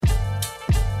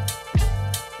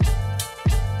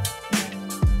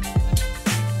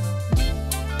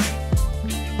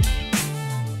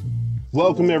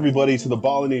Welcome, everybody, to the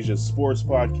Polynesian Sports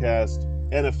Podcast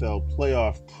NFL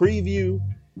Playoff Preview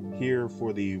here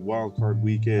for the wildcard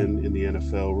weekend in the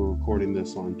NFL. We're recording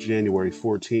this on January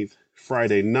 14th,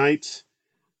 Friday night.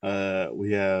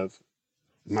 We have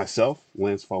myself,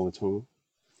 Lance Falatona.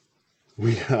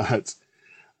 We got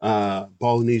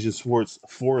Polynesian Sports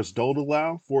Forrest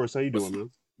Doldelau. Forrest, how you doing, man?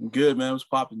 I'm good, man. What's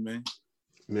popping, man?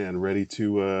 Man, ready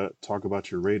to talk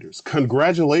about your Raiders.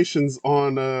 Congratulations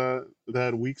on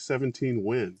that Week 17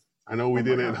 win. I know we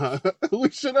didn't. We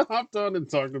should have hopped on and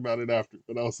talked about it after,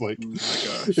 but I was like, oh my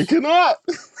gosh. it cannot.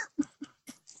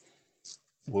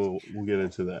 We'll get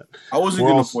into that. I wasn't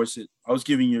going to force it. I was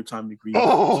giving you time to grieve.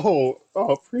 Oh,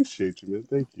 appreciate you, man.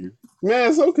 Thank you.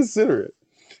 Man, so considerate.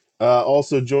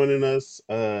 Also joining us,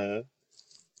 who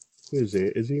is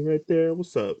it? Is he right there?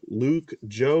 What's up? Luke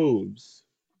Jobs.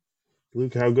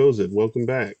 Luke, how goes it? Welcome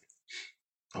back.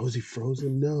 Oh, is he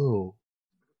frozen? No.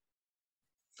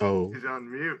 Oh. He's on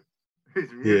mute.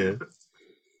 He's muted. Yeah.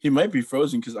 He might be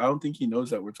frozen because I don't think he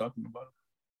knows that we're talking about him.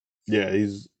 Yeah,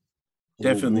 he's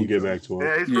definitely. We'll get back to him.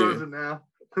 Yeah, he's frozen now.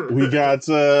 We got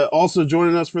also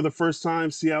joining us for the first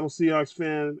time, Seattle Seahawks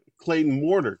fan Clayton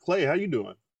Mortar. Clay, how you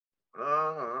doing?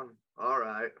 All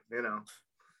right. You know,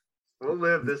 we'll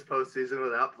live this postseason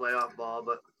without playoff ball,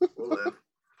 but we'll live.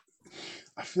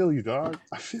 I feel you, dog.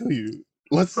 I feel you.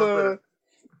 Let's talk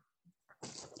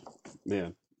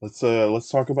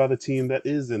about a team that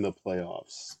is in the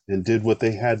playoffs and did what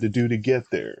they had to do to get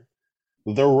there.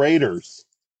 The Raiders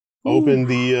opened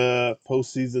the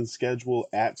postseason schedule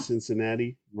at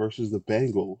Cincinnati versus the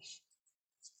Bengals.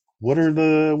 What are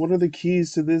the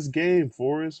keys to this game,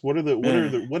 Forrest? What is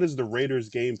the Raiders'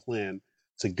 game plan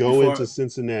to go into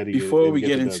Cincinnati? Before we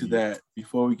get into that,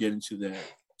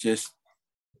 just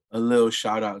a little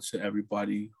shout out to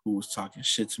everybody who was talking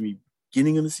shit to me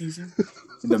beginning of the season,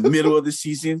 in the middle of the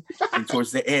season, and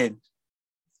towards the end.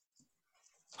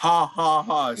 Ha ha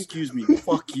ha! Excuse me.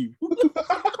 Fuck you.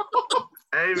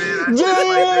 Hey man,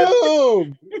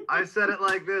 I said it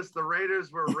like this. The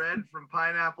Raiders were Red from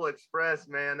Pineapple Express,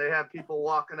 man. They have people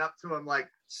walking up to them like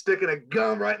sticking a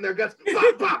gum right in their guts,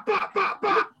 pop, pop, pop, pop,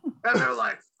 pop. And they're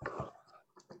like,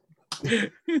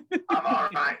 "I'm all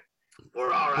right.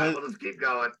 We're all right. We'll just keep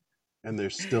going." And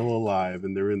they're still alive,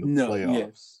 and they're in the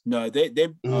playoffs. Yeah. No, they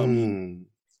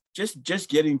just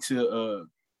getting to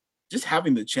just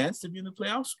having the chance to be in the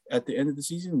playoffs at the end of the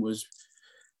season was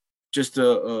just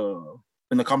an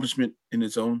accomplishment in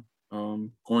its own.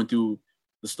 Going through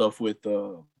the stuff with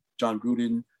John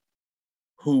Gruden,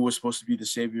 who was supposed to be the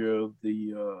savior of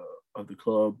the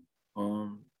club,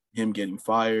 him getting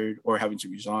fired or having to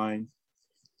resign,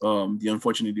 the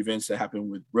unfortunate events that happened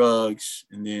with Ruggs,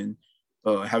 and then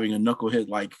having a knucklehead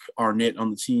like Arnett on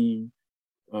the team.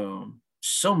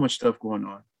 So much stuff going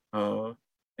on.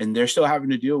 And they're still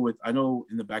having to deal with, I know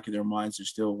in the back of their minds, they're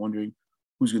still wondering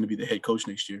who's going to be the head coach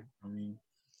next year. I mean,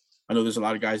 I know there's a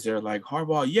lot of guys there like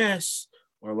Harbaugh, yes,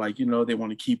 or like, they want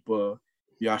to keep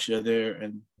Biasha there.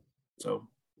 And so,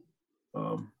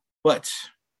 but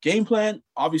game plan,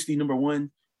 obviously, number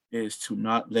one is to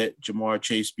not let Ja'Marr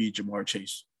Chase be Ja'Marr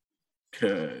Chase,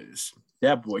 because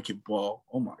that boy can ball.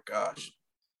 Oh my gosh.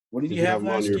 What did he have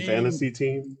last on your game? Fantasy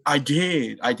team? I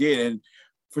did. And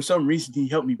for some reason, he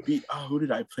helped me beat. Oh, who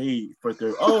did I play for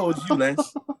third? Oh, it was you,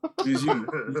 Lance. It was you.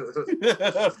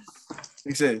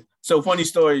 He said, so funny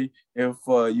story. If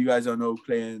you guys don't know,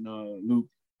 Clay and Luke,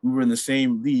 we were in the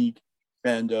same league,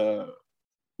 and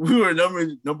we were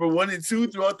number 1 and 2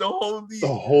 throughout the whole league. The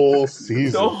whole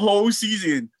season. The whole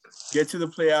season. Get to the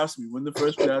playoffs. We win the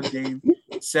first playoff game.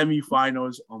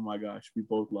 Semifinals. Oh my gosh, we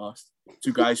both lost.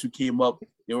 2 guys who came up,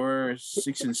 they were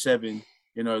 6 and 7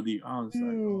 in our league. I was like,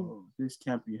 oh, this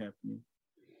can't be happening.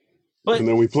 But and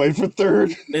then we played for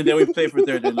third.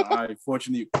 And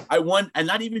fortunately I won, and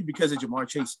not even because of Ja'Marr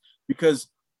Chase, because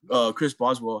Chris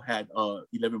Boswell had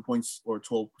 11 points or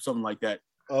 12, something like that.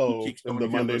 Oh, in the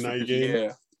Monday night game.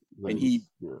 Yeah. And he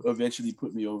eventually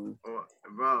put me over. Oh,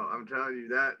 bro, I'm telling you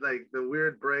that, like, the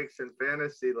weird breaks in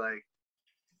fantasy, like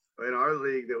in our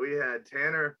league that we had,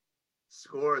 Tanner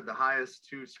scored the highest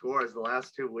 2 scores the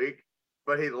last 2 weeks,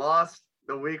 but he lost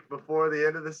the week before the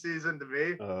end of the season to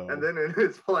me. And then in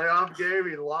his playoff game,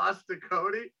 he lost to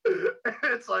Cody.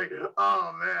 It's like,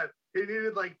 oh man, he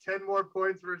needed like 10 more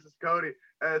points versus Cody.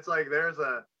 And it's like, there's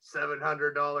a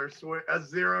 $700 swing, a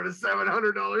 $0 to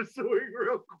 $700 swing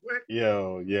real quick.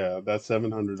 Yo, yeah, that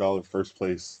 $700 first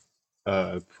place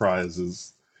prize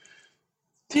is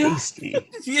tasty.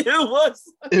 Yeah, it was.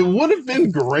 It would have been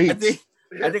great.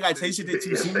 I think I tasted it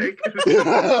too soon.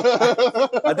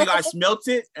 I think I smelt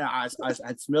it, and I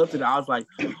smelt it. And I was like,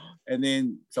 and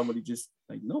then somebody just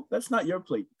Like, nope, that's not your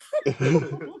plate.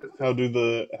 How did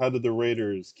the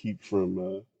Raiders keep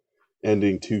from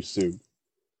ending too soon?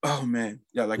 Oh man,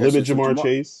 yeah, like Limit I said, Jamar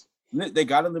Chase. They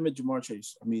got to limit Jamar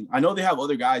Chase. I mean, I know they have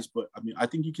other guys, but I mean, I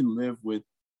think you can live with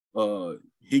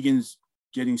Higgins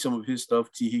getting some of his stuff.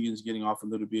 T. Higgins getting off a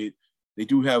little bit. They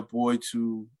do have Boyd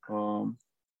too. Also,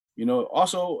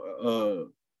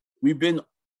 we've been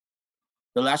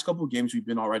the last couple of games we've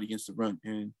been all right against the run,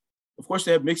 and of course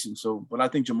they have Mixon. So, but I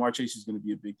think Jamar Chase is going to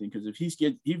be a big thing because if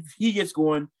he gets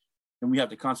going, then we have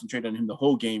to concentrate on him the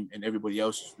whole game, and everybody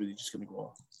else is really just going to go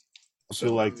off. I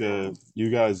feel like you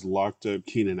guys locked up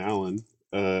Keenan Allen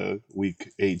week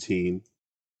 18,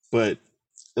 but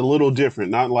a little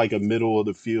different. Not like a middle of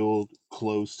the field,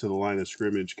 close to the line of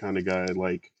scrimmage kind of guy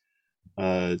like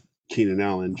Keenan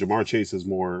Allen. Jamar Chase is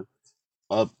more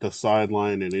up the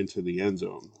sideline and into the end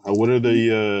zone. What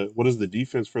is the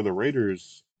defense for the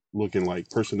Raiders looking like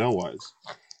personnel wise?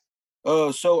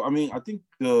 So I mean, I think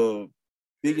the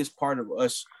biggest part of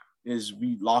us is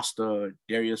we lost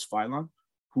Darius Philon,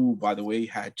 who, by the way,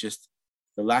 had just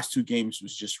the last 2 games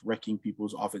was just wrecking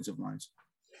people's offensive lines.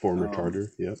 Former Charger,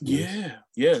 yeah.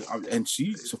 Yeah, and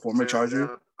she's a former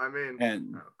Charger. I mean,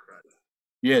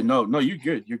 no, you're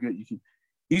good. You're good.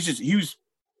 He was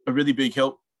a really big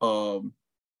help.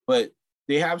 But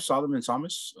they have Solomon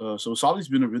Thomas. So Solly's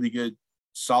been a really good,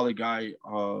 solid guy.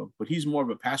 But he's more of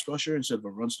a pass rusher instead of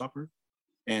a run stopper,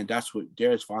 and that's what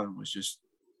Darius Philon was just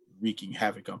wreaking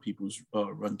havoc on people's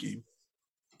run game.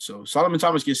 So Solomon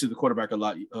Thomas gets to the quarterback a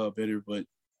lot better, but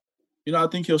I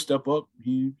think he'll step up.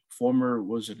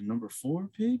 Was it a number 4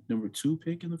 pick, number 2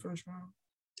 pick in the first round?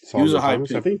 Solomon he was a high Thomas,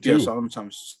 pick. I think too. Yeah, Solomon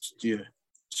Thomas. Yeah.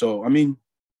 So I mean,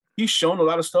 he's shown a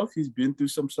lot of stuff. He's been through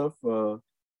some stuff. And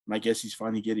I guess he's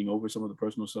finally getting over some of the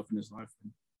personal stuff in his life.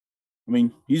 I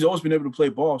mean, he's always been able to play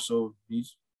ball, so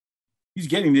he's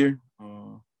getting there.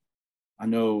 I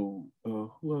know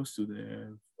who else do they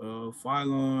have?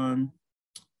 Philon.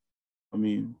 I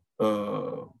mean,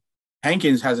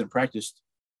 Hankins hasn't practiced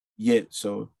yet,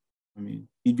 so I mean,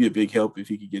 he'd be a big help if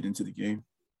he could get into the game.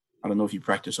 I don't know if he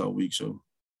practiced all week, so.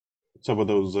 Some of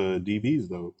those DBs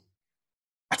though.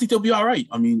 I think they'll be all right.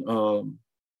 I mean,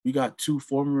 we got 2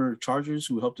 former Chargers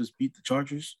who helped us beat the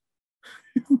Chargers.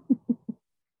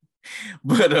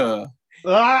 But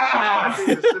I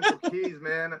think the simple keys,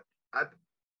 man.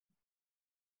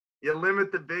 You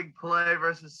limit the big play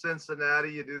versus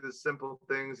Cincinnati. You do the simple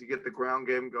things. You get the ground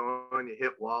game going. You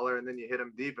hit Waller, and then you hit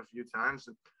him deep a few times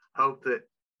and hope that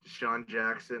Deshaun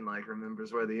Jackson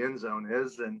remembers where the end zone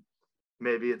is, and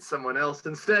maybe it's someone else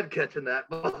instead catching that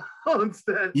ball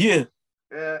instead. Yeah.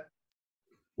 Yeah.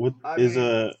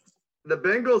 The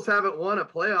Bengals haven't won a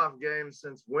playoff game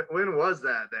since when was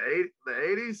that? The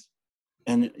 80s?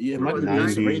 And it might be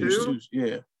 92.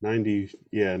 Yeah.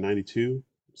 92.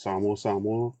 Samuel was on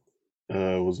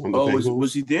the Bengals.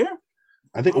 Was he there?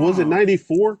 I think was it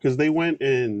 94 because they went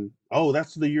in. Oh,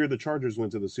 that's the year the Chargers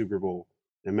went to the Super Bowl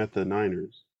and met the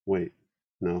Niners. Wait,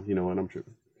 no, you know what? I'm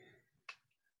tripping.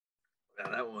 Yeah,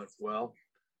 that went well.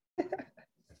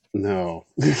 No,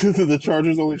 the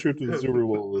Chargers' only trip to the Super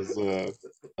Bowl is a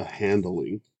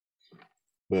handling.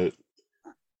 But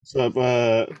what's up,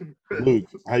 Luke?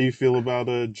 How you feel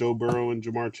about Joe Burrow and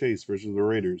Jamar Chase versus the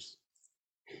Raiders?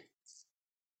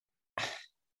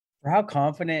 For how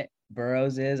confident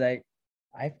Burrows is, I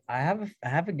have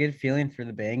a good feeling for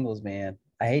the Bengals, man.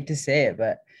 I hate to say it,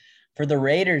 but for the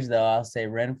Raiders, though, I'll say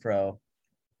Renfro.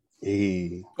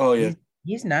 Hey. Oh yeah,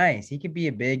 he's nice. He could be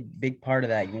a big part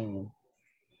of that game.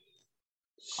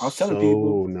 I was telling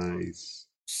people, nice.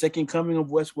 Second coming of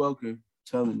Wes Welker. I'm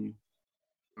telling you.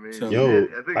 I mean,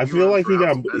 I feel like he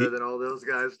got better than all those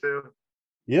guys too.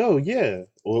 Yo, yeah.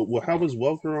 Well, how was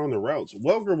Welker on the routes?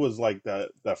 Welker was like that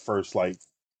first slot.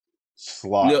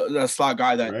 Yeah, that slot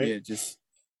guy that right?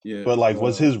 yeah. But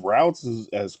was his routes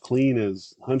as clean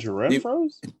as Hunter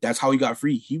Renfro's? That's how he got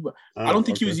free. I don't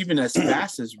think he was even as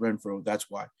fast as Renfro. That's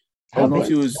why. I don't know if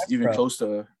he was even close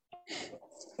to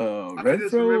Renfro. I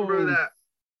just remember that.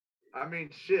 I mean,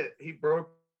 shit, he broke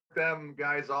them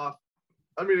guys off.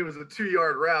 I mean, it was a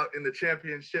 2-yard route in the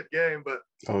championship game, but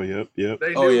yep.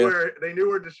 They knew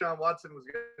where Deshaun Watson was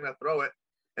going to throw it,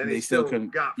 and he still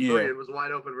got free. It was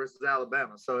wide open versus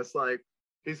Alabama. So it's like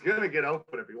he's going to get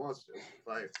open if he wants to.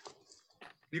 Like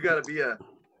you got to be a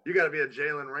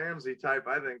Jalen Ramsey type,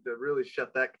 I think, to really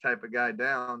shut that type of guy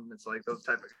down. It's like those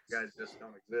type of guys just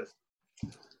don't exist.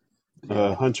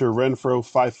 Hunter Renfro,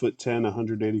 5'10",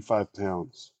 185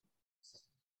 pounds.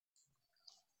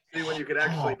 See, when you could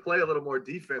actually play a little more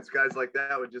defense, guys like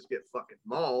that would just get fucking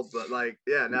mauled. But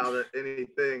now that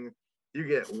anything you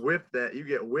get whiffed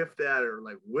at, or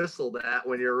like whistled at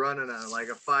when you're running a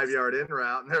 5-yard in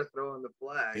route and they're throwing the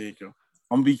flag. There you go.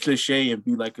 I'm gonna be cliche and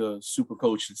be like a super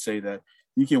coach and say that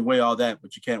you can weigh all that,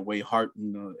 but you can't weigh heart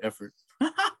and effort.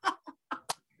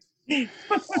 Yo,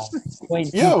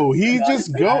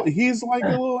 he's like a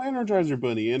little Energizer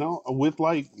bunny, with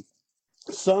like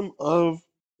some of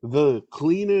the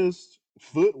cleanest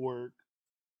footwork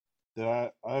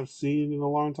that I've seen in a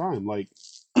long time. Like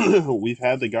we've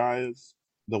had the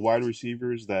wide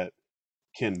receivers that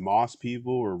can moss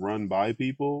people or run by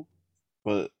people,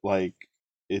 but like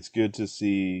it's good to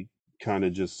see kind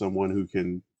of just someone who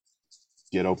can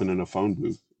get open in a phone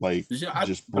booth, like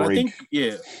just break. But I think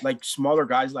like smaller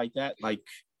guys like that, like,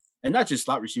 and not just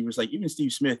slot receivers, like even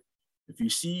Steve Smith. If you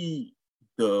see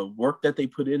the work that they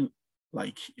put in,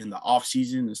 like in the off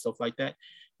season and stuff like that,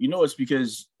 it's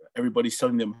because everybody's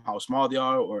telling them how small they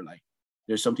are, or like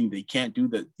there's something they can't do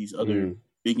that these other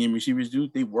big name receivers do.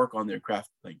 They work on their craft,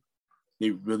 like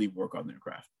they really work on their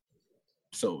craft.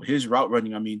 So his route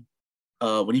running, I mean,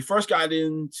 when he first got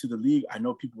into the league, I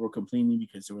know people were complaining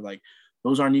because they were like,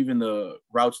 those aren't even the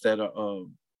routes that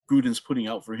Gruden's putting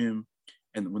out for him.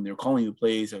 And when they're calling the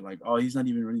plays, they're like, oh, he's not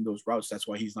even running those routes. That's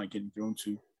why he's not getting thrown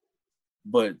to.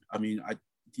 But I mean,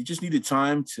 he just needed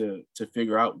time to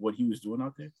figure out what he was doing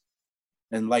out there.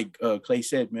 And like Clay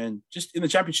said, man, just in the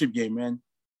championship game, man,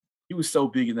 he was so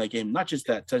big in that game. Not just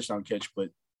that touchdown catch, but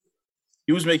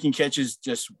he was making catches,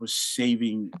 just was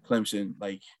saving Clemson.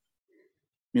 Like,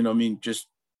 just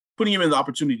putting him in the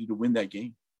opportunity to win that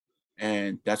game.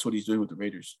 And that's what he's doing with the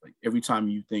Raiders. Like every time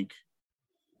you think,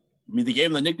 they gave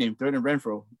him the nickname Third and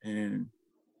Renfro, and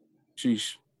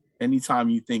sheesh, anytime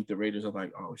you think the Raiders are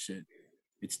like, oh shit,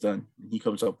 it's done, and he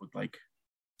comes up with like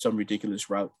some ridiculous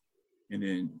route, and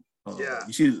then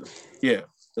you see, the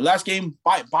last game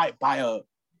by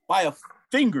a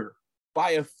finger,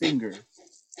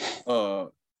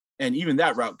 and even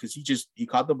that route because he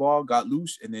caught the ball, got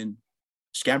loose, and then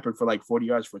scampered for like 40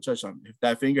 yards for a touchdown. If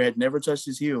that finger had never touched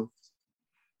his heel,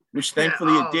 which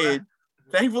thankfully it did. Man.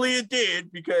 Thankfully it did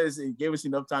because it gave us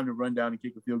enough time to run down and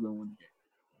kick a field goal and win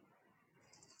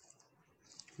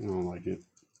the game. I don't like it.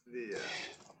 Yeah.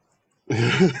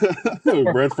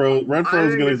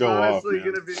 Renfro's gonna go off.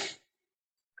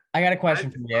 I got a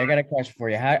question for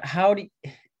you.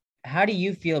 How do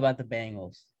you feel about the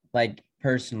Bengals? Like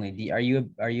personally, are you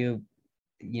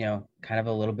kind of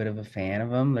a little bit of a fan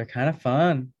of them? They're kind of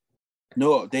fun.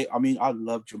 No, I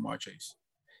love Jamar Chase.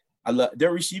 I love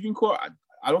their receiving core.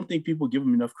 I don't think people give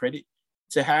them enough credit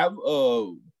to have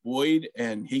Boyd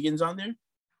and Higgins on there.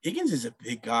 Higgins is a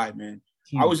big guy, man.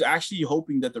 I was actually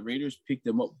hoping that the Raiders picked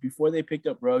them up before they picked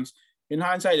up Ruggs. In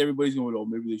hindsight, everybody's going, oh,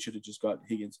 maybe they should have just got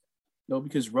Higgins. No,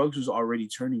 because Ruggs was already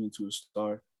turning into a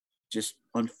star. Just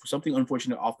something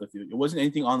unfortunate off the field. It wasn't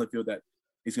anything on the field that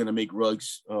is going to make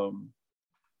Ruggs you're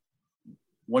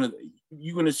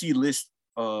going to see lists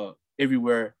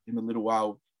everywhere in a little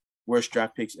while, worst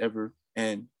draft picks ever.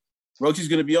 And Ruggs is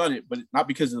going to be on it, but not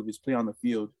because of his play on the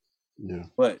field. Yeah.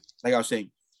 But like I was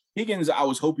saying, Higgins, I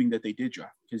was hoping that they did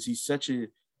draft because he's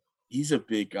a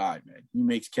big guy, man. He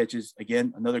makes catches.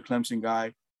 Again, another Clemson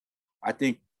guy. I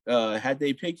think had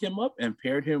they picked him up and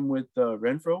paired him with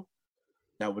Renfro,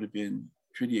 that would have been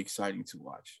pretty exciting to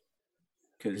watch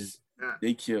because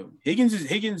they killed. Higgins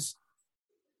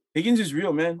is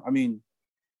real, man. I mean,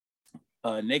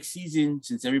 next season,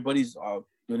 since everybody's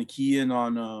going to key in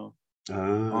on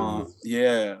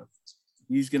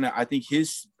he's going to – I think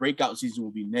his breakout season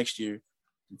will be next year.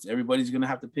 Everybody's going to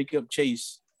have to pick up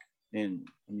Chase. And,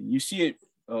 I mean, you see it,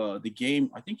 the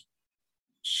game, I think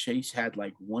Chase had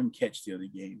like one catch the other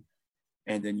game.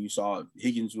 And then you saw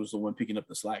Higgins was the one picking up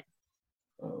the slack.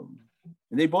 And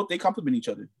they complement each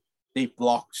other. They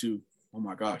block too. Oh,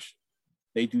 my gosh.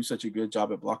 They do such a good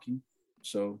job at blocking.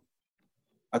 So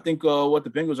I think what the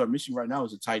Bengals are missing right now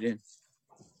is a tight end.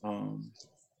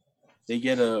 They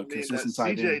get a consistent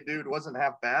tight end. CJ dude wasn't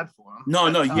half bad for him. No,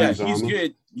 yeah, he's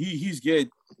good. He's good.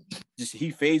 Just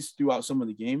he fades throughout some of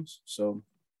the games. So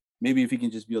maybe if he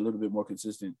can just be a little bit more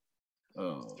consistent.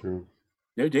 True.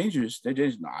 They're dangerous.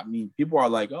 No, I mean, people are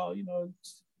like, oh,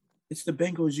 it's the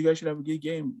Bengals. You guys should have a good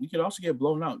game. We could also get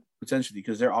blown out potentially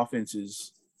because their offense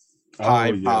is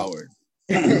high-powered.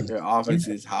 Their offense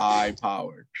is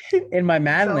high-powered. In my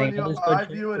man lane, I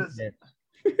view it as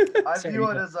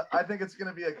I think it's going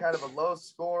to be a kind of a low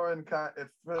scoring for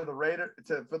the Raiders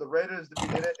to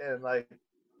be in it and like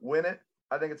win it.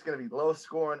 I think it's going to be low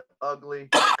scoring, ugly,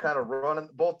 kind of running.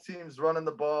 Both teams running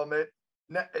the ball.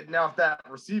 Now, if that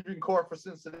receiving core for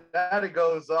Cincinnati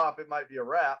goes off, it might be a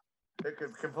wrap. It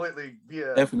could completely be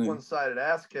a one-sided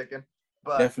ass kicking.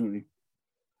 But definitely,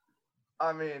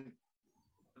 I mean,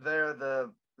 they're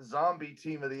the zombie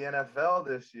team of the NFL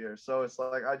this year. So it's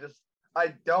like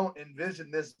I don't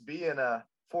envision this being a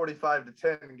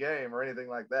 45-10 game or anything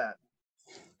like that.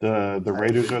 The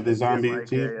Raiders are the zombie like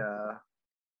team.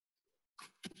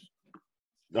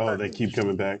 Oh, they keep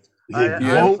coming back. It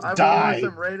won't die.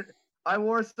 I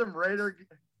wore some Raider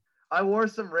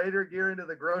gear into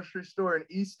the grocery store in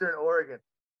Eastern Oregon,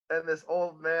 and this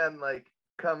old man like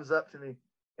comes up to me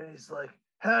and he's like,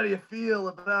 "How do you feel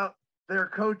about their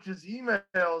coach's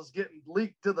emails getting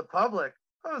leaked to the public?"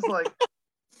 I was like,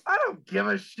 I don't give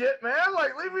a shit, man.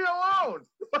 Like, leave me alone.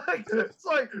 Like, it's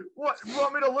like, what? You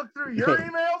want me to look through your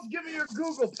emails? Give me your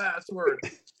Google password.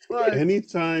 Like,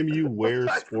 anytime you wear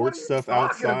like, sports stuff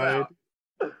outside,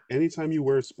 anytime you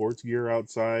wear sports gear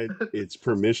outside, it's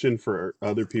permission for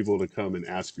other people to come and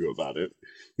ask you about it.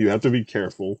 You have to be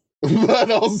careful, but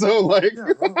also like,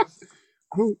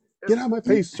 get out of my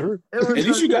face, sir. At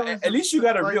least you got a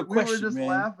like, real question, we were just man.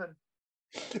 laughing.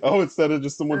 Oh, instead of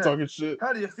just someone talking shit.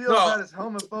 How do you feel about his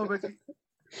homophobic?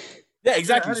 Yeah,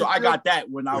 exactly. So I got that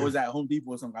when I was at Home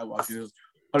Depot. Some guy walked in.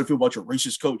 How do you feel about your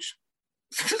racist coach?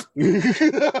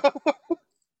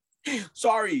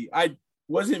 Sorry, I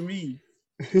wasn't me.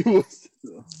 It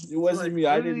wasn't me.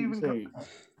 I didn't say.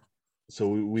 So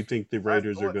we think the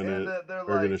Raiders are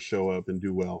gonna show up and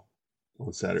do well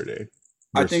on Saturday.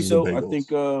 I think so. I think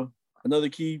another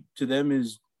key to them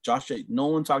is Josh Jacobs. No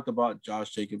one talked about Josh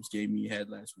Jacobs' game he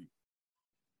had last week.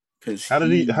 Because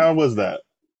how was that?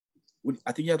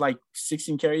 I think he had like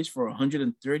 16 carries for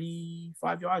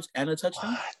 135 yards and a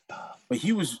touchdown. But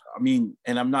he was, I mean,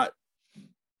 and I'm not.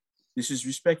 This is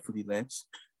respectfully, Lance.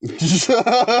 This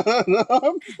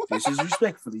is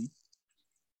respectfully.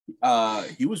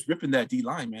 He was ripping that D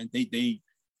line, man.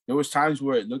 There was times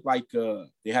where it looked like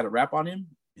they had a wrap on him,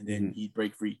 and then he'd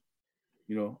break free.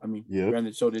 You know, I mean,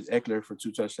 granted, so did Eckler for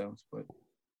 2 touchdowns, but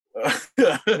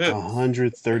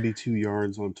 132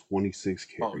 yards on 26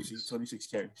 carries. Oh, see, 26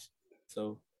 carries.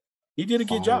 So he did a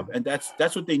good job, and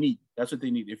that's what they need. That's what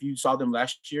they need. If you saw them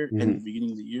last year and the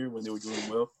beginning of the year when they were doing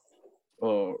well,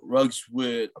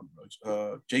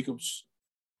 Jacobs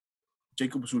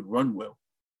would run well,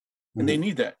 and they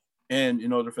need that. And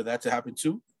in order for that to happen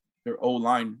too, their O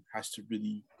line has to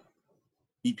really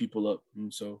beat people up,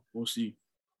 and so we'll see.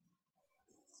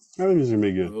 I think it's gonna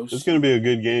be good. It's gonna be a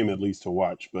good game at least to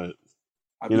watch, but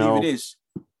I believe it is.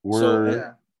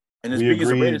 And as big as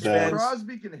the Raiders fans,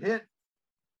 Crosby can hit.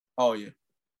 Oh yeah.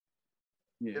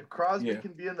 If Crosby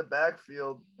can be in the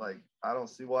backfield, like I don't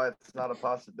see why it's not a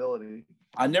possibility.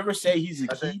 I never say he's a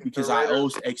key because I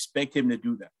always expect him to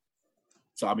do that.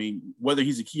 So I mean, whether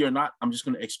he's a key or not, I'm just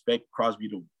gonna expect Crosby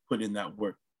to put in that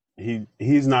work.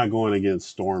 He's not going against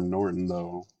Storm Norton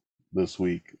though this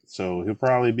week, so he'll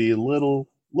probably be a little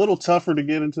tougher to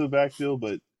get into the backfield.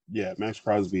 But yeah, Max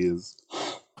Crosby is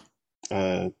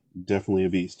definitely a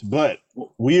beast. But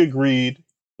we agreed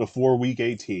before week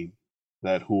 18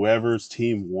 that whoever's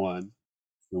team won,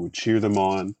 we would cheer them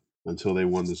on until they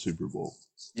won the Super Bowl.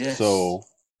 Yes. So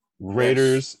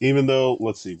Raiders, even though,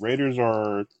 let's see, Raiders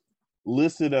are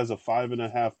listed as a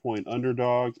 5.5 point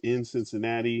underdog in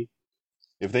Cincinnati.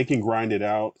 If they can grind it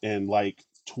out and like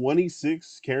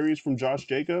 26 carries from Josh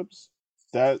Jacobs,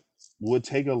 that would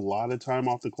take a lot of time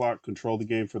off the clock, control the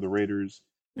game for the Raiders,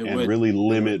 really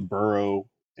limit Burrow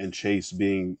and Chase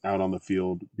being out on the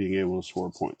field, being able to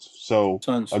score points. So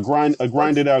a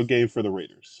grinded out game for the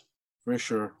Raiders. For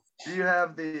sure. Do you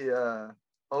have the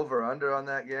over-under on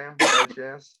that game by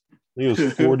chance? I think it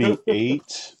was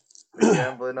 48. The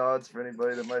gambling odds for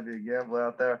anybody that might be a gambler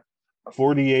out there.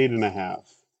 48.5.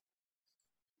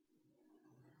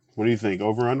 What do you think?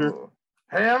 Over under? Ooh.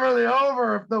 Hammer the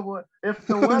over if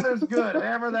the weather's good.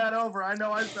 Hammer that over. I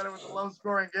know I said it was a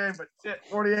low-scoring game, but shit,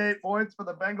 48 points for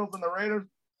the Bengals and the Raiders.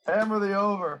 Hammer the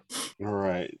over. All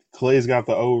right. Clay's got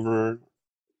the over.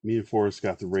 Me and Forrest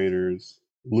got the Raiders.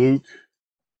 Luke,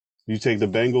 you take the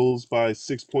Bengals by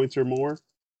 6 points or more?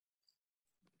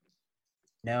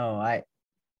 No,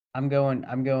 I'm going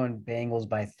Bengals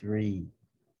by 3.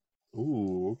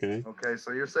 Ooh, okay. Okay,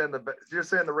 so you're saying the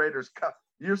Raiders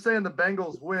you're saying the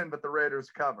Bengals win, but the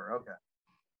Raiders cover. Okay.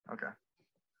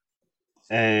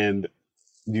 And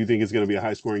do you think it's going to be a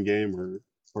high-scoring game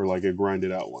or like a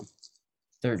grinded out one?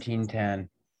 13-10.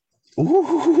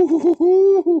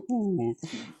 Ooh.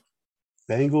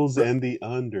 Bengals and the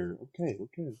under. Okay.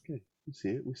 We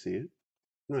see it.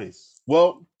 Nice.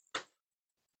 Well,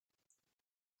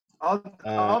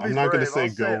 I'm not going to say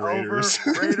go Raiders.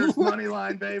 Raiders money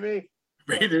line, baby.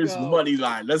 Raiders money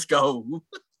line. Let's go.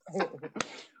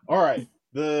 All right.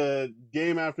 The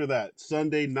game after that,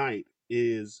 Sunday night,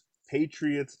 is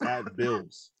Patriots at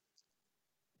Bills.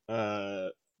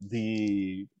 The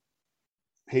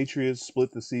Patriots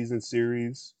split the season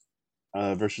series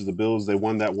versus the Bills. They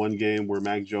won that one game where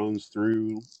Mac Jones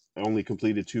only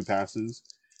completed 2 passes.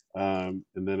 And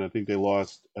then I think they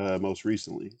lost most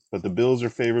recently. But the Bills are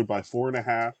favored by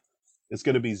 4.5. It's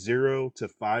going to be 0 to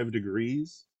 5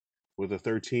 degrees with a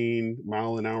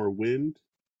 13-mile-an-hour wind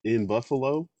in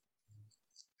Buffalo.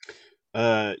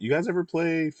 You guys ever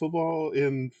play football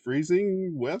in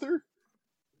freezing weather?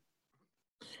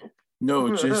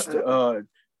 No, just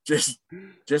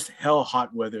hell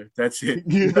hot weather. That's it.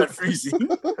 Not freezing.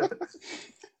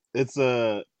 It's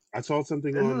I saw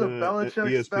something This on is a Belichick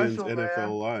ESPN's special, NFL man.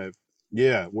 Live.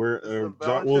 Yeah, where This is a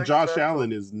Belichick Josh special.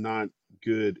 Allen is not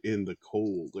good in the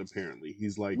cold. Apparently,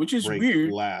 he's like Which is ranked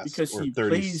weird last because or he 36th.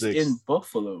 plays in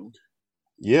Buffalo.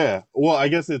 Yeah, well, I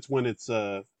guess it's when it's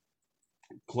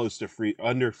close to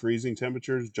under freezing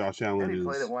temperatures. Josh Allen And he is.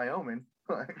 played at Wyoming.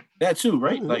 That too,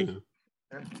 right? Oh, Like,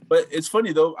 yeah. but it's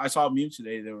funny though. I saw a meme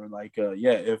today. They were like,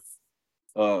 yeah, if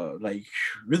like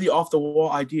really off the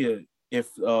wall idea, if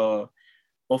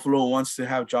Buffalo wants to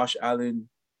have Josh Allen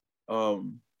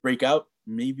break out,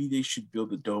 maybe they should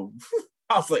build a dome.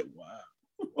 I was like,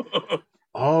 wow.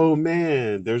 Oh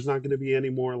man, there's not going to be any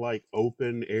more like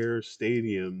open air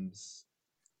stadiums.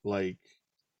 Like,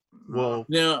 well,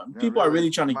 Now people are really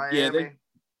trying to Miami,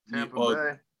 Tampa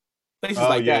Bay. places oh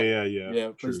like yeah, that.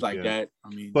 yeah, Places true, like yeah. that. I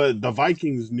mean, But the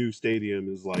Vikings' new stadium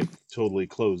is like totally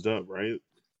closed up, right?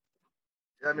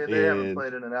 I mean, they haven't And-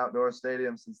 played in an outdoor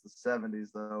stadium since the 70s,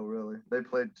 though, really. They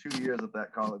played 2 years at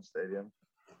that college stadium.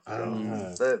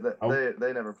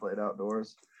 They never played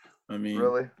outdoors, I mean,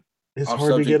 really. It's Off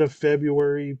hard to get subject- a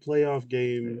February playoff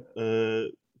game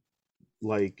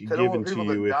like They don't given want to people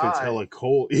to you if it's die. hella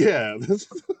cold. Yeah.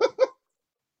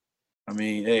 I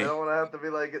mean, They hey, don't want to have to be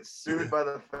like get sued by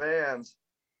the fans.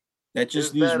 that It was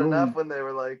just leaves bad room. enough when they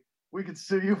were like, "We could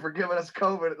sue you for giving us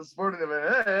COVID at the sporting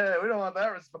event." Hey, we don't want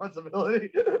that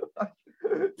responsibility.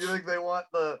 You think they want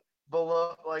the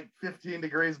below, like 15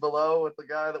 degrees below, with the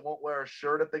guy that won't wear a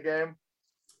shirt at the game?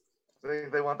 You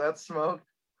think they want that smoke?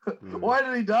 Why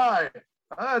did he die?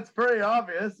 It's pretty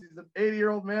obvious. He's an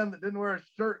 80-year-old man that didn't wear a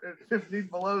shirt at 15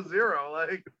 below zero.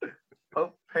 Like,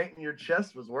 hope painting your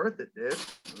chest was worth it, dude.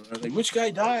 Like, which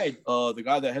guy died? The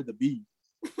guy that had the bee.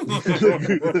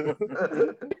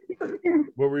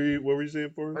 What were you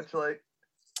saying for? Much like,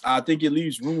 I think it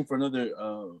leaves room for another,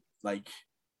 like,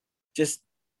 just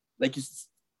like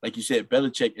you said,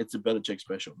 Belichick. It's a Belichick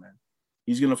special, man.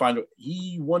 He's gonna find.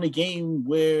 He won a game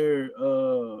where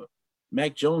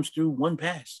Mac Jones threw 1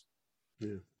 pass.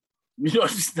 Yeah, you know,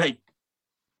 it's like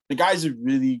the guy's a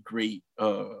really great.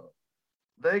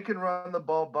 they can run the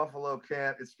ball. Buffalo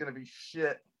can't. It's gonna be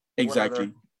shit.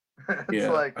 Exactly. It's Yeah.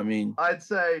 like, I mean, I'd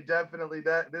say definitely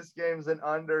that this game's an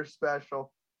under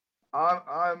special.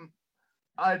 I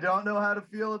don't know how to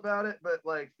feel about it, but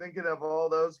like thinking of all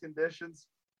those conditions,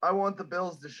 I want the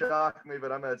Bills to shock me,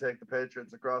 but I'm going to take the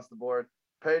Patriots across the board.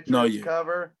 Patriots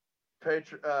cover,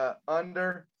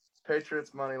 under,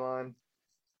 Patriots money line.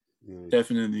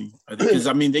 definitely. Because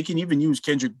I mean, they can even use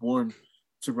Kendrick Bourne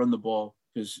to run the ball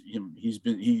because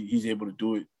he's able to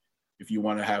do it. If you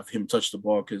want to have him touch the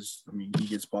ball, because I mean he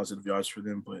gets positive yards for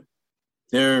them, but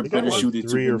they're They got better like suited to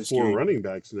 3 win or this 4 game. running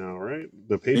backs now, right?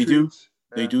 The They do. Patriots.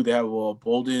 They do. They have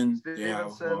Bolden. They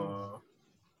have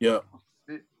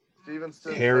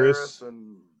Stevenson, Harris.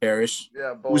 and Harris.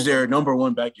 yeah, Who's their Bolden. number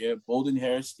 1 back? Yeah, Bolden,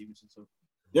 Harris, Stevenson. So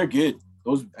they're good.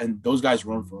 Those guys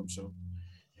run for them. So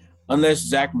unless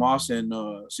Zach Moss and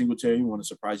Singletary want to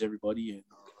surprise everybody and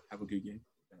have a good game.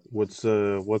 What's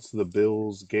the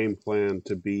Bills' game plan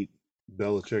to beat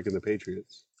Belichick and the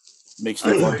Patriots? Make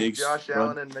I Stephon pick Diggs Josh run.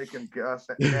 Allen and make him Cam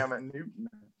Newton.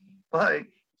 Like,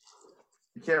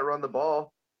 you can't run the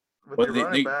ball with But your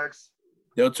running backs.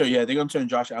 They're gonna turn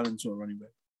Josh Allen into a running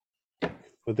back.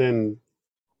 But then,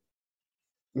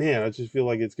 man, I just feel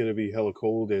like it's going to be hella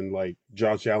cold and like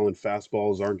Josh Allen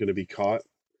fastballs aren't going to be caught.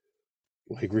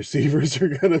 Like receivers are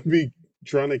going to be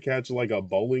trying to catch like a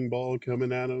bowling ball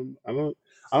coming at them. I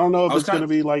don't know if it's going to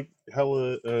be like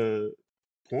hella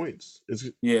points. I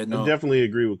definitely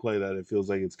agree with Clay that it feels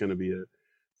like it's going to be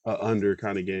a under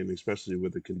kind of game, especially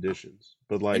with the conditions.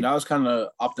 But like, and I was kind of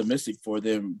optimistic for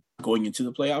them going into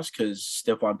the playoffs because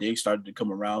Stephon Diggs started to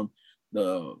come around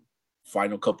the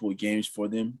final couple of games for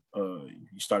them.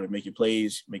 He started making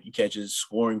plays, making catches,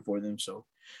 scoring for them. So,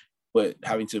 but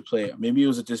having to play, maybe it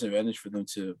was a disadvantage for them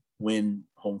to win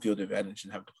home field advantage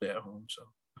and have to play at home. So,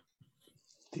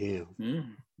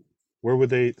 damn. Where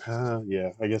would they? Yeah,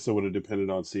 I guess it would have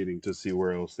depended on seeding to see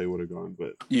where else they would have gone.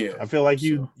 But Yeah, I feel like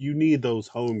so you need those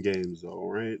home games though,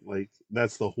 right? Like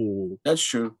that's the whole. that's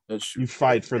true. That's You true.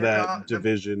 fight for If, that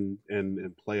division and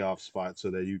playoff spot so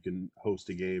that you can host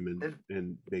a game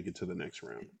and make it to the next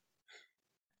round.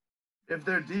 if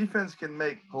their defense can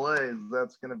make plays,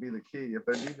 that's going to be the key. If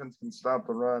their defense can stop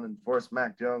the run and force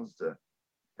Mac Jones to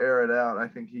air it out, I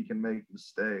think he can make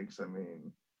mistakes. I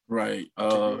mean, Right.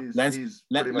 he's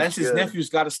pretty much Lance's good. nephew's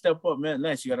got to step up, man.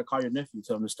 Lance, you got to call your nephew,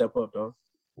 tell him to step up, dog.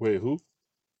 Wait, who?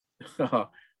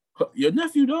 Your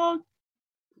nephew, dog?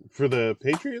 For the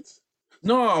Patriots?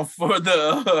 No, for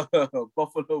the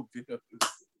Buffalo Bills.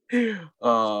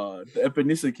 The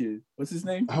Epinesa kid. What's his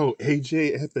name? Oh,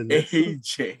 AJ Epinesa.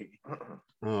 AJ.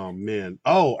 Oh man.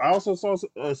 Oh, I also saw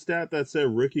a stat that said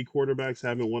rookie quarterbacks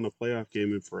haven't won a playoff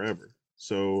game in forever.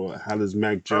 So how does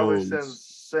Mac Probably Jones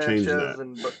since change Sanchez that?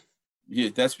 and Yeah,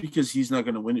 that's because he's not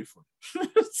going to win it for him.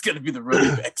 It's going to be the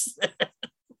running backs.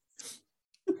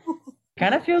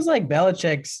 Kind of feels like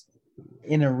Belichick's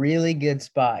in a really good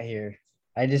spot here.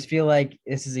 I just feel like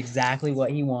this is exactly what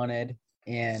he wanted,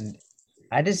 and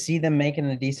I just see them making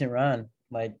a decent run.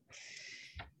 Like,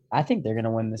 I think they're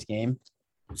gonna win this game.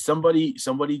 Somebody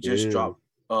just Yeah. dropped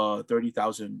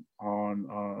 30,000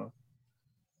 on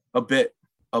a bet,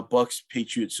 a Bucks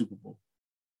Patriots Super Bowl.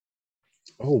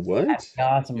 Oh, what? That's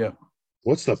awesome. Yeah.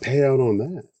 What's the payout on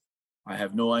that? I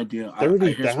have no idea.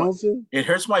 30,000? It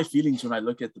hurts my feelings when I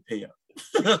look at the payout.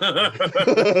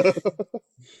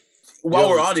 While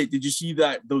we're on it, did you see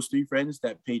that those three friends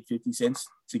that paid 50 cents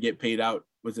to get paid out?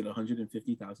 Was it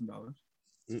 $150,000?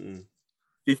 50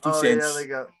 oh cents. yeah, they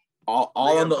got all they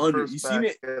on got the the under. first You seen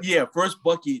it? basket. Yeah, first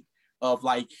bucket of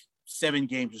like 7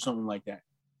 games or something like that.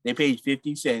 They paid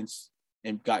 50 cents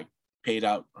and got paid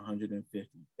out 150.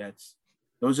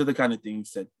 Those are the kind of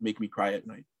things that make me cry at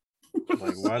night.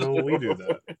 Like, why don't we do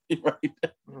that? Right.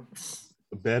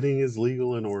 Betting is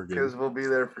legal in Oregon. because we'll be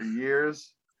there for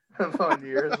years upon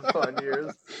years upon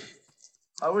years.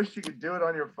 I wish you could do it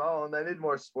on your phone. They need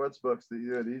more sports books to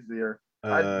do it easier.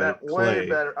 I'd bet way Clay,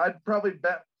 better. I'd probably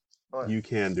bet. What? you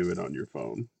can do it on your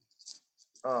phone.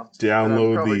 Oh,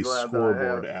 Download probably the glad that I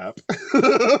scoreboard app.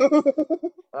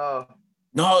 oh,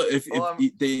 No, Well,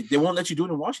 if they won't let you do it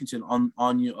in Washington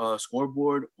on your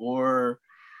scoreboard or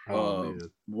Oh man.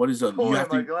 what is it? boy, You am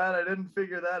have I to glad I didn't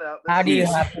figure that out. How do you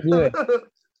Yes. have to do it?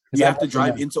 you have to I-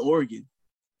 drive into Oregon.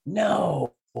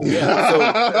 No.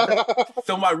 Yeah,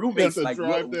 so my You have roommates to like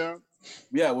drive down.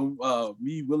 yeah, when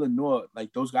me, Will, and Noah,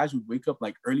 like those guys would wake up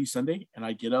like early Sunday, and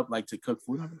I get up like to cook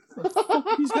food. I'm like, where the fuck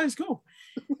did these guys go?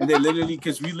 And they literally,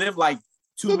 because we live like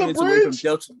 2 To the minutes away from bridge?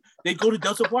 Delta, they go to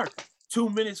Delta Park. 2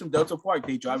 minutes from Delta Park,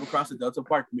 they drive across to Delta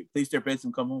Park, place their bets,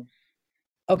 and come home.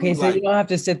 Okay, so Like- you don't have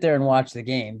to sit there and watch the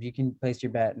game. You can place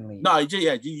your bet and leave. No, you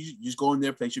just go in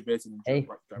there, place your bets, and then Hey,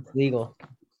 drive it's back. legal.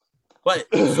 But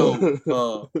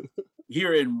so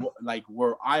here in like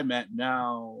where I'm at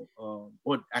now, or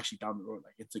actually down the road,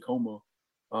 like in Tacoma,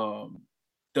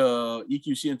 the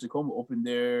EQC in Tacoma opened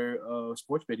their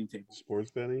sports betting table.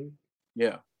 Sports betting?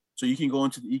 Yeah, so you can go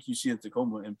into the EQC in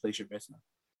Tacoma and place your bets now.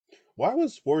 Why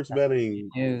was sports betting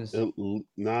News.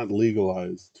 not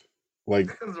legalized? Like,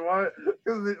 Because why?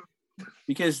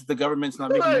 Because the government's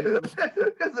not making it.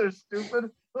 Because they're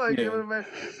stupid. Like, Yeah. you know what I mean?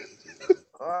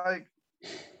 Like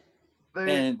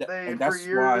And they for that's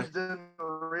years why- didn't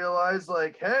realize,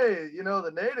 like, hey, you know,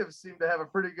 the natives seem to have a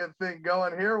pretty good thing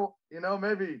going here. You know,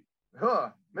 maybe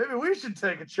we should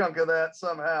take a chunk of that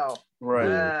somehow. Right.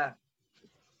 Nah,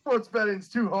 sports betting's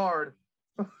too hard.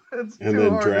 It's and too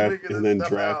then hard to draft figure and this then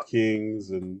stuff out. DraftKings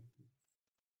and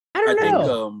I I don't think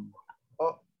know.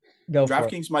 Go for it.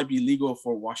 DraftKings might be legal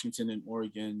for Washington and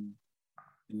Oregon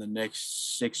in the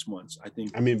next 6 months. I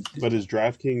think. I mean, but is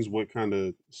DraftKings what kind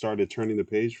of started turning the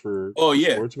page for Oh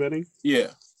yeah, sports betting? yeah,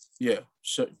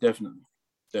 sure, definitely.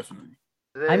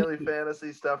 Daily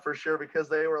fantasy stuff for sure, because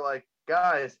they were like,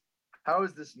 guys, how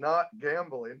is this not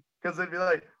gambling? Because they'd be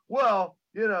like, well,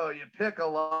 you know, you pick a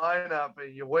lineup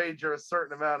and you wager a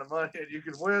certain amount of money and you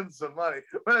can win some money,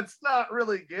 but it's not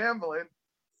really gambling.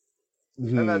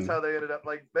 And that's how they ended up.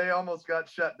 Like, they almost got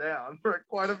shut down for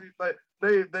quite a few. Like,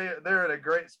 they're in a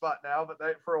great spot now, but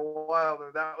for a while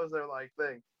that was their like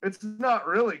thing. It's not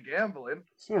really gambling.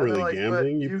 It's not And they're really like, gambling.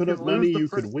 but You you put can up lose money, the you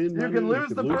prin- could win money, You can lose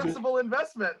the lose it. principal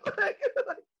investment.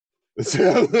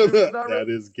 That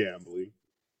is gambling.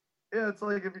 Yeah, it's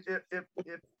like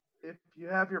if you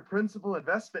have your principal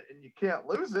investment and you can't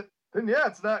lose it, then yeah,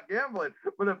 it's not gambling.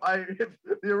 But if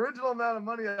the original amount of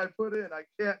money I put in, I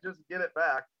can't just get it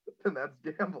back, then that's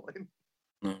gambling.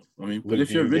 No, I mean, but Luke, if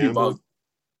do you're you really gamble?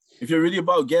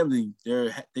 about gambling,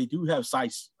 they do have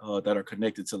sites that are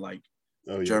connected to like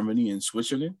Germany and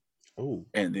Switzerland. Oh,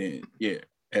 And then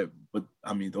but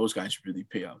I mean those guys really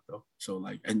pay out though. So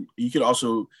like, and you could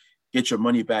also get your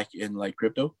money back in like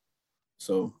crypto.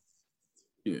 So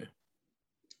yeah,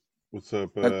 what's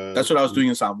up? that's what I was doing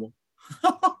in Samoa.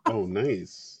 Oh,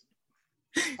 nice.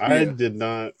 Yeah. I did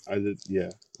not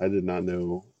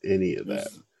know any of that.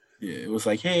 It was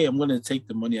like, hey, I'm gonna take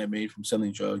the money I made from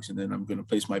selling drugs, and then I'm gonna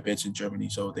place my bets in Germany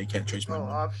so they can't trace my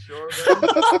money. Offshore.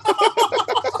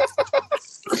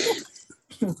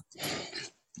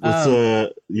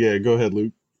 Go ahead,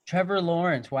 Luke. Trevor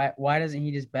Lawrence, why doesn't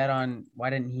he just bet on? Why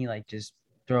didn't he like just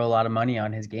throw a lot of money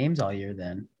on his games all year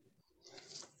then?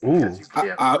 Ooh, You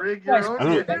can't rig your own I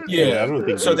don't- games. yeah, I don't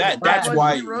think so. so. That's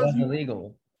why It was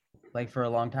illegal, like for a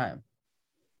long time.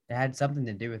 It had something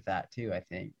to do with that too, I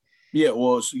think. Yeah,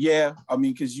 well, yeah. I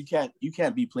mean, because you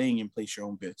can't be playing and place your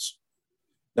own bets.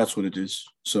 That's what it is.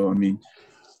 So I mean,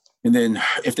 and then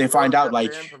if they find out,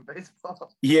 like, From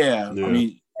baseball. Yeah. I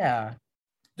mean, Yeah,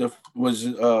 the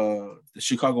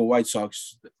Chicago White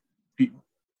Sox,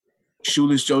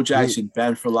 shoeless Joe Jackson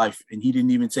banned for life, and he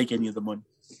didn't even take any of the money.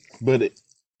 But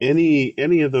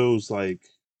any of those like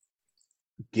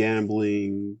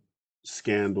gambling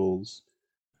scandals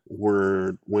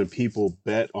were when people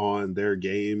bet on their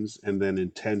games and then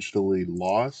intentionally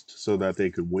lost so that they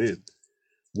could win.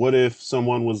 What if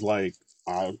someone was like,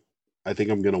 I think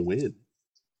I'm gonna win.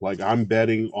 Like I'm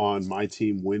betting on my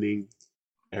team winning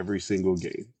every single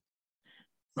game.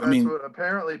 That's what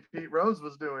apparently Pete Rose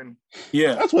was doing.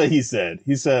 Yeah, That's what he said.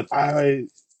 He said, I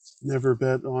never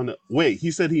bet on. Wait,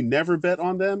 he said he never bet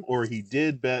on them, or he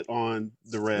did bet on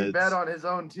the Reds. He bet on his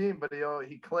own team, but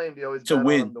he claimed he always To bet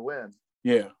win. on them to win.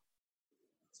 yeah.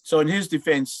 So in his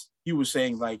defense, he was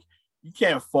saying like, you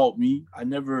can't fault me. I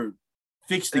never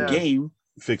fixed the game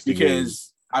Fixed the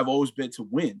because I've always bet to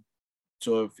win.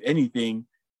 So if anything,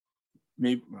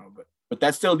 maybe, but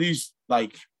that still leaves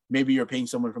like maybe you're paying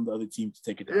someone from the other team to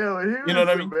take it down. Yeah, well, You know what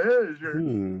I mean?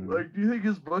 game. Like, do you think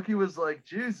his bookie was like,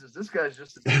 Jesus, this guy's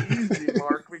just an easy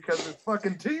mark because his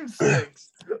fucking team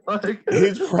stinks? Like,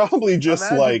 He's probably just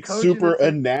imagine like coaching super a team-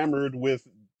 enamored with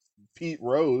Pete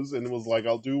Rose and was like,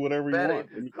 I'll do whatever you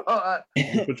betting. want.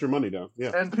 You put your money down.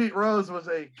 Yeah. And Pete Rose was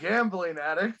a gambling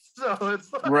addict, so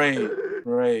it's like,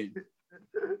 Right.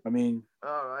 I mean,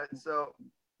 All right, so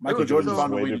Michael Dude, Jordan so-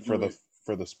 found a way to waited for do the it.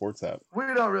 for the sports app. we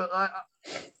don't really.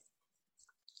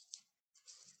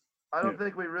 I don't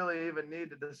think we really even need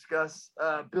to discuss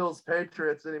Bills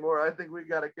Patriots anymore. I think we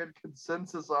got a good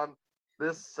consensus on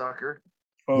this sucker.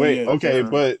 Oh, Wait, yeah. okay,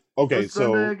 but okay, This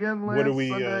Sunday so again, what do Lance, we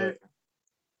Sunday.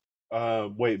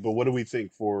 wait, but what do we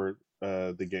think for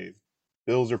the game?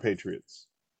 Bills or Patriots?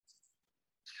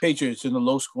 Patriots in the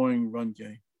low scoring run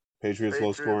game. Patriots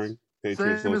low Patriots. scoring.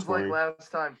 Patriots Same low as like scoring.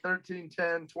 last time,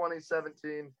 13-10,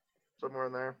 2017, somewhere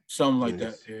in there. Something like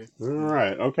Nice. that. Yeah. All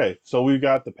right. Okay. So we've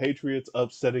got the Patriots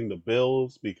upsetting the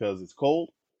Bills because it's cold.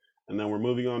 And then we're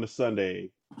moving on to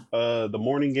Sunday. The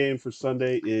morning game for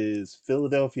Sunday is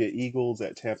Philadelphia Eagles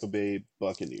at Tampa Bay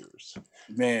Buccaneers.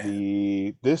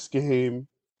 Man. This game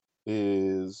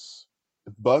is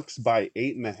Bucks by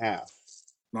 8.5.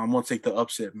 No, I'm gonna take the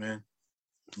upset, man.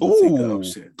 I'm gonna take the Ooh.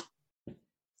 upset.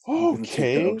 I'm gonna take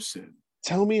the Okay. upset.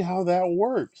 Tell me how that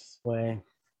works. way.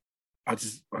 I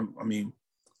mean,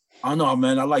 I don't know,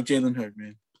 man. I like Jalen Hurts,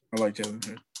 man. I like Jalen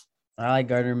Hurts. I like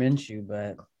Gardner Minshew,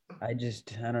 but I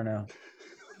don't know.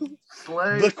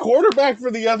 Slay. The quarterback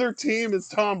for the other team is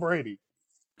Tom Brady.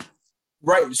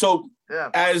 Right. So Yeah.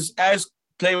 as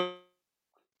Clay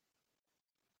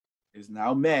is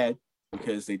now mad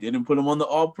because they didn't put him on the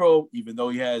All Pro, even though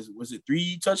he has, was it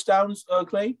 3 touchdowns,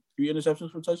 Clay? 3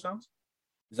 interceptions for touchdowns?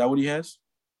 Is that what he has?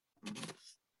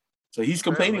 So he's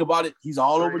complaining about it. He's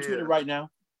all over Twitter right now.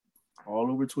 All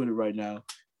over Twitter right now.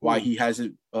 Why he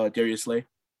hasn't Darius Slay.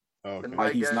 Okay. And Why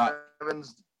Mike he's not.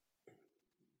 Evans.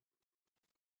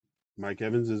 Mike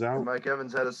Evans is out. Mike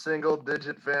Evans had a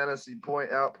single-digit fantasy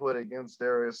point output against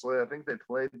Darius Slay. I think they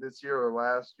played this year or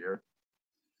last year.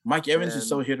 Mike Evans is And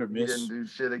so hit or He miss. didn't do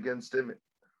shit against him.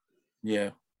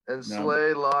 Yeah. And No.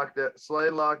 Slay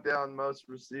locked down most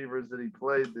receivers that he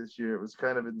played this year. It was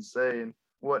kind of insane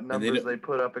what they numbers don't- they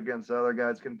put up against other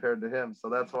guys compared to him. So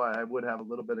that's why I would have a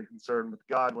little bit of concern with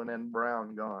Godwin and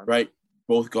Brown gone. Right.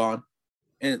 Both gone.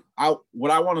 And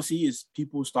what I want to see is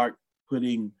people start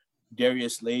putting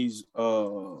Darius Slay's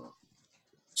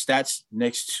stats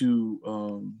next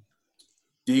to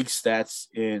Diggs' stats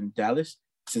in Dallas,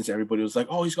 since everybody was like,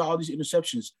 oh, he's got all these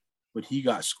interceptions, but he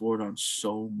got scored on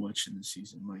so much in the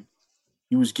season. Like,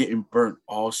 he was getting burnt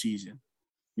all season.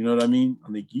 You know what I mean? I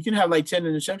mean, you can have like 10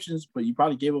 interceptions, but you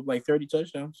probably gave up like 30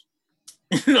 touchdowns.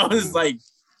 You know, it's like,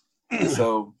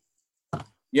 so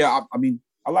Yeah, I mean,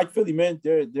 I like Philly, man.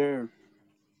 They're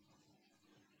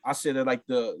I said they're like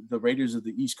the Raiders of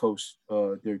the East Coast.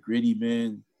 They're gritty,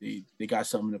 man. They got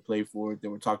something to play for. They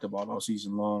were talked about all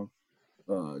season long.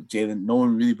 Jalen, no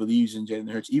one really believes in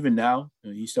Jalen Hurts. Even now,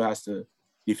 he still has to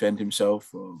defend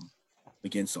himself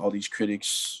against all these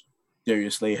critics.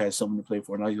 Darius Slay has something to play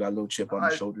for. Now he's got a little chip on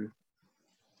his shoulder.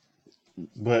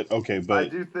 But I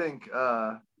do think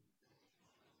I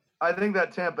think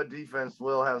that Tampa defense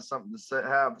will have something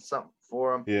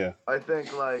for them. Yeah. I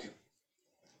think like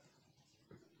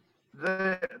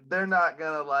they're not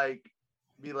gonna like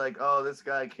be like, oh, this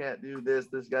guy can't do this.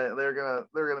 This guy, they're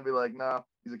gonna be like, no,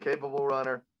 he's a capable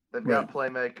runner. They've got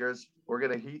playmakers. We're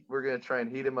gonna try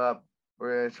and heat him up.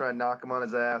 We're gonna try and knock him on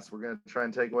his ass. We're gonna try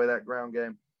and take away that ground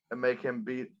game and make him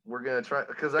beat. We're gonna try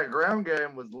because that ground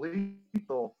game was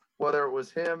lethal. Whether it was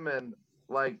him and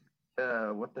like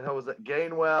what the hell was that?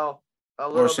 Gainwell, a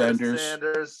little bit of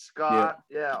Sanders, Scott,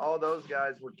 yeah, all those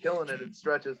guys were killing it in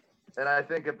stretches. And I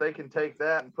think if they can take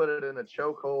that and put it in a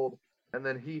chokehold and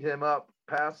then heat him up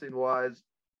passing wise,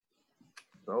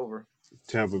 it's over.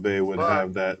 Tampa Bay would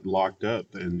have that locked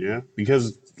up, then yeah,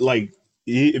 because like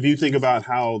if you think about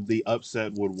how the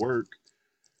upset would work,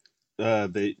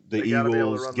 the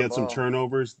Eagles get some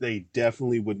turnovers. They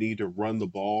definitely would need to run the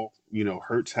ball. You know,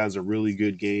 Hurts has a really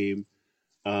good game,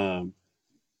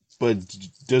 but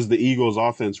does the Eagles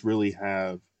offense really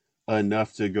have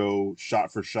enough to go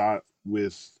shot for shot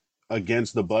with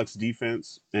against the Bucs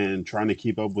defense and trying to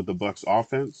keep up with the Bucs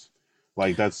offense?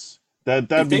 Like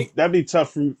that'd be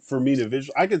tough for me to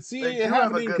visualize. I could see it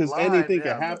happening because anything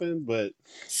can happen, but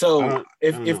so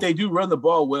if they do run the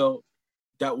ball well,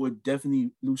 that would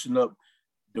definitely loosen up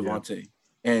Devontae.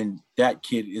 And that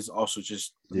kid is also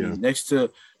just I mean, next to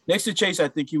Chase, I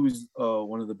think he was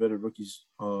one of the better rookies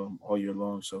all year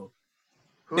long. So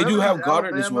they do have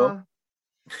Goddard as well.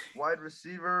 Wide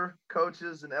receiver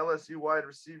coaches and LSU wide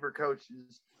receiver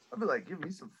coaches. I'd be like, give me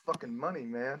some fucking money,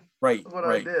 man. Right. Look what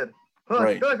I did.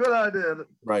 Right. Look what I did.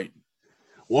 Right.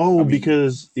 Well,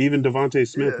 because even Devontae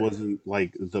Smith wasn't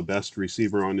like the best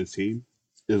receiver on his team.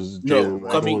 It was Jalen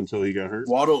Waddle until he got hurt.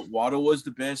 Waddle was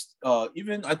the best.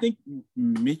 Even I think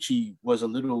Mitchie was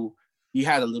he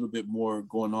had a little bit more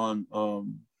going on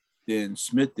than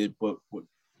Smith did, but what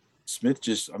Smith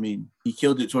he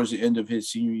killed it towards the end of his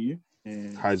senior year.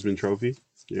 And Heisman Trophy.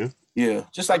 Yeah. Yeah.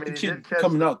 Just like the kid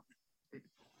coming up.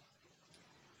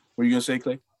 What are you gonna say,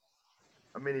 Clay?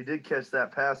 I mean, he did catch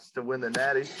that pass to win the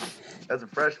Natty as a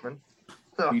freshman.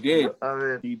 So, he did. I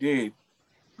mean, he did.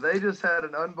 They just had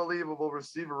an unbelievable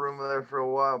receiver room there for a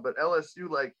while. But LSU,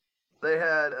 like, they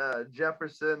had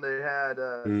Jefferson, they had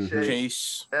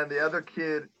Chase, and the other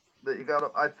kid that you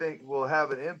got, I think, will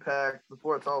have an impact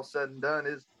before it's all said and done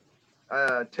is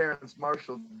Terrence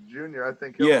Marshall Jr. I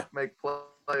think he'll make plays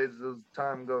as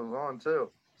time goes on too.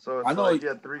 So it's like you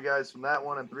had 3 guys from that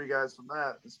one and 3 guys from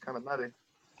that. It's kind of nutty.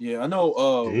 Yeah, I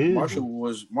know. Marshall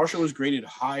was graded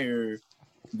higher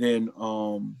than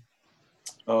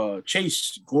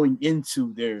Chase going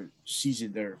into their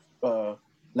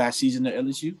last season at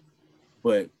LSU,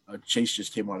 but Chase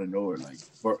just came out of nowhere. Like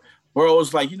Burrow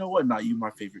was like, you know what? Not you, my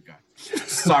favorite guy.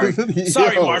 Sorry,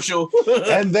 Marshall.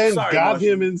 And then got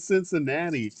him in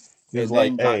Cincinnati. He's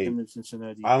like, hey,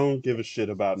 I don't give a shit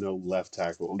about no left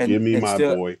tackle. Give me my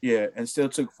boy. Yeah, and still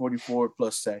took 44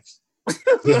 plus sacks.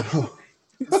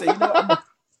 So, you know,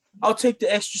 I'll take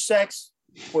the extra sacks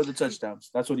for the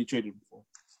touchdowns. That's what he traded him for.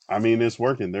 I mean, it's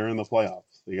working. They're in the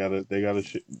playoffs.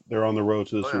 They're on the road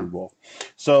to the Super Bowl.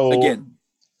 So again,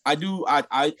 I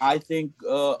think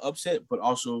upset, but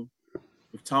also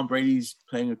if Tom Brady's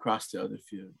playing across the other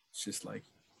field, it's just like,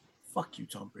 fuck you,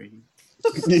 Tom Brady.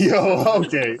 Yo,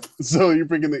 okay. So you're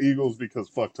picking the Eagles because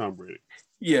fuck Tom Brady.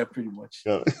 Yeah, pretty much.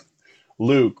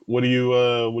 Luke, what do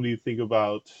you think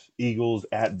about Eagles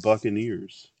at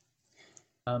Buccaneers?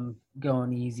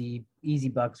 Going easy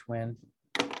Bucks win.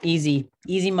 Easy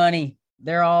money.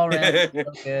 They're all around so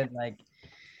good. Like,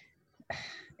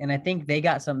 and I think they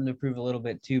got something to prove a little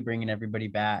bit too, bringing everybody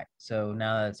back. So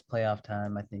now that it's playoff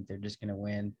time, I think they're just gonna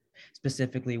win.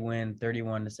 Specifically, win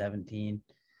 31-17.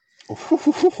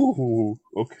 Ooh,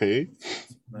 okay.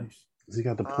 Nice. He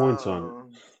got the points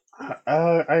on it.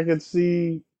 I could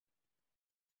see.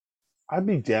 I'd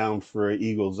be down for an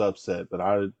Eagles upset, but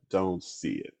I don't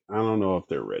see it. I don't know if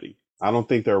they're ready. I don't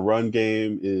think their run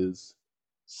game is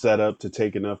set up to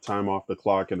take enough time off the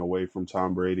clock and away from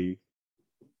Tom Brady.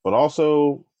 But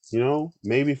also, you know,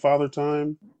 maybe Father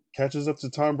Time catches up to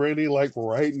Tom Brady like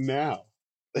right now.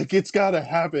 Like, it's got to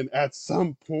happen at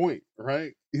some point,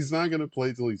 right? He's not going to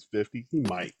play till he's 50. He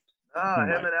might. Him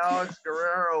and Alex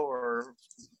Guerrero or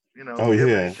Oh giving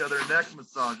yeah. each other neck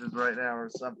massages right now or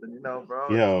something, bro.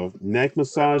 Yo, neck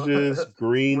massages,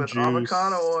 green With juice,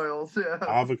 avocado oils, yeah.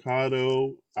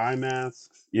 avocado, eye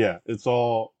masks. Yeah, it's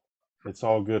all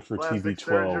good for Plastic TB12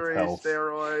 surgery, health.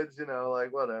 steroids,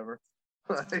 like whatever.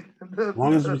 Like, As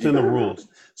long as it's within the rules.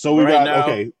 So we Right got now-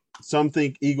 okay. Some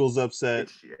think Eagles upset.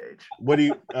 HGH. What do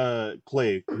you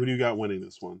Clay, who do you got winning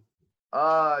this one?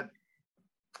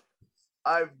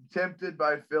 I'm tempted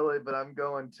by Philly, but I'm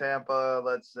going Tampa.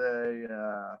 Let's say,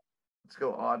 let's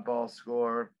go oddball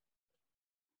score.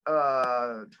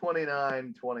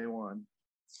 29-21.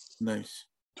 Nice.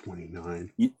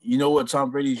 29. You know what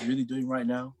Tom Brady's really doing right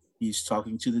now? He's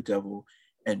talking to the devil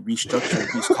and restructuring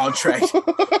his contract.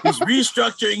 He's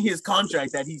restructuring his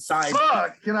contract that he signed.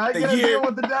 Fuck, can I get a deal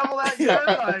with the devil that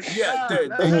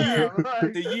good?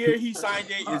 Like, The year he signed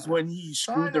it is when he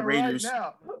screwed the Raiders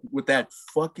with that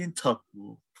fucking tuck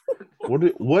rule.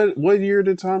 What year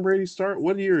did Tom Brady start?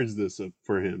 What year is this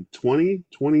for him?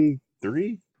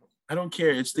 2023? I don't care.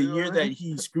 It's the year that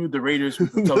he screwed the Raiders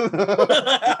with the tuck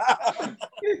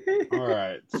rule. All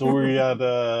right. So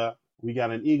we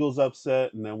got an Eagles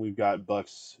upset, and then we've got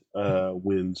Bucks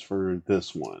wins for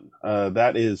this one.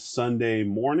 That is Sunday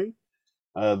morning.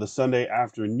 The Sunday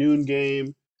afternoon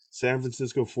game, San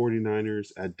Francisco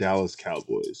 49ers at Dallas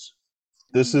Cowboys.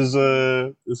 This is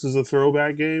a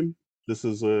throwback game. This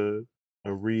is a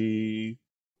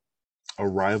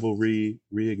rivalry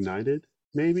reignited,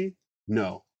 maybe?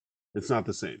 No. It's not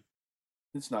the same.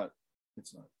 It's not.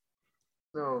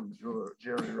 No,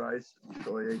 Jerry Rice,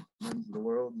 Troy Aikman of the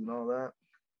world, and all that.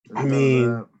 I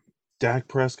mean, Dak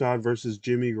Prescott versus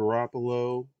Jimmy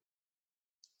Garoppolo.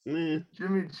 Jimmy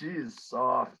G is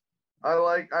soft.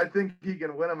 I think he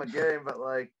can win him a game, but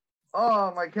my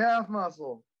calf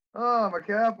muscle. Oh, my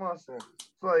calf muscle. It's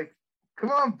like,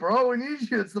 come on, bro, we need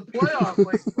you. It's the playoffs.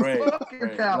 Like, fuck your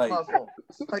calf muscle.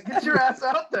 Like, get your ass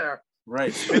out there.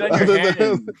 Right. Spit on your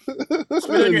hand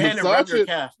and rub your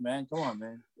calf, man. Come on,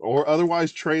 man. Or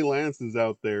otherwise, Trey Lance is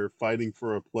out there fighting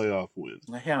for a playoff win.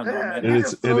 Hell no, man. And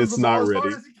it's not ready. As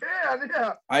hard as he can,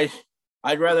 yeah.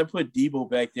 I'd rather put Debo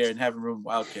back there and have him run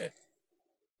Wildcat.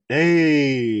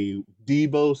 Hey,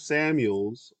 Debo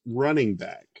Samuel's running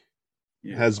back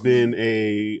has been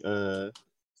a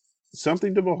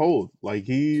something to behold. Like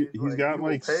he's got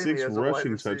like 6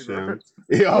 rushing touchdowns.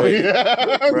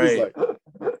 Right.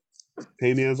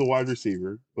 Pay me as a wide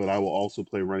receiver, but I will also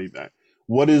play running back.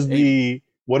 What is the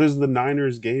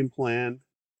Niners game plan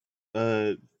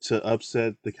to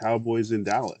upset the Cowboys in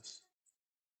Dallas?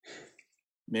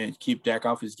 Man, keep Dak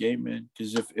off his game, man.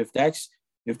 Because if Dak's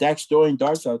throwing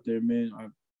darts out there,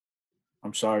 man,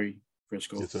 I'm sorry,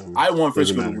 Frisco. I want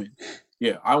Frisco to win.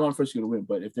 Yeah, I want Frisco to win.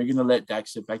 But if they're gonna let Dak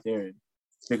sit back there and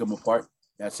pick him apart,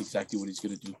 that's exactly what he's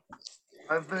gonna do.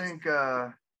 I think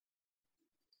I'll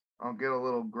get a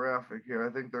little graphic here.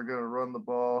 I think they're gonna run the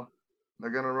ball.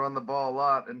 They're gonna run the ball a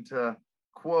lot. And to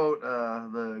quote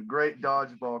the great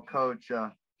dodgeball coach,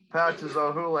 Patches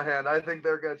O'Houlihan, I think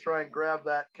they're going to try and grab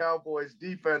that Cowboys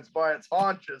defense by its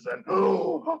haunches and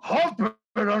hump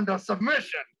it under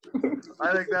submission.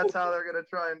 I think that's how they're going to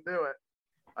try and do it.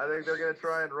 I think they're going to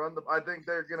try and run I think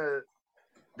they're going to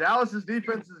 – Dallas's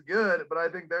defense is good, but I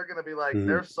think they're going to be like,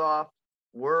 they're soft,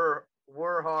 we're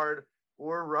hard,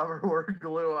 we're rubber, we're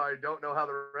glue. I don't know how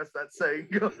the rest of that saying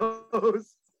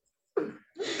goes.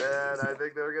 And I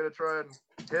think they're going to try and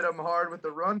hit them hard with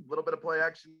the run, a little bit of play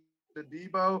action to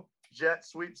Debo, jet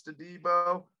sweeps to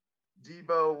Debo.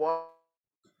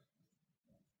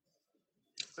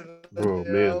 Oh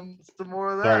man! Some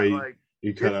more of that. Sorry,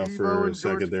 you cut out for a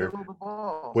second there.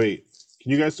 Wait,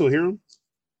 can you guys still hear him?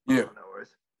 Yeah. No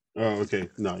worries. Oh, okay.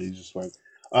 No, you just fine.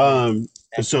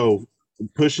 So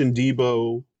pushing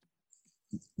Debo,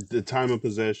 the time of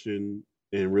possession,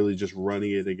 and really just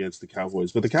running it against the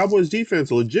Cowboys. But the Cowboys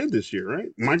defense legit this year, right?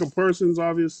 Michael Parsons,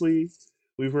 obviously.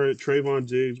 We've heard Trayvon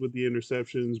Diggs with the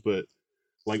interceptions, but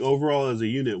like overall as a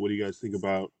unit, what do you guys think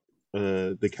about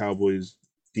the Cowboys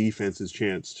defense's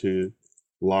chance to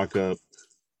lock up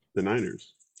the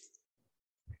Niners?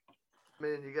 I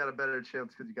mean, you got a better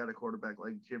chance because you got a quarterback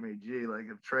like Jimmy G. Like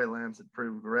if Trey Lance had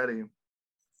proved ready,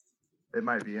 it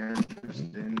might be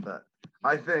interesting. But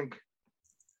I think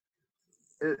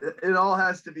it all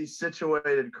has to be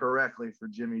situated correctly for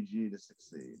Jimmy G to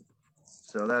succeed.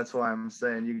 So that's why I'm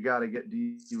saying you got to get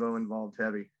Devo involved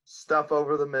heavy. Stuff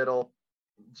over the middle,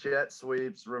 jet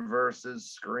sweeps, reverses,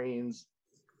 screens,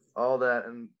 all that,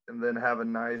 and then have a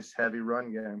nice heavy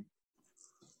run game.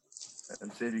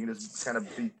 And see if you can just kind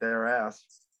of beat their ass.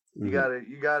 You gotta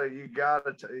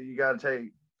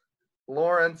take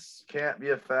Lawrence can't be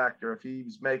a factor. If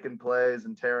he's making plays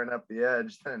and tearing up the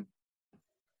edge, then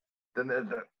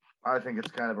I think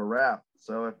it's kind of a wrap.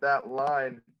 So if that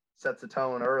line sets a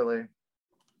tone early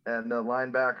and the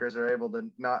linebackers are able to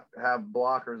not have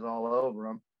blockers all over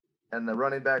them and the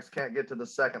running backs can't get to the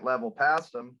second level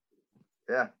past them,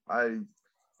 yeah, I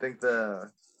think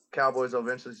the Cowboys will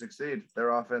eventually succeed.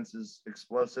 Their offense is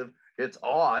explosive. It's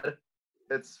odd.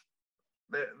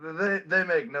 They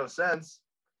make no sense.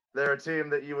 They're a team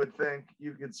that you would think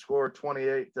you could score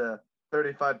 28 to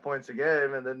 35 points a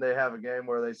game, and then they have a game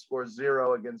where they score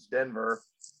 0 against Denver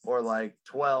or like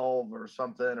 12 or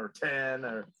something or 10,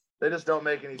 or they just don't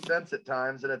make any sense at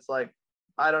times. And it's like,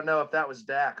 I don't know if that was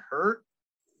Dak hurt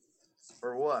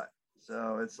or what.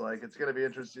 So it's like, it's going to be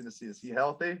interesting to see. Is he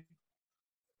healthy?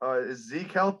 Is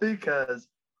Zeke healthy? Because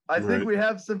I think we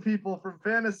have some people from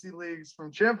fantasy leagues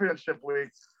from championship week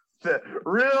that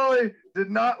really did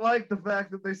not like the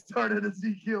fact that they started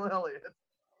Ezekiel Elliott.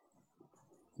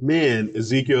 Man,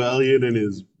 Ezekiel Elliott and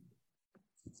his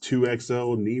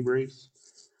 2XL knee brace.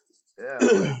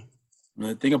 Yeah.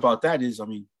 The thing about that is, I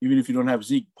mean, even if you don't have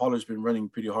Zeke, Pollard's been running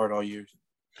pretty hard all year.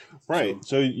 Right.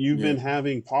 So you've been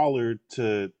having Pollard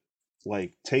to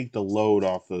like take the load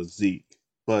off of Zeke,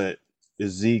 but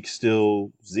is Zeke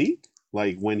still Zeke?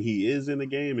 Like when he is in the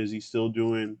game, is he still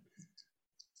doing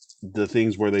the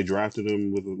things where they drafted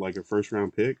him with like a first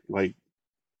round pick? Like,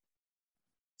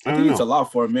 I think it's a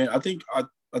lot for him, man. I think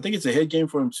it's a head game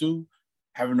for him too,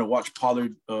 having to watch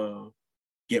Pollard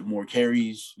get more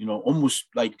carries, you know, almost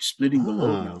like splitting the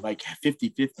load now, like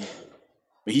 50-50.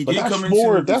 But he did come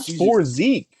into that's for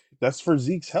Zeke. That's for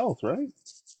Zeke's health, right?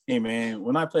 Hey man,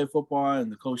 when I played football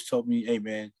and the coach told me, hey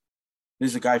man,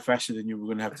 there's a guy faster than you, we're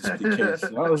gonna have to split carries.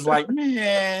 So I was like,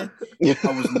 man,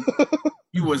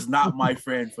 he was not my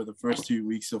friend for the first 2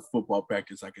 weeks of football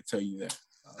practice. I could tell you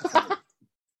that.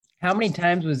 How many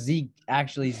times was Zeke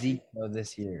though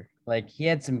this year? Like he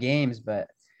had some games, but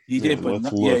he did. But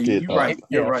you're right.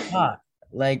 You're right.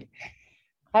 Like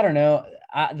I don't know.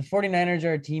 The 49ers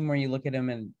are a team where you look at them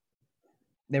and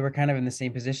they were kind of in the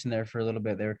same position there for a little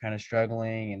bit. They were kind of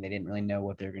struggling and they didn't really know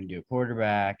what they were going to do at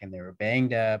quarterback, and they were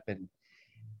banged up, and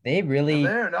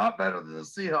they're not better than the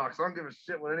Seahawks. I don't give a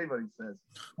shit what anybody says.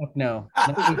 No,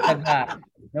 nobody said that.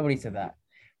 Nobody said that.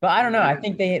 But I don't know. I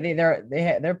think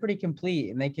they're pretty complete,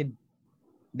 and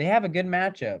they have a good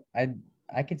matchup.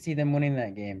 I could see them winning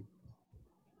that game.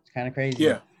 It's kind of crazy.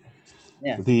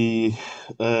 Yeah. The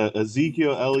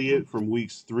Ezekiel Elliott from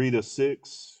weeks 3 to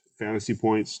 6, fantasy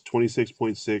points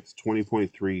 26.6,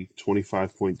 20.3,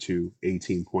 25.2,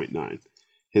 18.9.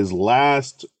 His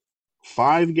last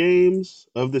 5 games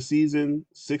of the season,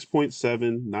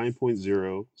 6.7,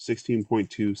 9.0,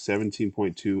 16.2,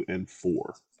 17.2, and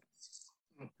 4.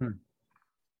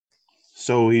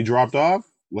 So he dropped off?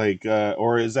 Like,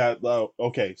 or is that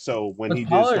okay? So when he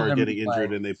did start getting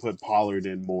injured and they put Pollard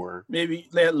in more, maybe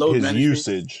they had load management.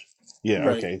 Usage,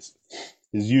 okay,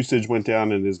 his usage went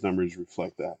down and his numbers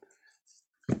reflect that.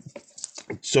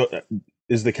 So,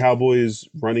 is the Cowboys'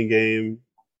 running game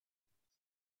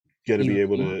going to be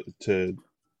able to?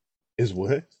 Is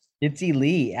what? It's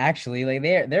elite, actually. Like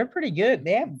they're pretty good.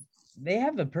 They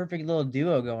have a perfect little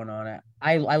duo going on.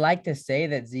 I like to say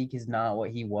that Zeke is not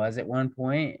what he was at one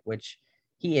point, which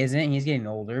he isn't. He's getting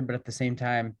older, but at the same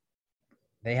time,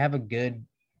 they have a good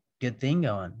thing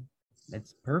going.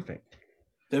 It's perfect.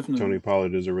 Definitely. Tony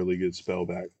Pollard is a really good spell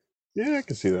back. Yeah, I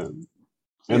can see that.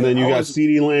 And then you got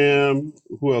CeeDee Lamb.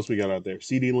 Who else we got out there?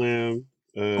 CeeDee Lamb.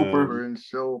 Cooper and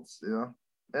Schultz, yeah.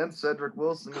 And Cedric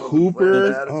Wilson.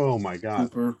 Cooper. Oh, my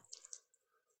God. Cooper.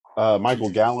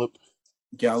 Michael Gallup.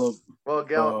 Well,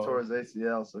 Gallup tore his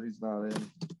ACL, so he's not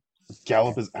in.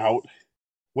 Gallup is out.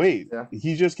 Wait,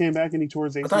 he just came back and he tore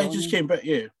his ACL? I thought he just came back,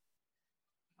 yeah.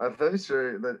 I'm pretty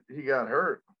sure that he got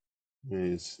hurt.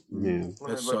 Yes, man.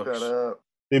 Let me look that up.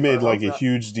 They made like a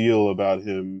huge deal about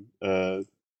him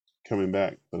coming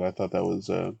back, but I thought that was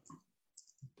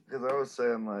because I was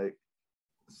saying like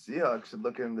Seahawks should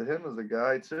look into him as a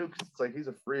guy too, because it's like he's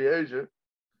a free agent.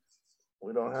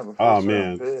 We don't have a first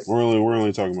round pick. We're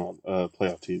only talking about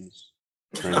playoff teams.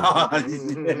 Right?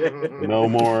 No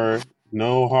more,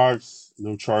 no Hawks,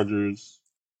 no Chargers,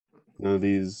 none of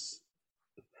these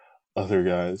other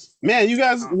guys. Man, you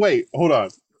guys, wait, hold on.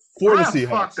 For the Seahawks.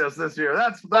 Fucked us this year.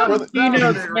 That's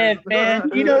Geno Smith,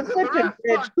 man. Geno's such a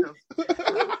bitch.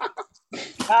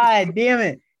 God damn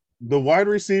it. The wide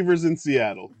receivers in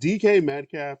Seattle: DK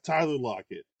Metcalf, Tyler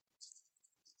Lockett.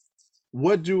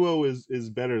 What duo is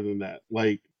better than that?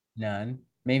 Like none.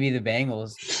 Maybe the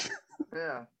Bengals.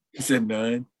 Yeah. You said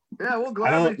none. Yeah, we'll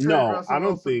gladly trade Russell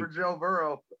Wilson for Joe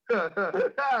Burrow. Hey,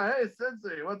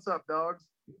 Cincy, what's up, dogs?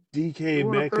 DK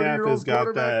Metcalf has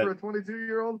got that. For a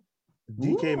 22-year-old.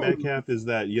 DK Metcalf is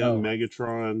that young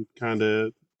Megatron kind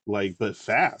of like, but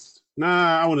fast.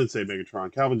 Nah, I wouldn't say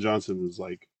Megatron. Calvin Johnson was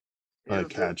like a Here's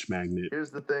the, catch magnet.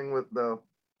 here's the thing with though,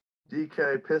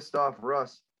 DK pissed off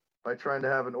Russ by trying to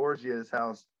have an orgy at his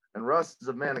house, and Russ is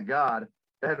a man of God.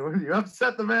 And when you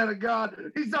upset the man of God,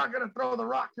 he's not gonna throw the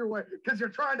rock your way because you're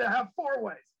trying to have 4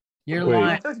 ways. You're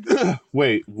Wait. lying.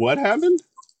 Wait, what happened?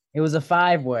 It was a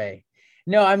 5-way.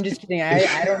 No, I'm just kidding.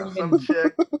 I don't Some even.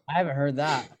 chick. I haven't heard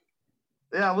that.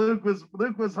 Yeah, Luke was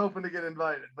hoping to get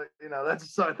invited, but that's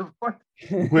aside the point.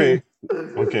 Wait.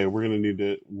 Okay, we're gonna need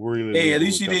to. Hey, at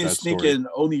least look you up didn't that sneak story. an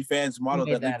OnlyFans model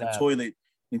made that linked that the up. toilet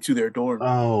into their dorm.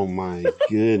 Oh my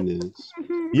goodness.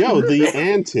 Yo, the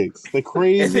antics, the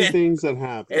crazy And then- things that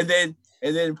happen.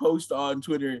 and then post on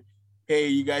Twitter, hey,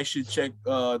 you guys should check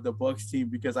the Bucks team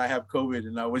because I have COVID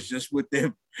and I was just with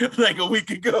them like a week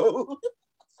ago.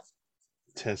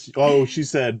 Test. Oh, she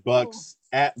said Bucks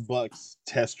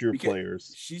test your Because-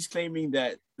 players. She's claiming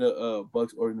that the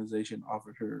Bucks organization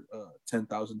offered her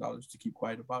 $10,000 to keep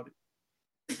quiet about it.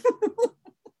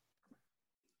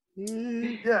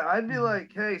 Yeah, I'd be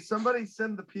like, hey, somebody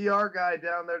send the PR guy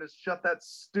down there to shut that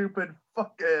stupid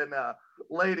fucking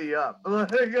lady up.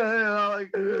 Like, make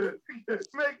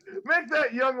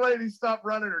that young lady stop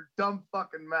running her dumb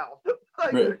fucking mouth.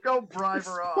 Like, Right. go bribe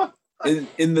her off.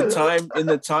 In the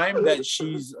time that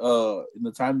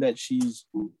she's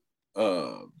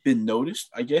been noticed,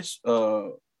 I guess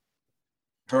her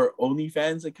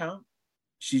OnlyFans account,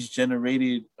 she's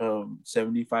generated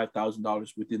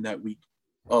 $75,000 within that week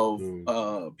of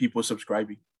people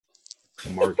subscribing.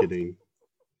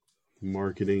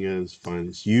 Marketing at its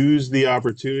finest. Use the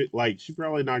opportunity. Like, she's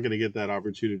probably not going to get that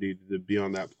opportunity to be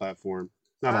on that platform.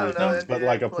 Not I only don't know, that, but NBA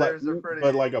like players are pretty-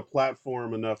 but like a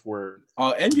platform enough where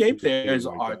NBA players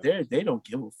like are that. there. They don't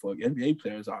give a fuck. NBA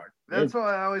players are. That's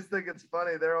why I always think it's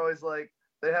funny. They're always like,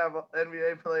 they have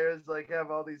NBA players like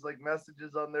have all these like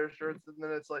messages on their shirts, and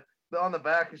then it's like on the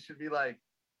back it should be like,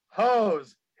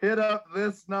 "Hose, hit up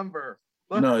this number."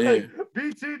 No, yeah.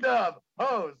 BT Dub,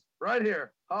 hose, right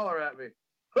here, holler at me.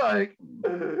 Like,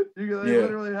 they Yeah.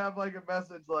 literally have like a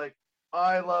message like,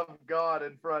 "I love God"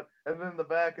 in front, and then in the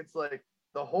back it's like,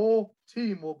 "The whole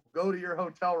team will go to your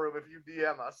hotel room if you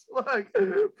DM us." Like,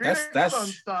 Phoenix that's- Sun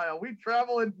style. We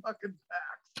travel in fucking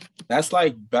packs. That's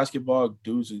like basketball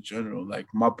dudes in general. Like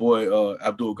my boy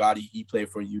Abdul Ghani, he played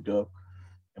for UW,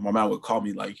 and my man would call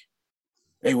me like,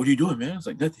 "Hey, what are you doing, man?" It's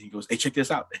like nothing. He goes, "Hey, check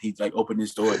this out," and he'd like open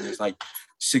his door, and there's like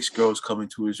 6 girls coming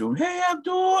to his room. "Hey,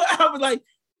 Abdul," I was like,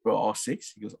 "Bro, all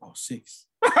 6?" He goes, "All 6."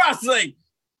 I was like,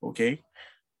 "Okay,"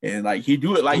 and like he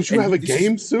do it like. Don't you have a this is-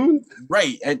 game soon?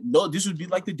 Right. And no, this would be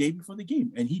like the day before the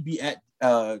game. And he'd be at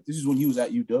this is when he was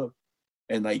at UW.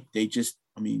 And like they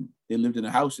lived in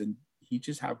a house and he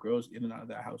just have girls in and out of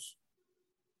that house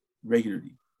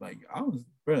regularly. Like I was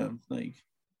bro, like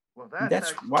Well,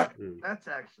 that's why that's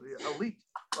actually elite.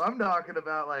 I'm talking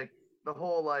about like the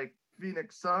whole like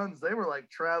Phoenix Suns. They were like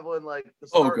traveling like the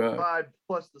Oh, starting God. 5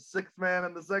 plus the 6th man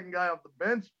and the second guy off the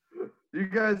bench. You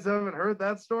guys haven't heard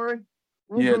that story?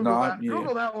 Yeah, Google no, that. yeah.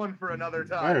 Google that one for another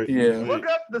All time. right. Yeah. Look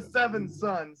up the 7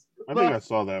 Suns. I think I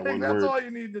saw that I think one that's where, all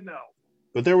you need to know.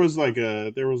 but there was like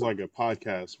a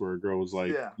podcast where a girl was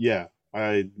like, Yeah.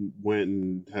 I went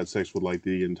and had sex with like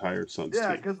the entire Suns Yeah,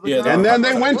 team. because Yeah, And then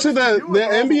they What went to the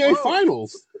NBA finals.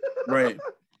 finals. right.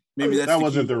 Maybe that's That the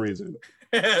wasn't key. the reason.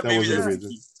 Maybe That wasn't the that's reason.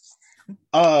 key.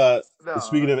 No,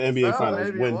 Speaking of NBA well,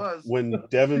 finals, maybe it was. when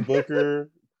Devin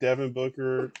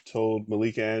Booker told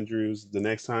Malika Andrews, the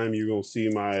next time you're gonna see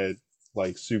my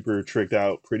like super tricked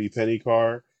out pretty penny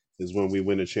car is when we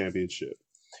win a championship.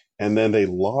 And then they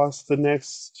lost the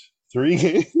next 3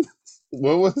 games.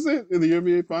 What was it in the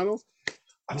NBA finals?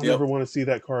 I don't Yep. ever want to see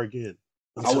that car again.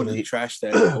 I'm I would telling have you. trashed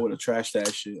that. I would have trashed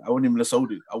that shit. I wouldn't even have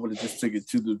sold it. I would have just took it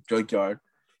to the junkyard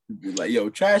and be like, "Yo,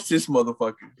 trash this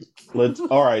motherfucker."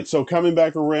 All right. So coming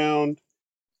back around,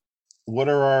 what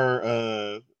are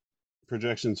our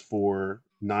projections for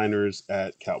Niners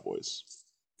at Cowboys?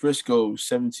 Frisco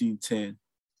 17-10.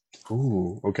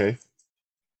 Ooh, okay.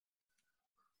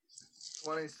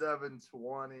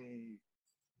 27-20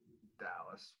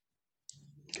 Dallas.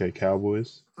 Okay,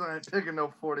 Cowboys. I ain't picking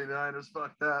no 49ers.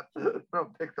 Fuck that.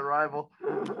 Don't pick the rival.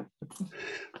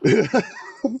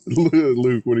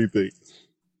 Luke, what do you think?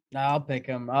 No, I'll pick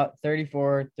them.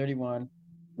 34-31.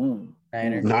 Ooh.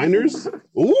 Niners. Niners?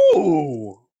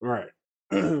 Ooh. All right.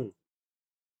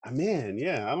 Man,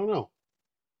 yeah, I don't know.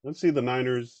 Let's see the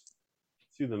Niners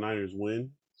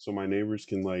win so my neighbors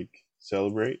can like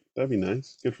celebrate. That'd be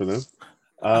nice. Good for them.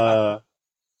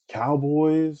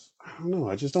 Cowboys, I don't know.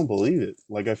 I just don't believe it.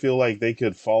 Like I feel like they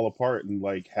could fall apart and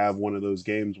like have one of those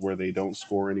games where they don't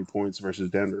score any points versus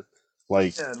Denver.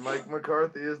 Like, Yeah, and Mike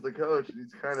McCarthy is the coach, and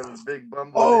he's kind of a big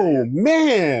bumbling oh idiot.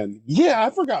 man, yeah, I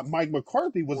forgot Mike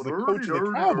McCarthy was Oh, the coach of the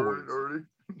dirty, Cowboys. dirty.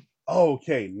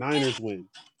 Okay, Niners win.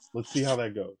 Let's see how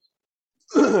that goes.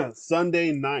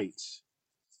 Sunday night,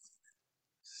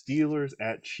 Steelers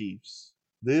at Chiefs.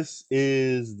 This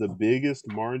is the biggest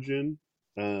margin,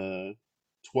 12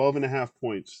 and a half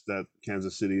points that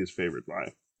Kansas City is favored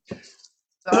by.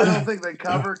 I don't think they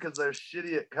cover because they're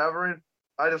shitty at covering.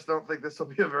 I just don't think this will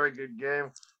be a very good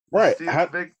game. Right. Steel, How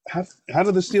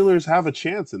do the Steelers have a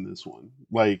chance in this one?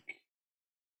 Like,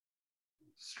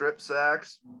 strip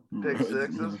sacks, pick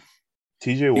sixes.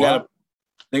 TJ Watt.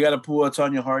 They got to pull out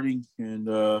Tanya Harding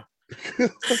and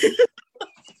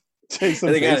take some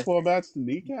baseball bats to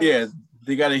kneecaps. Yeah,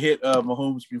 they got to hit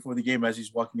Mahomes before the game as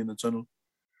he's walking in the tunnel.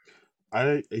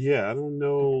 I don't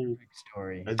know. Big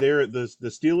story. The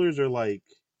Steelers are like,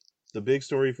 the big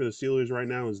story for the Steelers right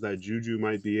now is that Juju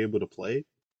might be able to play.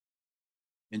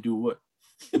 And do what?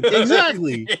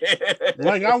 Exactly.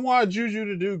 Like, I want Juju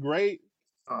to do great,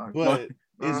 but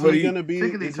is he gonna be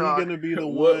the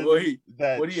one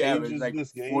that changes like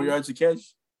this game? 4 yards a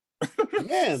catch?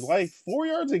 Man, like 4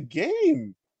 yards a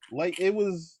game. Like it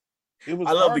was. I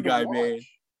love the guy, man.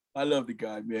 I love the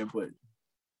guy, man, but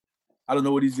I don't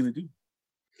know what he's gonna do.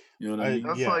 You know what I mean?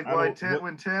 That's like why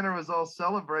when Tanner was all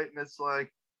celebrating, it's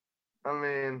like, I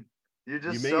mean, you're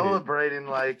just celebrating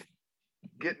like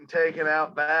getting taken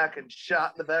out back and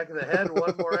shot in the back of the head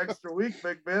one more extra week,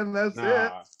 Big Ben. That's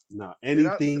it. Nah,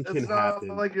 anything can happen. It's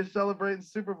not like you're celebrating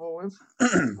Super Bowl wins.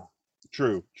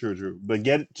 True. But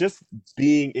just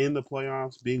being in the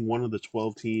playoffs, being one of the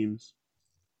 12 teams,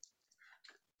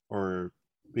 or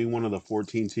being one of the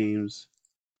 14 teams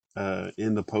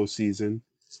in the postseason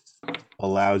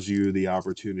allows you the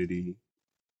opportunity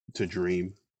to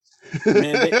dream.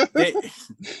 Man,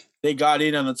 they got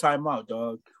in on the timeout,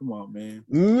 dog. Come on, man.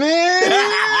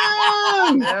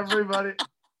 Everybody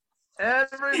had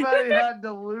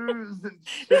to lose and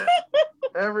shit.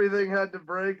 Everything had to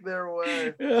break their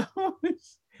way.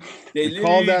 They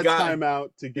called that timeout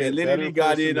to get. They literally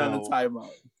got in on the timeout.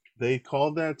 They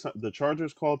called that. The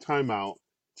Chargers called timeout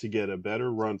to get a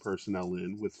better run personnel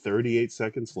in with 38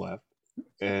 seconds left,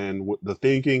 and the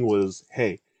thinking was,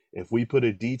 hey, if we put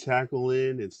a D tackle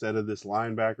in instead of this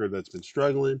linebacker that's been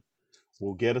struggling,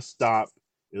 we'll get a stop.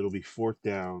 It'll be 4th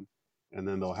down, and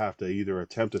then they'll have to either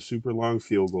attempt a super long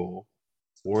field goal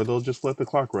or they'll just let the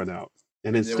clock run out.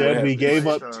 And instead, we gave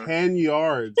up 10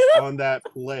 yards on that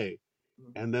play.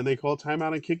 And then they called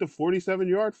timeout and kicked a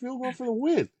 47-yard field goal for the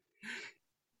win.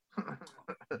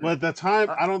 But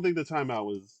I don't think the timeout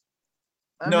was.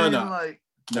 No.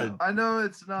 I know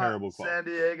it's not San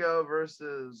Diego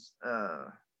versus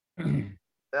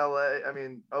LA,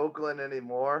 Oakland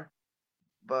anymore,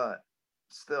 but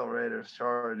still Raiders,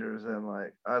 Chargers, and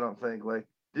I don't think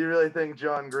do you really think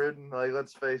John Gruden,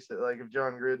 let's face it, if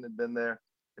John Gruden had been there,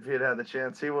 if he had the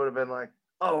chance, he would have been like,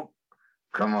 oh,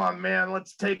 come on, man,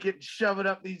 let's take it and shove it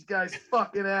up these guys'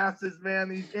 fucking asses, man,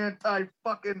 these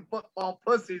anti-fucking football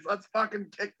pussies, let's fucking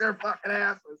kick their fucking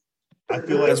asses. I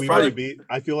feel like we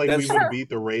would beat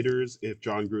the Raiders if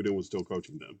John Gruden was still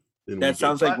coaching them. That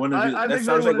sounds like one of his. That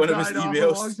sounds like one of his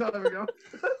emails. A long time ago.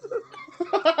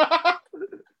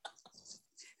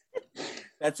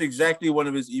 That's exactly one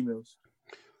of his emails.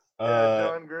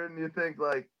 John Gruden, you think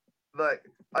like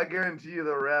I guarantee you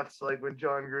the refs, when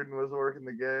John Gruden was working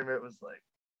the game, it was like,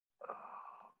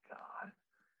 oh God,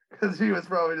 because he was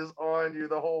probably just on you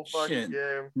the whole fucking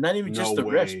game. Not even just the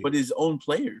refs, but his own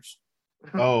players.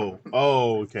 Oh,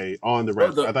 okay. On the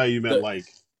refs. I thought you meant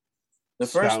the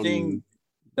first thing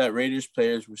that Raiders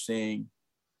players were saying,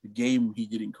 the game he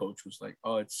didn't coach was like,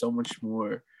 oh, it's so much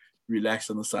more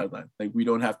relaxed on the sideline.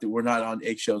 We're not on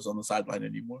eggshells on the sideline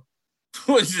anymore.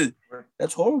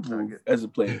 That's horrible as a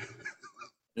player.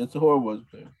 That's horrible as a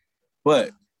player.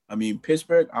 But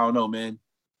Pittsburgh, I don't know, man.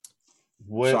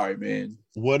 Sorry, man.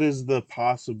 What is the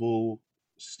possible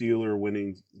Steeler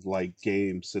winning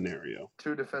game scenario?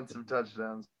 2 defensive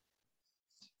touchdowns.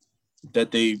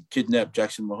 That they kidnapped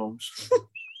Jackson Mahomes.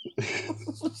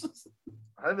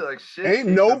 I'd be like, shit. Ain't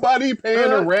nobody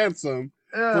paying a ransom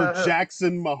for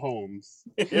Jackson Mahomes.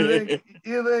 You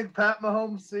think Pat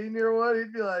Mahomes Sr. would?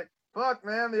 He'd be like, fuck,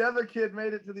 man, the other kid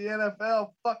made it to the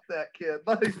NFL. Fuck that kid.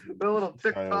 The little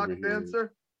TikTok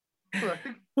dancer.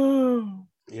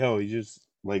 Yo, he just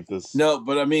this. No,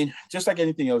 but just like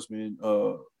anything else, man,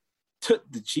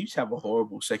 the Chiefs have a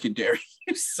horrible secondary.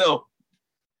 So,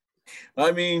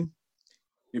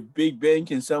 if Big Ben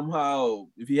can somehow,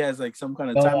 if he has some kind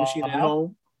of time machine at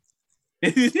home.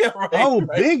 Yeah, right.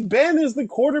 Big Ben is the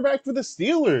quarterback for the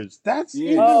Steelers. That's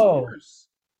even worse.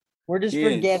 We're just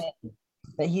forgetting.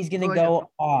 that he's gonna Like go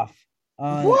off.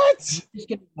 What? He's just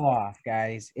gonna go off,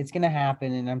 guys. It's gonna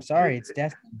happen, and I'm sorry, it's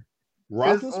destiny.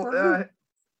 Roethlisberger?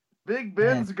 Big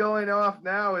Ben's going off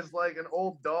now is like an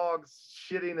old dog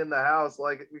shitting in the house,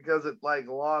 like because it like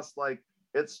lost like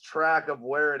its track of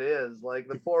where it is. Like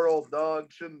the poor old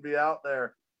dog shouldn't be out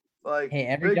there. Like Hey,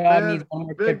 every Big dog Ben, needs one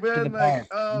more Big trip to the Ben, like,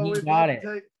 park. oh, You got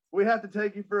it. we have to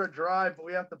take you for a drive, but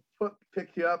we have to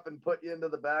pick you up and put you into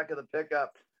the back of the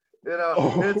pickup. You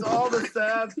know, it's all the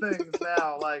sad things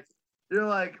now. Like you're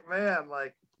like, man,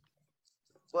 like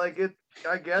it.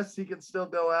 I guess he can still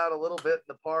go out a little bit in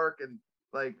the park and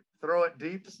like throw it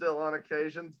deep still on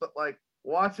occasions, but like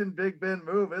watching Big Ben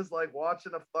move is like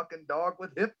watching a fucking dog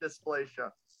with hip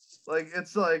dysplasia. Like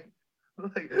it's like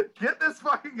get this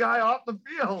fucking guy off the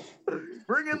field.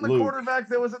 Bring in the quarterback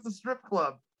that was at the strip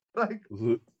club. Like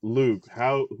Luke,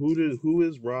 who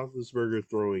is Roethlisberger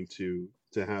throwing to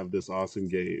have this awesome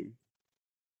game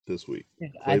this week?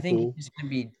 I think it's gonna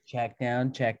be check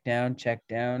down, check down, check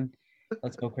down.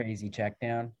 Let's go crazy, check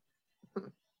down.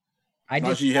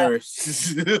 Najee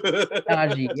Harris.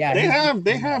 Najee, yeah.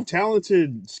 They have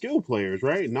talented skill players,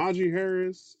 right? Najee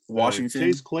Harris, Washington,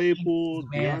 Chase Claypool,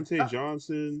 Deontay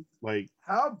Johnson. Like,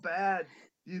 how bad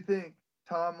do you think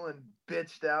Tomlin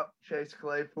bitched out Chase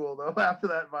Claypool though after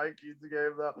that Vikings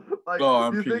game though? Like,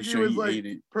 I'm you pretty think sure he was like ate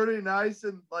it. pretty nice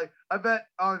and like I bet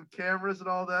on cameras and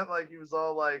all that, like he was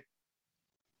all like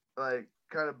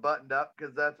kind of buttoned up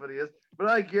because that's what he is. But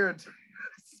I guarantee.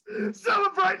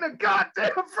 Celebrating a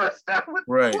goddamn first down with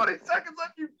 20 seconds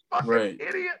left, you fucking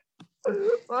idiot.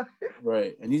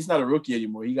 Right. And he's not a rookie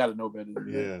anymore. He got to know better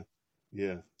than that.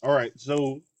 Yeah. All right.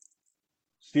 So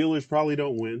Steelers probably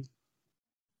don't win.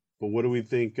 But what do we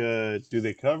think? Do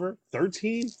they cover?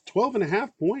 13? 12 and a half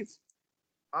points?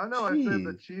 I know. Jeez. I said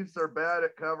the Chiefs are bad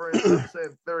at covering. So I'm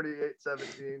saying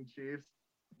 38-17 Chiefs,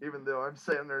 even though I'm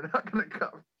saying they're not going to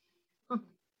cover. What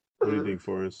do you think,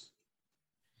 Forrest?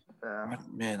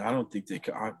 Man, I don't think they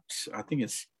could. I think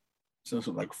it's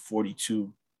something like 42-10,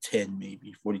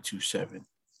 maybe 42-7.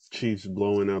 Chiefs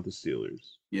blowing out the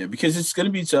Steelers. Yeah, because it's going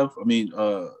to be tough. I mean,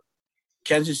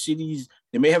 Kansas City's,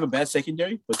 they may have a bad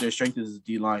secondary, but their strength is the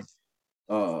D-line.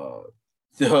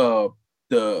 The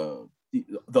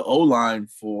O-line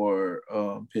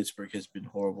for Pittsburgh has been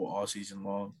horrible all season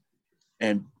long.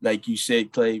 And like you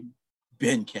said, Clay,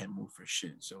 Ben can't move for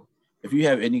shit. So if you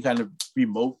have any kind of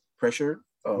remote pressure,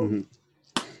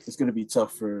 it's going to be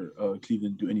tough for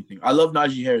Cleveland to do anything. I love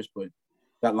Najee Harris, but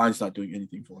that line's not doing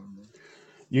anything for him. Man.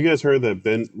 You guys heard that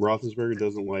Ben Roethlisberger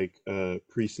doesn't like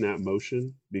pre-snap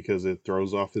motion because it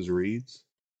throws off his reads?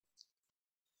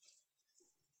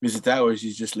 Is it that or is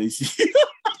he just lazy?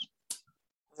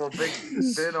 Well, Big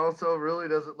Ben also really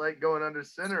doesn't like going under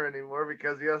center anymore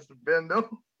because he has to bend over.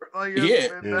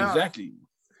 Exactly.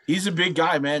 He's a big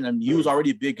guy, man. I mean, he was already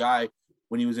a big guy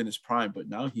when he was in his prime, but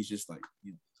now he's just like,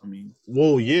 I mean.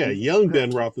 Well, yeah, young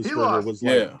Ben Roethlisberger was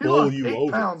like, blow you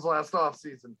over. 8 pounds last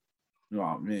offseason.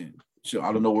 Oh, man. So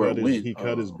I don't know where it went. He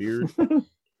cut his beard.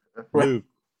 Luke,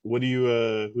 who do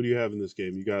you have in this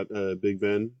game? You got Big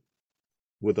Ben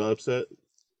with the upset?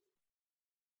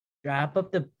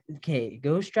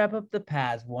 Go strap up the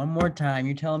pads one more time.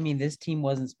 You're telling me this team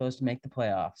wasn't supposed to make the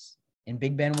playoffs and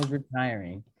Big Ben was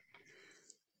retiring.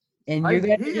 And he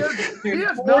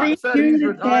has not said he's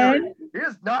retired. He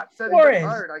has not said he's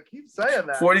retired. I keep saying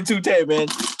that. 42-10, man.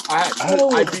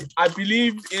 I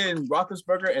believe in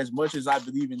Roethlisberger as much as I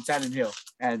believe in Tannehill.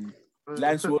 And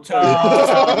Lance will tell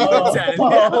you.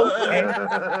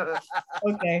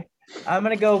 Okay. I'm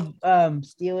going to go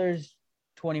Steelers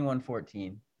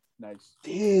 21-14. Nice.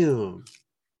 Damn.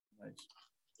 Nice.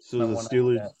 So the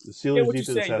Steelers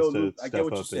defense has to step up. I get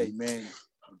what you say, man.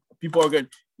 People are good.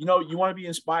 You know, you want to be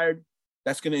inspired.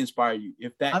 That's going to inspire you.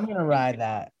 I'm going to ride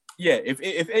that. Yeah.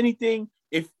 If anything,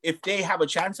 if they have a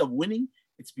chance of winning,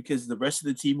 it's because the rest of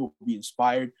the team will be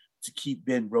inspired to keep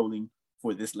Ben rolling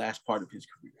for this last part of his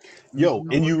career. Yo,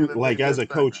 and you like as a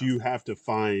coach, you have to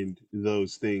find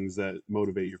those things that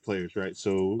motivate your players, right?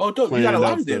 So you got to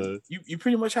lie to them. You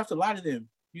pretty much have to lie to them.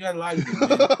 You got to lie to them,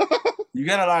 man. You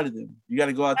got to lie to them. You got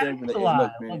to go out there and be like, hey,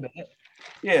 look, man.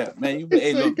 Yeah, man.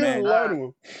 Hey, look,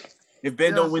 man. If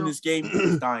Ben don't win this game,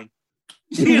 he's dying.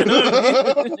 You know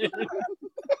what I mean?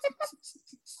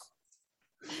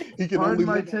 He can only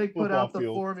my take put out the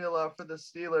formula for the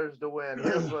Steelers to win.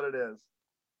 Here's what it is.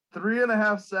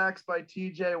 3.5 sacks by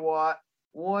TJ Watt.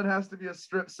 1 has to be a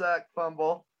strip sack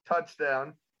fumble,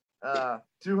 touchdown.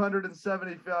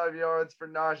 275 yards for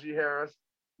Najee Harris.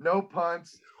 No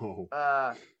punts.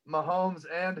 Mahomes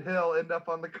and Hill end up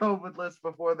on the COVID list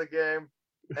before the game.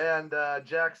 And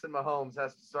Jackson Mahomes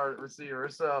has to start at receiver.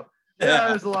 So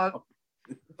there's a lot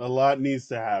A lot needs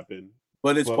to happen,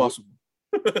 but it's but possible.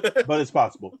 but it's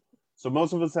possible. So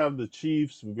most of us have the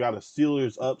Chiefs. We've got a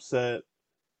Steelers upset,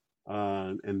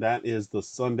 and that is the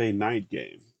Sunday night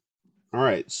game. All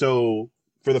right. So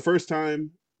for the first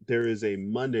time, there is a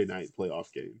Monday night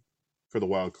playoff game for the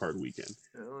wild card weekend.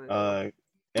 Hell yeah.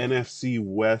 NFC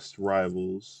West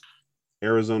rivals,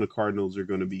 Arizona Cardinals are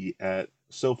going to be at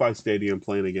SoFi Stadium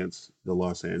playing against the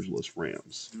Los Angeles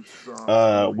Rams.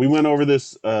 We went over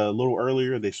this a little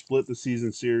earlier. They split the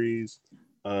season series.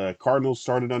 Cardinals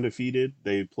started undefeated.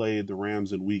 They played the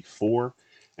Rams in week 4.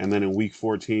 And then in week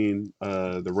 14,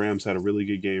 the Rams had a really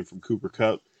good game from Cooper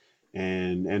Kupp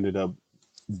and ended up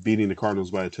beating the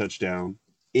Cardinals by a touchdown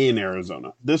in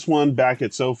Arizona. This one back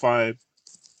at SoFi.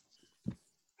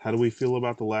 How do we feel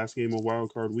about the last game of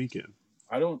Wild Card Weekend?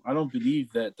 I don't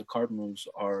believe that the Cardinals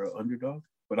are an underdog,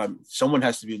 but someone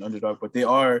has to be an underdog, but they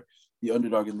are the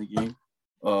underdog in the game.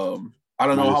 I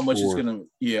don't know how much it's gonna.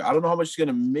 Yeah, I don't know how much it's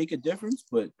gonna make a difference,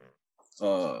 but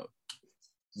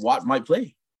Watt might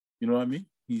play. You know what I mean?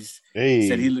 He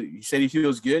said he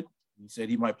feels good. He said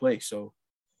he might play. So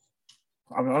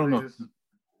I don't know.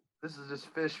 This is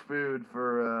just fish food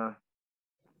for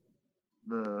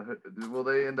will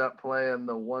they end up playing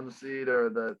the 1 seed or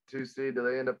the 2 seed? Do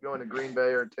they end up going to Green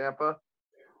Bay or Tampa?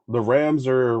 The Rams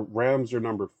are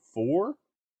number 4.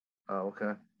 Oh,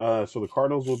 okay. So the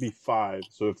Cardinals will be 5.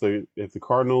 So if the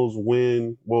Cardinals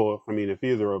win, well, I mean, if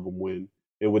either of them win,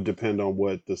 it would depend on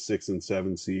what the 6 and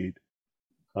 7 seed.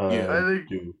 I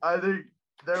think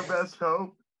their best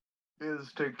hope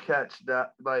is to catch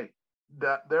that. Like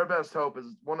that, their best hope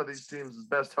is one of these teams'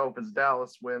 best hope is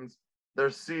Dallas wins. Their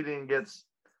seeding gets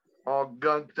all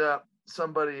gunked up.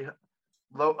 A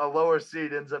lower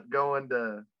seed ends up going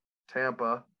to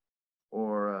Tampa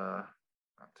or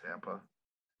not Tampa.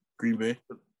 Green Bay.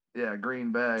 Yeah,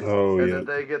 Green Bay. Oh, and yeah. that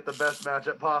they get the best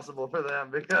matchup possible for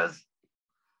them, because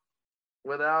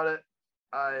without it,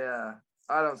 I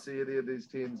don't see any of these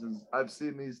teams as I've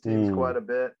seen these teams quite a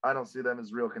bit. I don't see them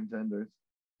as real contenders.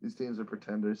 These teams are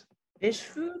pretenders. Fish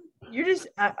food? You're just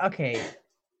okay.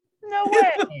 No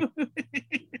way.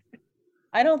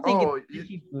 I don't think it's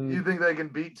fishy food. You think they can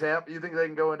beat Tampa? You think they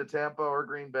can go into Tampa or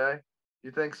Green Bay?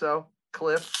 You think so?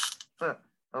 Cliff?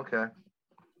 Okay.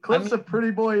 Cliff's a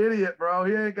pretty boy idiot, bro.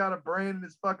 He ain't got a brain in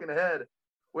his fucking head.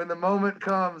 When the moment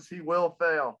comes, he will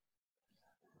fail.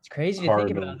 It's crazy to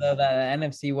think about, though, that the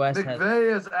NFC West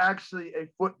McVay is actually a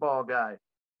football guy.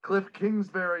 Cliff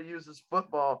Kingsbury uses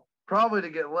football probably to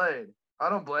get laid. I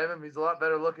don't blame him. He's a lot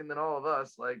better looking than all of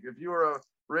us. Like, if you were a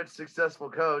rich, successful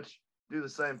coach, do the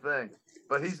same thing.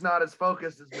 But he's not as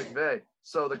focused as McVay.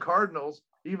 So the Cardinals,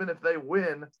 even if they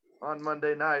win on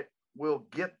Monday night, will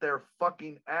get their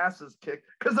fucking asses kicked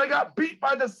because they got beat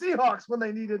by the Seahawks when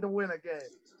they needed to win a game.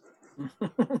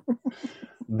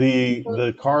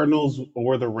 The Cardinals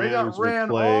or the Rams they got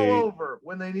ran all over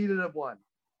when they needed a one.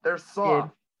 They're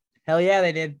soft. Hell yeah,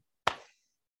 they did.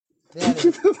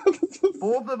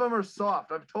 Both of them are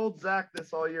soft. I've told Zach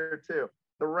this all year too.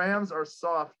 The Rams are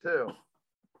soft too.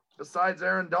 Besides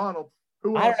Aaron Donald,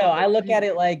 who I don't know. I look at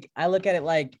it like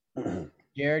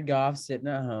Jared Goff sitting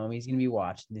at home. He's gonna be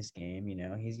watching this game. You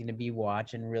know, he's gonna be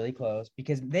watching really close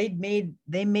because they made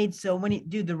so many.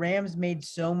 Dude, the Rams made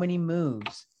so many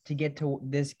moves to get to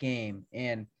this game,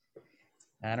 and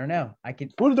I don't know. What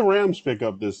did the Rams pick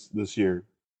up this year?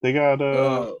 They got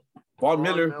Von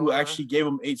Miller, who actually gave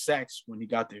him 8 sacks when he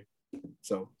got there.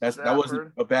 So that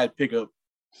wasn't a bad pickup.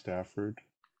 Stafford,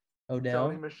 Odell,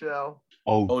 Sony Michel,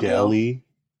 Sony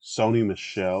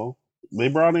Michel. They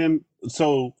brought in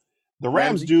so. The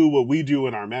Rams do what we do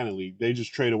in our Mana League. They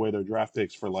just trade away their draft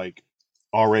picks for like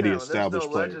already established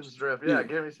players. Legends draft. Yeah,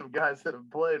 give me some guys that have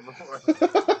played before.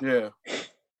 Yeah.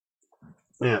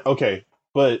 Yeah. Okay,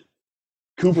 but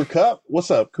Cooper Kupp, what's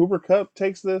up? Cooper Kupp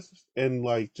takes this and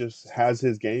like just has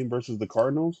his game versus the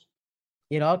Cardinals.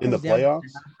 It all comes in the down playoffs. to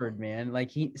Stafford, man.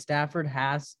 Like Stafford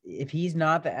has, if he's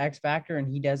not the X factor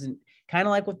and he doesn't, kind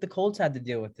of like what the Colts had to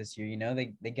deal with this year. You know,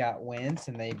 they got Wentz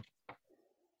and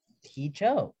he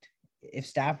choked. If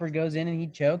Stafford goes in and he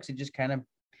chokes, it just kind of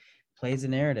plays the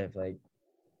narrative. Like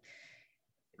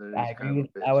I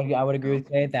would agree with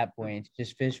Clay at that point. It's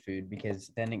just fish food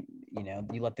because then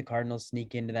you let the Cardinals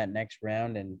sneak into that next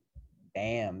round and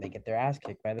bam, they get their ass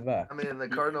kicked by the Bucs. I mean, the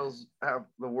Cardinals have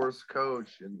the worst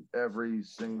coach in every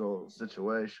single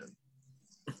situation.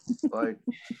 Like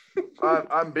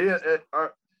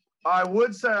I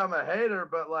would say I'm a hater,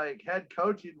 but like head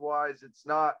coaching wise, it's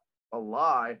not a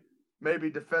lie.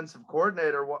 Maybe defensive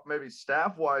coordinator, maybe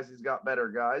staff-wise, he's got better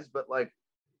guys, but like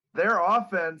their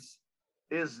offense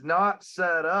is not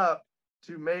set up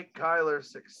to make Kyler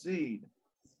succeed.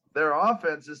 their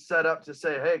offense is set up to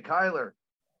say, hey, Kyler,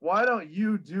 why don't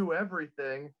you do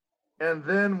everything? And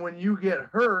then when you get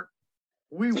hurt,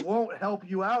 we won't help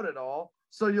you out at all.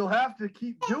 So you'll have to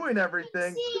keep doing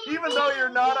everything, even though you're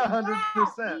not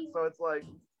 100%. So it's like,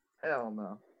 hell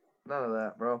no. None of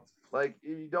that, bro. Like,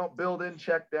 you don't build in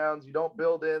check downs. You don't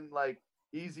build in, like,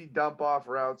 easy dump off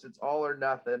routes. It's all or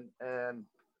nothing. And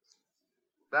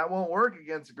that won't work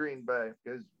against Green Bay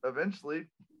because eventually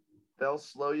they'll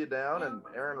slow you down and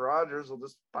Aaron Rodgers will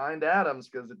just find Adams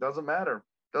because it doesn't matter.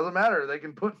 Doesn't matter. They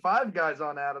can put 5 guys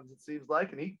on Adams, it seems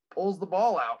like, and he pulls the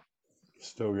ball out.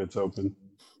 Still gets open.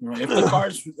 If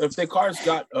the Cards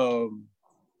got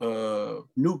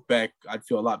Nuke back, I'd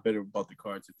feel a lot better about the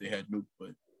Cards if they had Nuke, but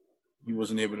he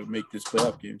wasn't able to make this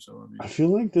playoff game. So I feel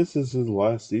like this is his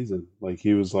last season. Like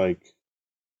he was like, do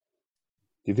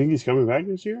you think he's coming back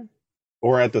this year,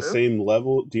 or at the same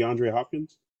level, DeAndre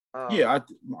Hopkins? Yeah,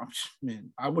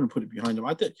 I wouldn't put it behind him.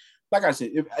 I think, like I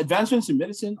said, if advancements in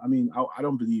medicine, I mean, I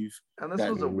don't believe. And this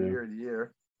was a weird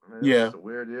year. Yeah, it was a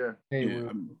weird year.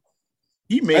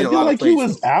 He made I a feel lot like of plays. He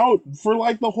was out for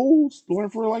like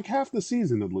for like half the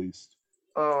season at least.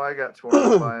 Oh, I got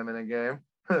torn by him in a game.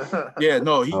 Yeah,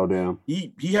 no,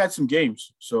 he had some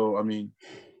games. So I mean,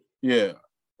 yeah,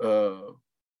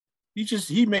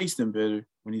 he makes them better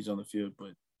when he's on the field,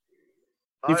 but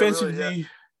defensively,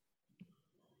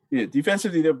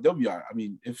 defensively they'll be all right. I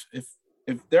mean, if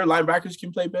their linebackers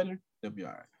can play better, they'll be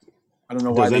all right. I don't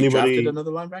know why they drafted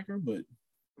another linebacker, but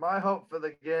my hope for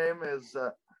the game is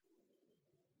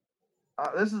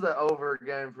this is the over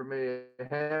game for me.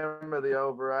 Hammer the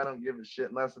over. I don't give a shit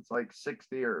unless it's like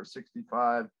 60 or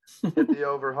 65. Hit the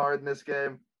over hard in this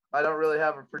game. I don't really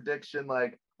have a prediction.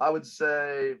 Like I would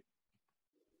say,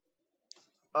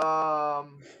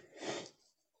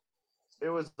 it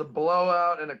was the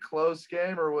blowout in a close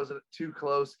game, or was it 2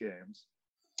 close games?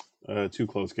 2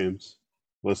 close games,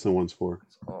 less than 1 score,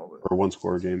 or 1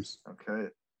 score games. Okay.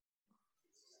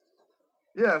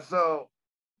 Yeah. So.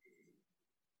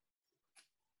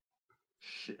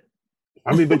 Shit.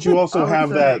 I mean, but you also have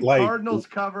that like Cardinals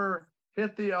cover,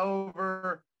 hit the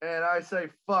over, and I say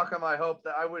fuck them. I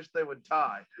wish they would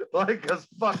tie, like, cause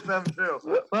fuck them too.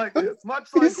 Like much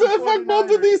like you said fuck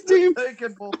both of these teams. They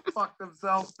can both fuck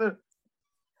themselves too.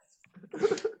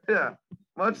 Yeah,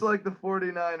 much like the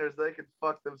 49ers, they can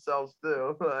fuck themselves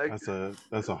too. Like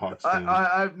that's a hot stand.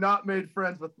 I've not made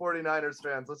friends with 49ers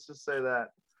fans. Let's just say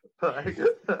that. Like,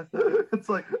 it's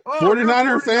like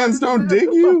 49er fans don't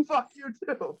dig you. Fuck you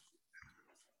too.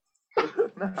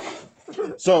 No.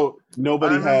 So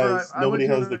nobody has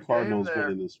the Cardinals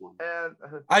winning this one. And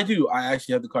I do. I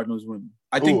actually have the Cardinals winning.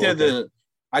 I think they're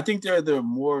the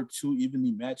more 2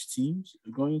 evenly matched teams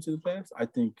going into the playoffs. I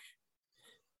think,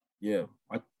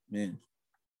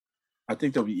 I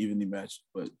think they'll be evenly matched,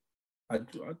 but I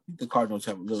think the Cardinals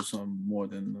have a little something more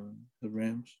than the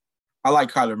Rams. I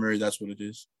like Kyler Murray. That's what it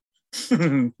is.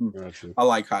 Gotcha. I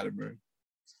like Kyler Murray.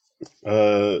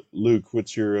 Luke,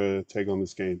 what's your take on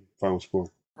this game? Final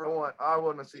score. I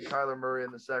want to see Kyler Murray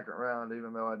in the second round,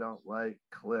 even though I don't like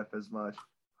Cliff as much.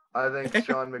 I think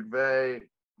Sean McVay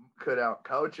could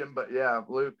outcoach him, but yeah,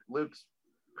 Luke's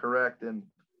correct. And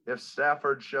if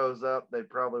Stafford shows up, they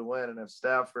probably win. And if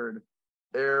Stafford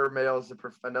airmails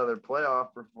another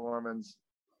playoff performance,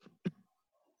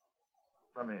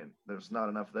 I mean, there's not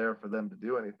enough there for them to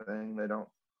do anything. They don't.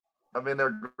 I mean,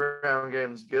 their ground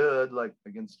game's good, like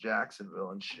against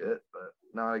Jacksonville and shit, but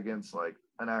not against like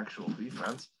an actual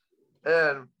defense.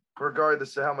 And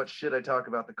regardless of how much shit I talk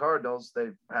about the Cardinals,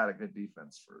 they've had a good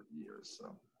defense for years.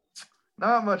 So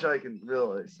not much I can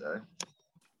really say.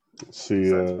 See,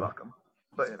 fuck them.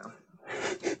 But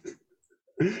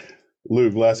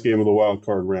Luke, last game of the wild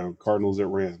card round, Cardinals at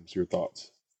Rams. Your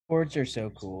thoughts? Sports are so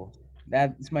cool.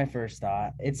 That's my first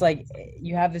thought. It's like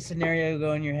you have this scenario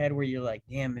go in your head where you're like,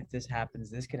 damn, if this happens,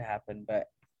 this could happen. But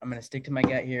I'm going to stick to my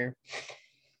gut here.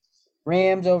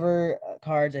 Rams over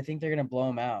Cards, I think they're going to blow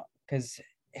them out. Because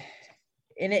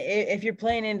if you're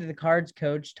playing into the Cards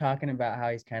coach talking about how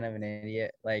he's kind of an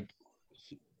idiot, like,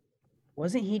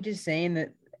 wasn't he just saying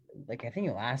that, like, I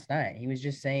think last night, he was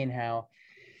just saying how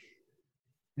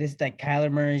this, like,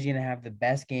 Kyler Murray's going to have the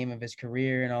best game of his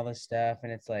career and all this stuff.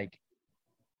 And it's like,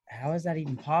 how is that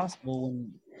even possible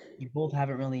when you both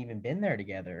haven't really even been there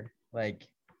together? Like,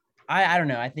 I don't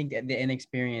know. I think the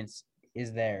inexperience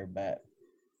is there, but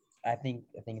I think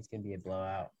it's going to be a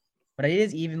blowout. But it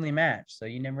is evenly matched, so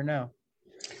you never know.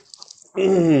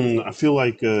 I feel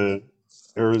like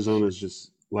Arizona's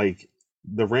just like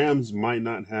the Rams might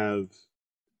not have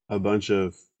a bunch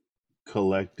of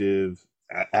collective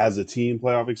as a team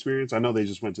playoff experience. I know they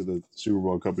just went to the Super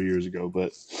Bowl a couple years ago,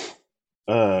 but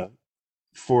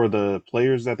for the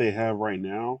players that they have right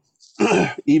now,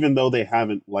 even though they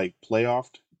haven't like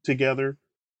playoffed together,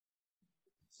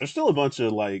 there's still a bunch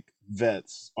of like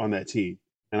vets on that team,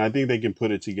 and I think they can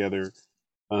put it together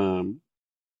um,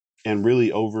 and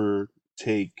really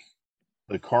overtake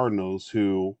the Cardinals,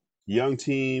 who young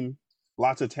team,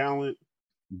 lots of talent,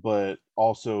 but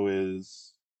also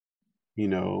is, you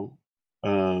know,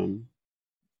 um,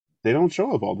 they don't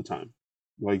show up all the time.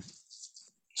 Like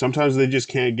sometimes they just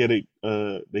can't get it.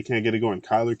 They can't get it going.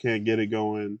 Kyler can't get it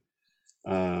going.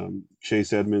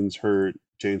 Chase Edmonds hurt.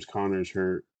 James Conner's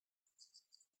hurt.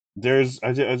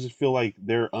 I just feel like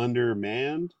they're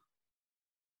undermanned,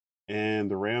 and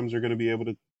the Rams are going to be able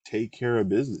to take care of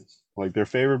business. Like they're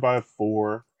favored by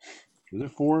 4. Is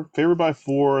it 4? Favored by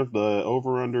 4. The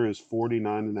over under is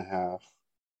 49.5.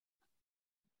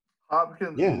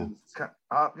 Yeah.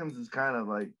 Hopkins is kind of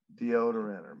like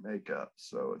deodorant or makeup,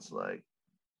 so it's like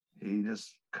he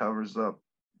just covers up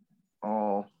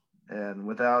all. And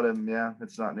without him, yeah,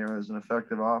 it's not nearly as an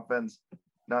effective offense,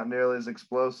 not nearly as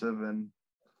explosive, and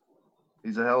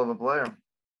he's a hell of a player.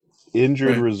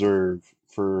 Injured reserve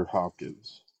for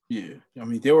Hopkins. Yeah, I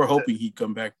mean they were hoping he'd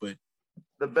come back, but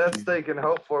the best they can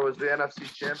hope for was the NFC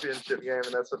Championship game,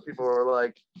 and that's what people were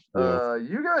like,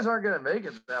 you guys aren't going to make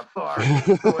it that far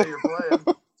the way you're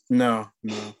playing. No.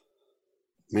 Man.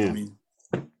 I mean,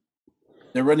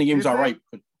 their running game's all right,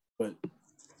 but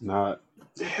not.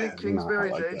 Do you think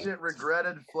Kingsbury's agent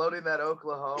regretted floating that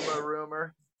Oklahoma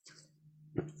rumor?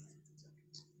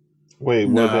 Wait,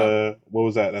 what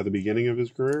was that at the beginning of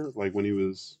his career? Like when he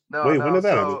was when did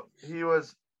that happen? He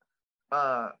was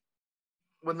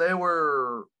when they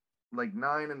were like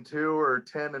 9-2 or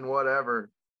 10 and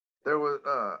whatever, there was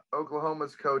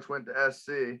Oklahoma's coach went to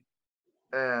SC,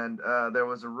 and there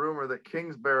was a rumor that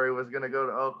Kingsbury was going to go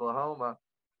to Oklahoma,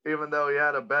 even though he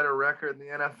had a better record in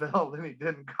the NFL than he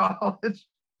did in college.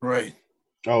 Right.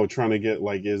 Oh, trying to get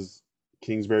like is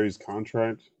Kingsbury's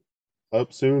contract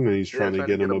up soon, and he's trying to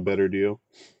get him a better deal.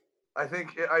 I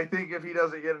think if he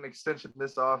doesn't get an extension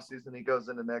this offseason, he goes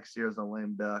into next year as a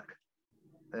lame duck.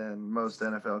 And most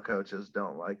NFL coaches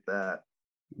don't like that.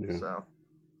 Yeah. So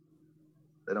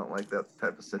they don't like that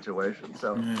type of situation.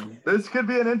 So this could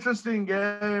be an interesting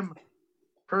game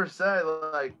per se.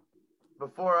 Like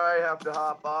before I have to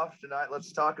hop off tonight,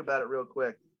 let's talk about it real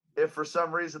quick. If for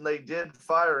some reason they did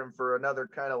fire him for another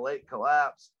kind of late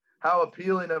collapse, how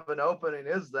appealing of an opening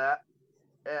is that?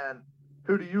 And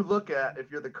who do you look at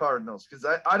if you're the Cardinals? Because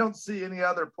I don't see any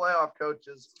other playoff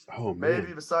coaches,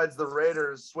 maybe besides the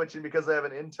Raiders switching because they have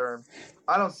an intern.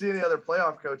 I don't see any other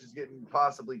playoff coaches getting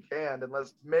possibly canned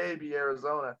unless maybe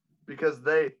Arizona because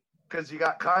you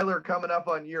got Kyler coming up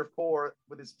on year 4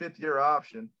 with his 5th-year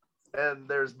option. And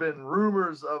there's been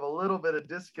rumors of a little bit of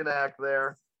disconnect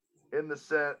there in the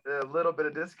set, a little bit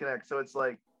of disconnect. So it's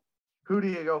like, who do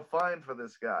you go find for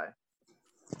this guy?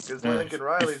 Because Lincoln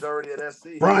Riley's already at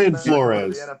SC. Brian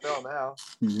Flores. The NFL now.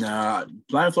 Nah,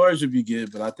 Brian Flores would be good,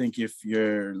 but I think if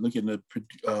you're looking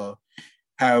to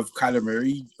have Kyler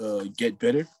Murray get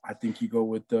better, I think you go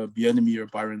with Bieniemy or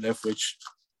Byron Leftwich.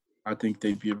 I think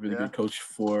they'd be a really good coach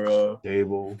for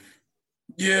Dable.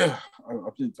 Yeah,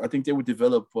 I think they would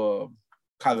develop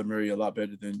Kyler Murray a lot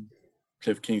better than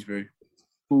Cliff Kingsbury,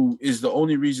 who is the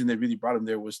only reason they really brought him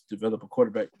there was to develop a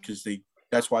quarterback because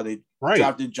that's why they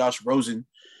drafted Josh Rosen,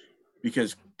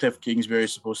 because Cliff Kingsbury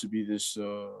is supposed to be this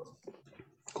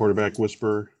quarterback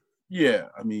whisperer. Yeah,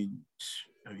 I mean,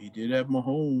 he did have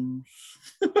Mahomes.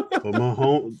 But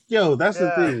Mahomes, that's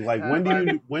the thing. Like,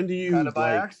 when do you kind of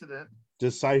by like accident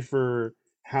decipher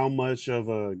how much of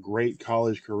a great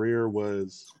college career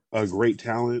was a great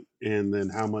talent, and then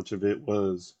how much of it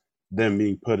was them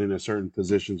being put in a certain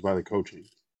positions by the coaching?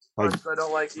 Like, I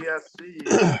don't like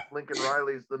ESC. Lincoln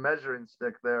Riley's the measuring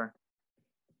stick there.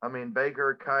 I mean,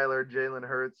 Baker, Kyler, Jalen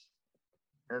Hurts,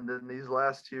 and then these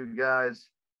last 2 guys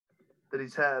that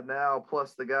he's had now,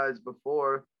 plus the guys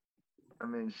before. I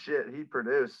mean, shit, he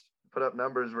produced, put up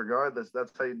numbers regardless.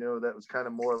 That's how you knew that was kind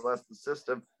of more or less the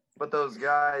system. But those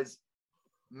guys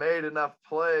made enough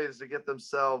plays to get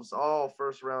themselves all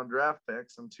first-round draft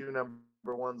picks and 2 number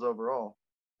 1s overall.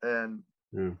 And,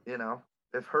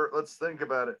 let's think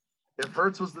about it. If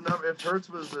Hurts was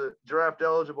the draft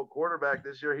eligible quarterback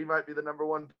this year, he might be the number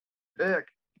 1 pick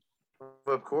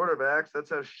of quarterbacks. That's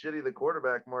how shitty the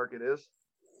quarterback market is.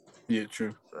 Yeah,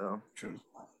 true. So true.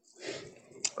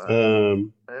 All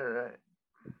right.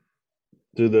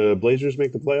 Do the Blazers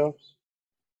make the playoffs?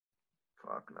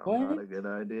 Fuck no, not a good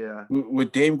idea.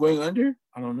 With Dame going under?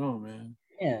 I don't know, man.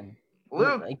 Man.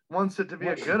 Luke wants it to be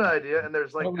a good idea, and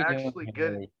there's there's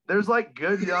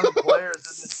good young players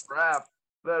in this draft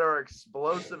that are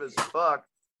explosive as fuck.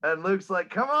 And Luke's like,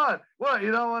 come on. What,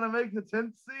 you don't want to make the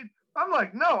 10th seed? I'm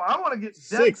like, no, I want to get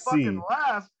dead Sixth fucking seed.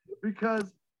 last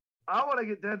because I want to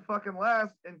get dead fucking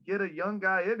last and get a young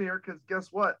guy in here because guess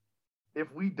what?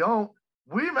 If we don't,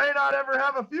 we may not ever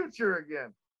have a future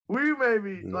again. We may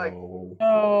be like, No.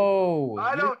 No,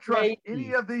 I you're don't trust crazy.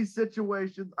 any of these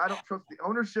situations. I don't trust the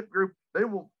ownership group. They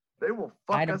will I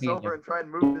fuck don't us either. over and try and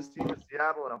move this team to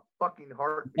Seattle in a fucking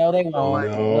heartbeat. No, they So, won't.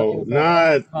 like, No,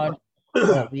 not.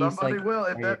 At least, somebody like, will.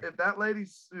 4 years. If that lady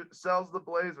sells the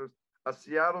Blazers, a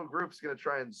Seattle group's gonna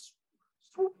try and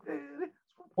swoop in.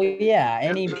 Well, yeah,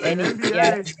 any The NBA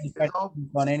NBA is is all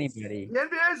on anybody. the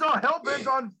NBA's all hell bent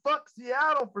on fuck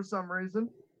Seattle for some reason.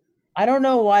 I don't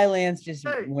know why Lance just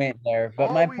Hey, went there, but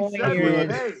all my we point said here was,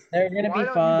 is hey, they're gonna why be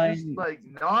don't fine. you just like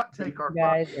not take our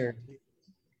guys fucking are.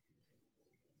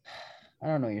 I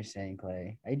don't know what you're saying,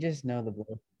 Clay. I just know the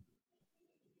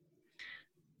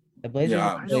Blazers.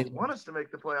 Yeah, I don't want us to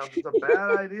make the playoffs. It's a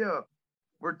bad idea.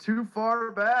 We're too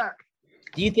far back.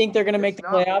 Do you think they're gonna make It's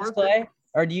the not playoffs, worth Clay, it.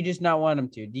 or do you just not want them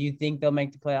to? Do you think they'll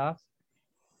make the playoffs?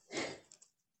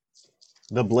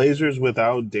 The Blazers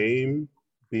without Dame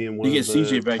being one You of get the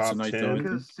CJ back top tonight, 10.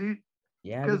 though.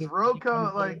 Yeah, Because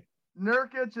Rocco, like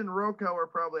Nurkic and Rocco are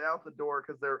probably out the door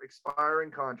because they're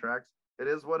expiring contracts. It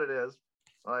is what it is.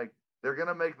 Like they're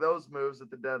gonna make those moves at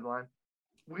the deadline.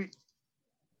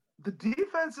 The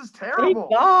defense is thank terrible.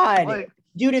 God, Like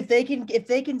dude. If they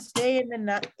can stay in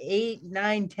the 8,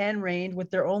 9, 10 range with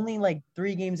their only like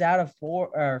 3 games out of 4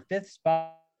 or 5th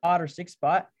spot or 6th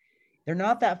spot, they're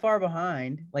not that far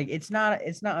behind. Like it's not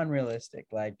unrealistic.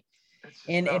 Like, it's just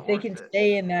and not if they worth can it.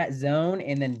 stay in that zone,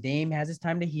 and then Dame has his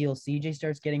time to heal, CJ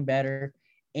starts getting better,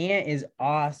 Ant is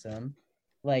awesome.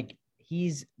 Like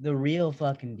he's the real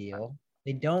fucking deal.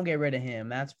 They don't get rid of him.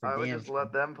 That's for I would damn just sure.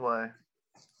 let them play.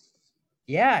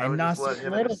 Yeah, I and would just Nasir let him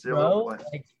and Little, Nasir bro. play.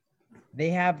 Like they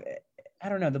have, I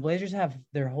don't know. The Blazers have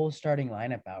their whole starting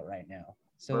lineup out right now.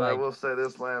 So But I like, will say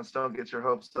this, Lance, don't get your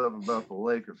hopes up about the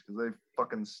Lakers because they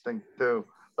fucking stink too.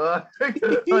 What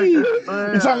you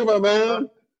talking about, man?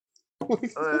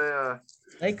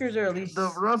 Lakers are at least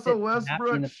The Russell happy in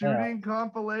Westbrook the shooting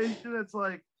compilation. It's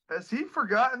like, has he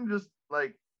forgotten just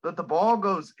like that the ball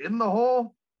goes in the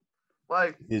hole?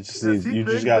 Like, You just does he you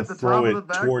just think got that to the throw top of it the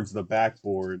back? towards the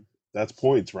backboard. That's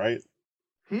points, right?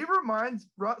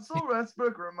 Russell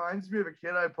Westbrook reminds me of a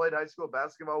kid I played high school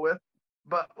basketball with,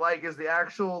 but like is the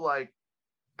actual like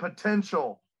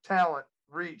potential talent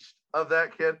reached of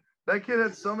that kid. That kid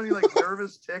had so many like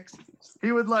nervous ticks.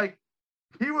 He would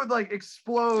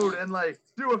explode and like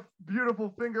do a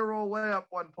beautiful finger roll layup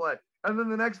one play. And then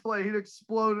the next play he'd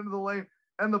explode into the lane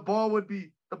and the ball would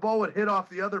hit off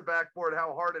the other backboard,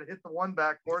 how hard it hit the one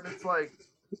backboard. And it's like,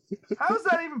 how is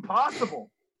that even possible?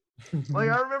 Like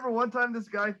I remember one time this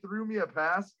guy threw me a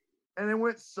pass and it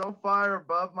went so far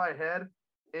above my head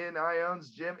in Ion's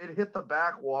gym, it hit the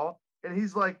back wall. And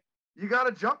he's like, you got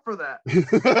to jump for that.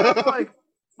 And I'm like,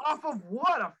 off of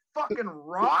what? A fucking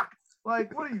rock?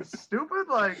 Like, what are you, stupid?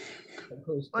 Like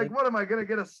what am I going to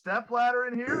get a step ladder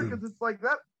in here? Because it's like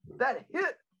that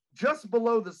hit just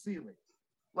below the ceiling.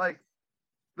 Like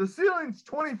the ceiling's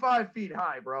 25 feet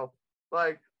high, bro.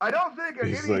 Like I don't think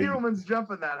any human's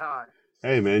jumping that high.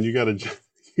 Hey man, you gotta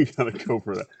go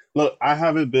for that. Look, I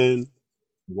haven't been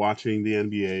watching the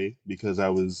NBA because I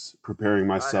was preparing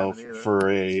myself for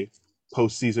a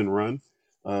postseason run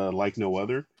like no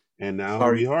other, and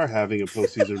now we are having a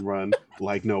postseason run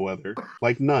like no other,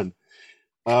 like none.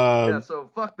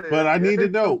 So fuck that. But I need to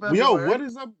know, what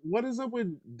is up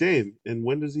with Dame, and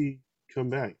when does he come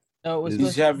back? So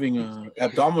he's having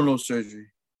abdominal surgery.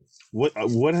 What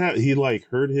happened? He like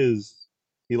hurt his,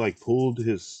 he like pulled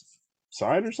his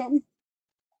side or something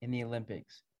in the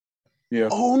Olympics. Yeah.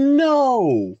 Oh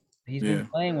no. He's been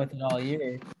playing with it all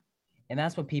year, and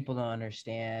that's what people don't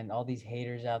understand. All these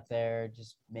haters out there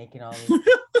just making all these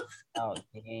out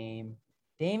Dame.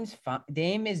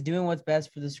 Dame is doing what's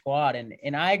best for the squad,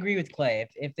 and I agree with Clay.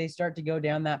 If they start to go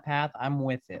down that path, I'm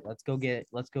with it. Let's go get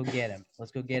him.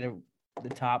 Let's go get the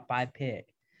top 5 pick.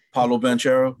 Paulo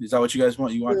Banchero, is that what you guys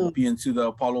want? You want to be into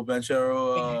the Paulo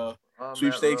Banchero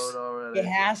sweepstakes? It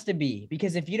has to be,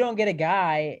 because if you don't get a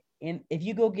guy, and if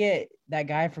you go get that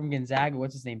guy from Gonzaga,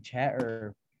 what's his name, Chet,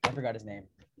 or I forgot his name.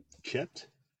 Chet.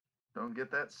 Don't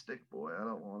get that stick boy. I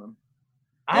don't want him.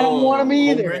 I don't want him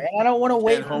either. Holmgren? And I don't want to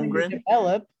wait for him to Holmgren?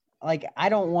 develop. Like, I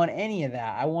don't want any of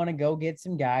that. I want to go get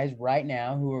some guys right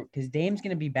now who are, because Dame's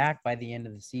going to be back by the end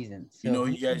of the season. So you know,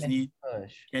 you guys need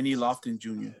Kenny Lofton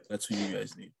Jr. That's who you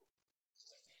guys need.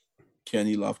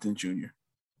 Kenny Lofton Jr.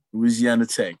 Louisiana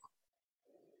Tech.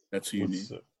 That's who you need.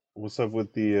 What's up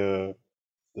with the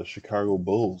Chicago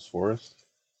Bulls, Forrest?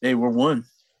 Hey, we're one.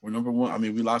 We're number one. I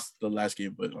mean, we lost the last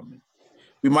game, but I mean,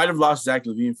 we might have lost Zach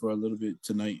LaVine for a little bit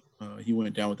tonight. He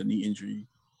went down with a knee injury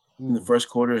in the first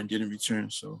quarter and didn't return.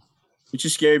 So, which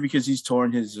is scary because he's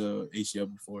torn his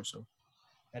ACL before. So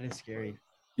That is scary.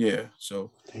 yeah.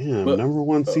 So Damn, but- number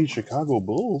one seed Chicago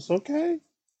Bulls. Okay.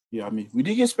 yeah, I mean, we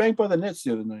did get spanked by the Nets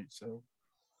the other night. So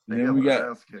They and then got we their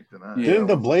got ass kicked tonight. Yeah. Didn't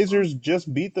the Blazers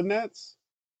just beat the Nets?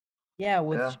 Yeah,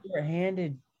 with Yeah.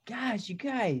 short-handed. Gosh, you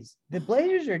guys, the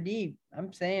Blazers are deep.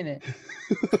 I'm saying it.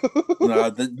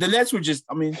 no, the Nets were just.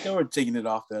 I mean, they were taking it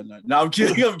off that night. No, I'm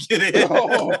kidding. I'm kidding.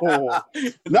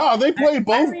 No, they played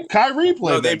both. Kyrie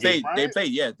played. No, they that game, played. right? They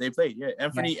played. Yeah, they played. Yeah,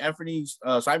 Anthony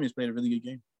Simons played a really good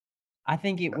game. I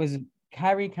think it was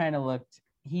Kyrie kind of looked.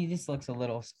 He just looks a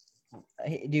little.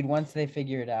 Dude, once they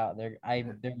figure it out, they're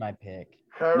my pick.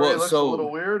 Kyrie Well, looks so- a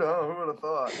little weird, huh? Who would have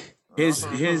thought? His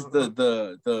the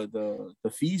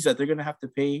fees that they're gonna have to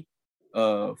pay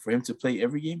for him to play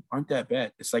every game aren't that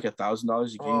bad. It's like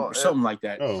 $1,000 a game Well, or something like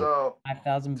that. Oh. So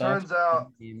 $5,000. Turns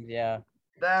out- yeah.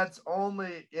 that's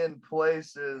only in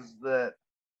places that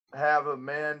have a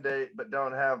mandate but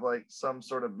don't have like some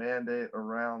sort of mandate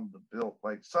around the bill,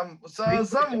 like some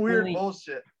weird Only-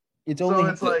 bullshit. It's So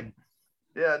only it's like,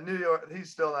 yeah, New York. He's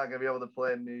still not gonna be able to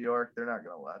play in New York. They're not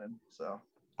gonna let him. So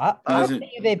I doesn't-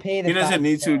 think they pay the. He doesn't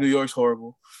need to. $5,000. New York's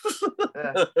horrible.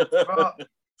 yeah. Well,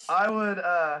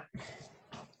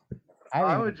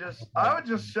 I would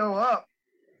just show up.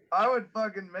 I would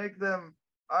fucking make them.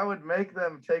 I would make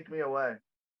them take me away.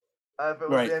 If it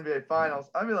was Right. the NBA Finals,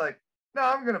 I'd be like, no,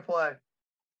 I'm gonna play.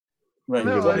 Right.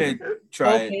 No, Go like- ahead.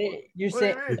 Try it. Okay, you're What do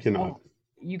you saying mean? You cannot.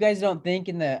 you guys don't think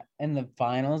in the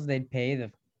finals they'd pay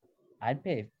the. I'd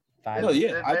pay $5. Hell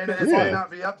yeah. It I'd may, pay it the may fine.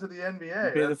 not be up to the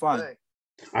NBA. Pay the that's fine. thing.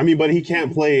 I mean, but he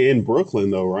can't play in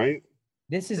Brooklyn though, right?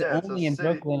 This is Yeah, it's a only in city.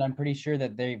 Brooklyn. I'm pretty sure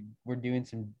that they were doing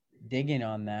some digging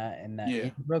on that, and that Yeah.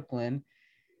 in Brooklyn,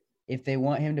 if they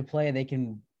want him to play, they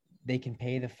can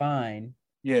pay the fine.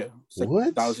 Yeah. It's like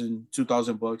What?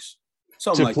 $2,000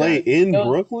 something To like play that. in No,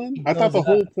 Brooklyn? he I thought the goes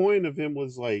whole up. point of him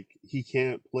was like he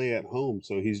can't play at home,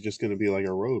 so he's just gonna be like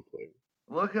a road player.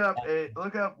 Look up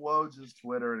Woj's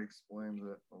Twitter. It explains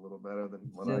it a little better than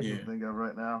what I Yeah. can think of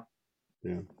right now.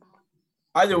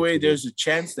 Either way, there's a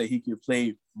chance that he could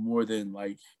play more than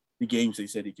like the games they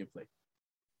said he could play.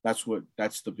 That's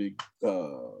the big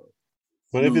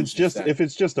But if News is that-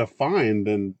 it's just a fine,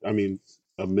 then I mean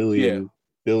a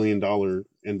billion-dollar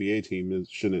NBA team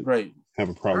shouldn't right. have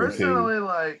a problem paying. Personally,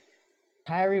 like,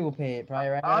 Kyrie will pay it probably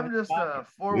right. out of I'm his just a pocket.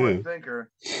 forward Yeah.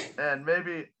 thinker, and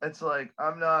maybe it's like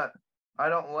I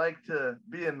don't like to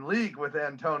be in league with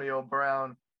Antonio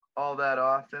Brown all that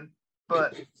often,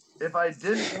 but if I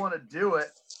didn't want to do it,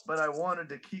 but I wanted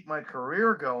to keep my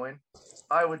career going,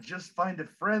 I would just find a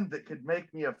friend that could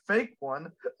make me a fake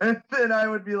one, and then I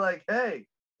would be like, hey,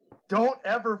 don't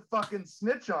ever fucking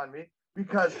snitch on me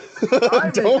because I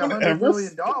make Don't $100 ever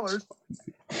million.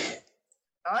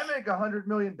 I make $100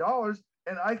 million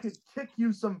and I could kick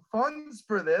you some funds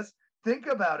for this. Think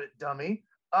about it, dummy.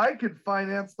 I could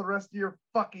finance the rest of your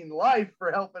fucking life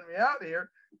for helping me out here.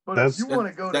 But That's- if you want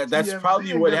to go to that's TMZ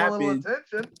probably and what give a little happened.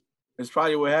 attention, That's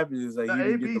probably what happened is like The he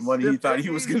didn't get the AB money he thought he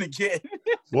was stiff gonna get.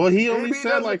 Well, he only Maybe he said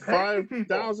doesn't like pay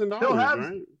people. $5,000, He'll have-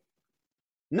 right?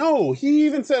 No, he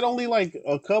even said only like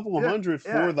a couple Yeah, hundred for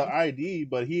yeah. the ID,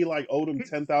 but he like owed him He-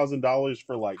 $10,000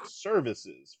 for like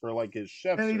services for like his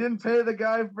chef. and he didn't pay the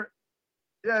guy for.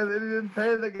 Yeah, they didn't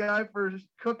pay the guy for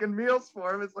cooking meals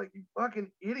for him. It's like, you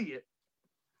fucking idiot.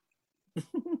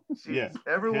 Jeez, Yeah,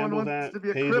 everyone handle wants that, to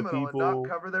be a pay the criminal and people. not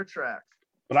cover their tracks.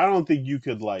 But I don't think you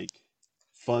could like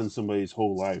fund somebody's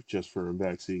whole life just for a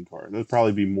vaccine card. That'd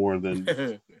probably be more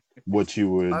than what you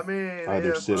would I mean,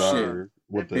 either if, sit uh, out or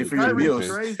what if the Pay for your Kyrie's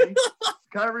meals. crazy,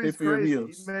 Kyrie's Pay for your crazy.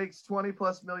 meals. He makes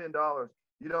 $20+ million.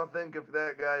 You don't think if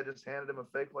that guy just handed him a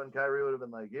fake one, Kyrie would have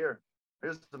been like, here's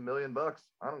 $1 million.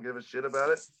 I don't give a shit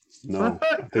about it. No,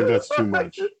 I think that's too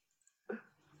much.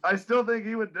 I still think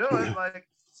he would do it. Like,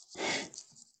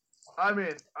 I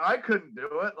mean, I couldn't do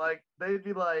it. Like, they'd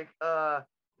be like,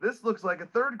 this looks like a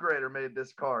third grader made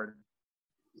this card.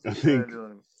 I think And I'd be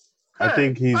like, I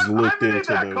think he's I looked made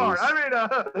into that card. those. I mean,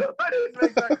 I didn't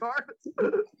make that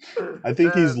card. I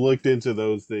think he's And- looked into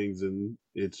those things, and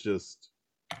it's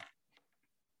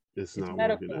It's not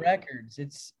medical working out. records.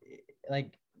 It's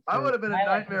like I would have been a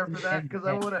highlight nightmare for that because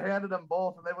I would have handed them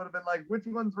both, and they would have been like, "Which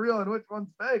one's real and which one's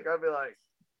fake?" I'd be like,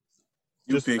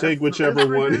 You Just pick. take That's whichever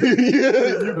one. ridiculous.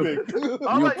 Yeah, you pick.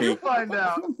 "I'll You let you pick. find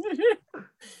out.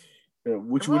 Yeah,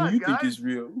 which Come one on, do you think guys. is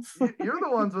real? You're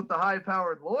the ones with the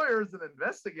high-powered lawyers and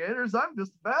investigators. I'm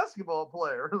just a basketball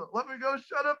player. Let me go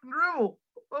shut up and dribble.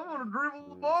 I want to dribble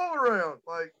the ball around.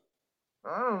 Like,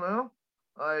 I don't know.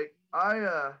 Like,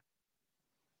 I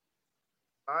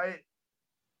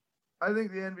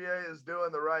think the NBA is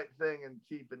doing the right thing and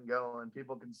keeping going.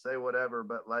 People can say whatever,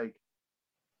 but like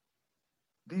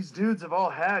these dudes have all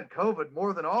had COVID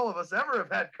more than all of us ever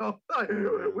have had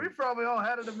COVID. We probably all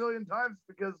had it a million times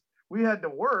because we had to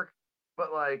work,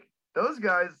 but like those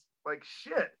guys, like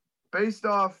shit, based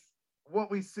off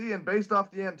what we see and based off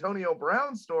the Antonio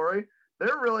Brown story,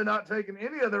 they're really not taking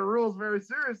any of their rules very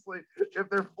seriously if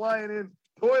they're flying in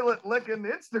toilet licking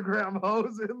Instagram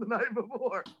hoes in the night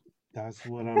before. That's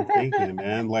what I'm thinking,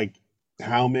 man. Like,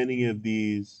 how many of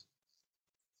these,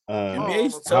 NBA's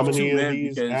almost how tough all. many too, of man,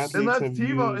 these because athletes have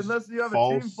used Unless you have a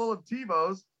team false? full of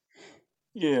TiVos.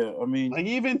 yeah, I mean, Like,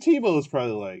 even Tebow is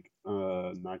probably like,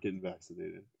 not getting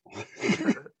vaccinated. No,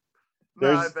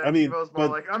 I There's, bet I mean, TiVo's more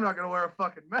but like, I'm not gonna wear a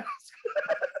fucking mask.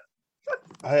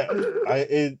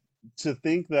 to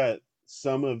think that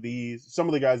some of the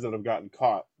guys that have gotten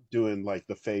caught doing like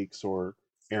the fakes, or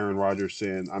Aaron Rodgers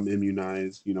saying I'm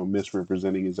immunized,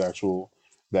 misrepresenting his actual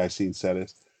vaccine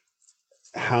status.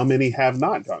 How many have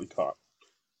not gotten caught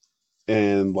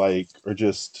and like are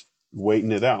just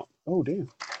waiting it out? Oh damn!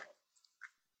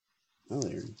 Oh,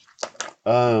 there he is.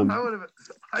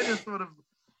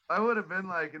 I would have been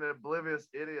like an oblivious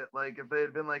idiot. Like if they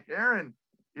had been like, Aaron,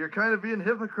 you're kind of being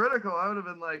hypocritical. I would have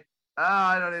been like,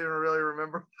 I don't even really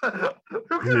remember.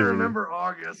 Who can Yeah. remember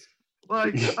August?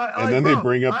 Like, And then they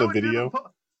bring up the video.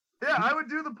 I would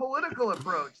do the political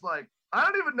approach. Like, I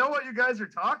don't even know what you guys are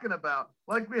talking about.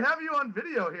 Like, we have you on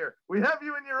video here. We have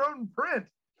you in your own print.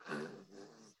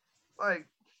 Like,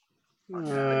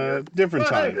 different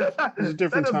time. It was a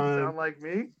different that doesn't time. sound like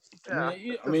me. Yeah,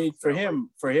 I mean, for him,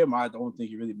 I don't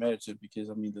think it really matters to him because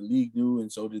I mean, the league knew,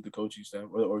 and so did the coaching staff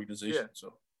or the organization. Yeah.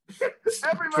 So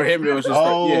Everybody for him, it was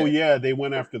just yeah, they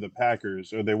went after the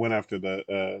Packers, or they went after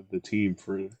the team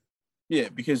for. Yeah,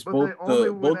 because but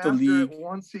both the league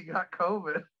once he got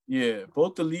COVID. Yeah,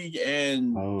 both the league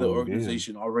and the Oh,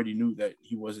 organization already knew that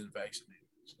he wasn't vaccinated.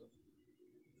 So.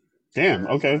 Damn.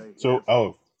 Yeah, Okay. like, So,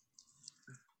 yeah.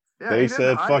 Yeah, they he didn't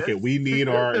said, hide "Fuck it, we need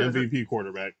our MVP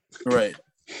quarterback." Right.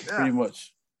 Yeah. Pretty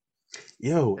much.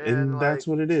 Yo, and And, that's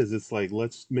like- what it is. It's like,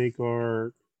 let's make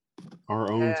our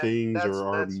own And things, or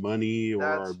our that's- money, or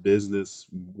our that's- business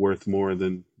worth more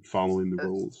than following the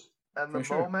rules. And For the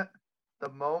sure.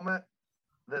 moment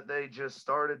that they just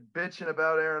started bitching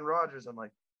about Aaron Rodgers, I'm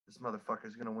like, this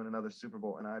motherfucker's gonna win another Super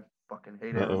Bowl, and I fucking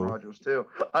hate Aaron Uh-oh. Rodgers too.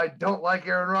 I don't like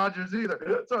Aaron Rodgers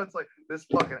either. So it's like this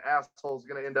fucking asshole's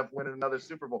gonna end up winning another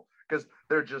Super Bowl because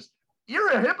they're just, you're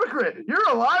a hypocrite, you're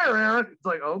a liar, Aaron. It's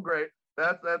like, oh great,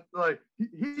 that's like he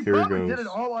Here he probably did goes. it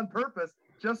all on purpose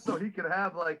just so he could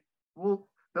have like, well,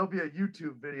 there'll be a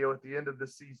YouTube video at the end of the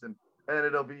season, and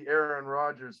it'll be Aaron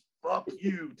Rodgers "fuck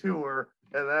you" tour,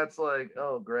 and that's like,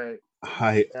 oh great.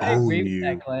 I I own agree with you.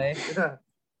 that, Clay. Yeah,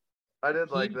 I did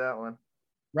like that one.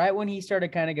 Right when he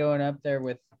started kind of going up there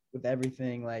with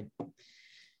everything, like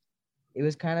it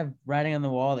was kind of writing on the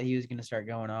wall that he was going to start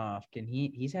going off. And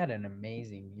he's had an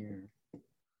amazing year.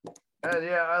 And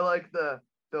yeah, I like the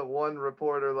one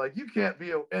reporter like, you can't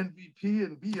be an MVP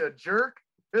and be a jerk.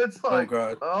 It's like,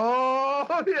 God.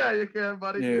 oh yeah, you can,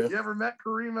 buddy. Yeah. You ever met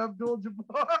Kareem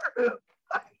Abdul-Jabbar?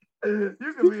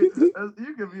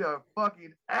 You can be a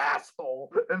fucking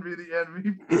asshole and be the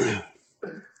MVP.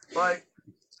 Like,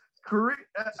 Kareem,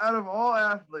 out of all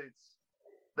athletes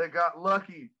that got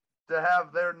lucky to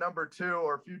have their number 2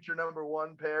 or future number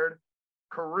 1 paired,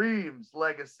 Kareem's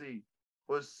legacy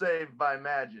was saved by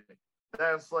Magic.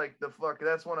 That's like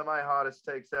that's one of my hottest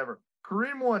takes ever.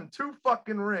 Kareem won 2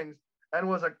 fucking rings and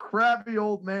was a crappy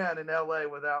old man in LA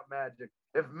without Magic.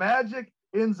 If Magic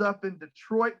ends up in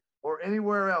Detroit or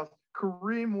anywhere else,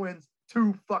 Kareem wins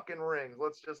 2 fucking rings.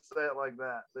 Let's just say it like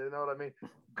that. You know what I mean?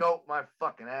 Goat my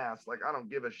fucking ass. Like, I don't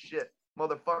give a shit.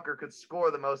 Motherfucker could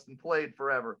score the most and played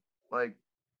forever. Like,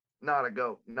 not a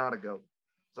goat. Not a goat.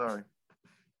 Sorry.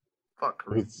 Fuck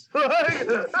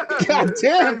Kareem. God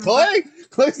damn, Clay!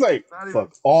 Clay's like, Not even-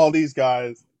 fuck all these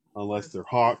guys unless they're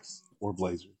Hawks or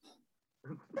Blazers.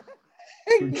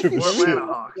 Who give a Or shit?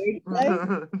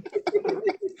 Atlanta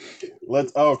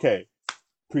Hawks. Okay.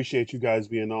 Appreciate you guys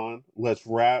being on. Let's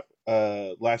wrap.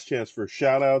 Last chance for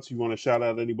shout outs. You want to shout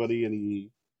out anybody?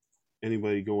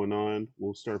 Anybody going on?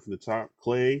 We'll start from the top.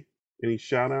 Clay, any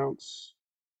shout outs?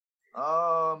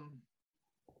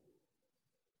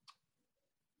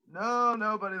 No,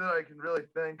 nobody that I can really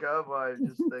think of. I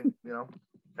just think,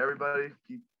 everybody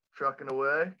keep trucking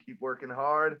away, keep working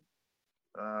hard.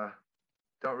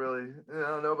 Don't really,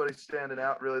 nobody's standing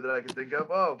out really that I can think of.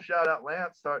 Oh, shout out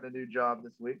Lance starting a new job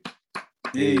this week.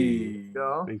 Hey.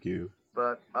 Go. Thank you.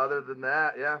 But other than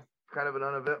that, yeah, kind of an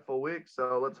uneventful week.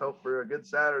 So let's hope for a good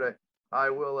Saturday. I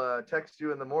will text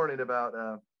you in the morning about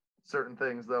certain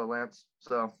things, though, Lance.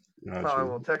 So I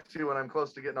will text you when I'm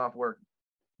close to getting off work.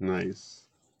 Nice.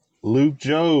 Luke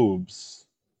Jobs.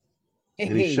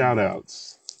 Any Hey. shout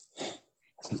outs?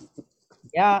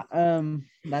 Yeah,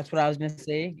 that's what I was gonna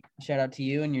say. Shout out to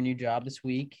you and your new job this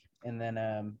week. And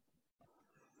then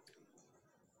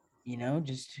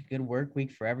just a good work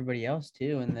week for everybody else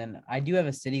too. And then I do have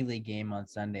a City League game on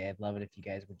Sunday. I'd love it if you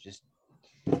guys would just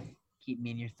keep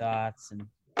me in your thoughts. And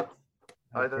I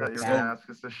thought you were gonna ask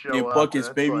us to show Get up. buckets,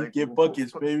 baby. Get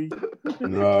buckets, baby.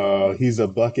 No, he's a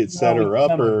bucket setter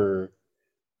upper.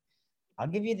 I'll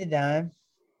give you the dime.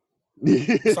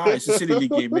 Sorry, it's a City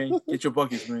League game, man. Get your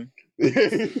buckets, man.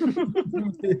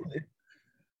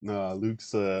 No,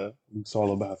 Luke's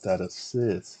all about that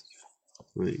assist.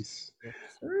 Nice.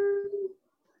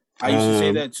 I used to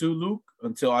say that too, Luke,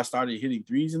 until I started hitting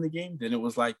threes in the game. Then it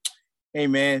was like, hey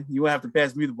man, you won't have to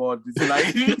pass me the ball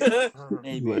tonight.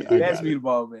 Hey man, pass me the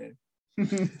ball, man.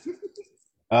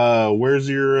 Where's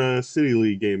your City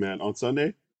League game at? On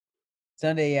Sunday?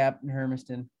 Sunday, yeah, in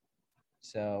Hermiston.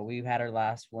 So we had our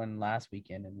last one last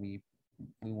weekend and we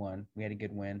won. We had a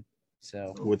good win.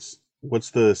 So what's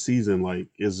the season like?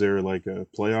 Is there like a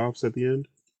playoffs at the end?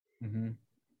 Mm-hmm.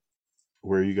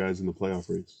 Where are you guys in the playoff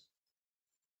race?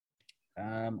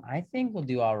 I think we'll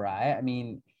do all right. I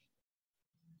mean,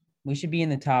 we should be in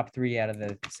the top 3 out of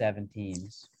the 7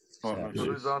 teams. So.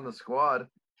 Who's on the squad?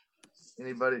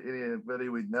 Anybody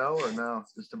we'd know or no?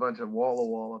 Just a bunch of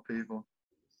Walla people.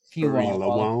 Few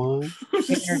Walla.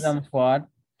 Kickers on the squad.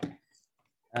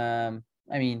 I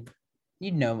mean,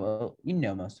 you know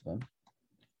most of them.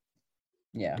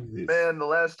 Yeah. Man, the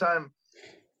last time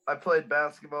I played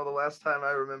basketball, the last time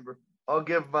I remember, I'll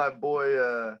give my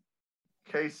boy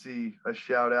Casey a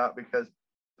shout out because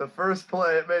the first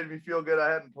play, it made me feel good.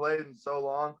 I hadn't played in so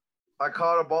long. I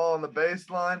caught a ball on the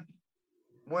baseline,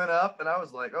 went up, and I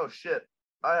was like, oh shit,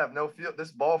 I have no feel.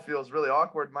 This ball feels really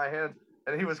awkward in my hands.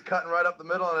 And he was cutting right up the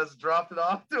middle and I just dropped it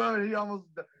off to him. And he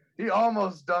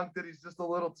almost dunked it. He's just a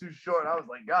little too short. And I was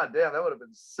like, God damn, that would have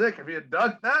been sick if he had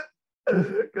dunked that.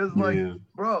 Because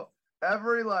bro,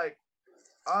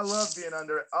 I love being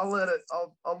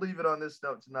I'll leave it on this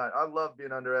note tonight. I love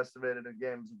being underestimated in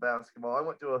games of basketball. I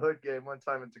went to a hood game one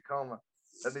time in Tacoma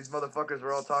and these motherfuckers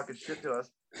were all talking shit to us.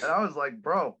 And I was like,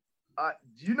 bro,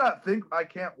 do you not think I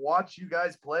can't watch you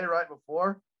guys play right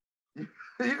before?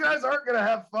 You guys aren't going to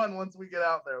have fun once we get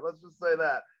out there. Let's just say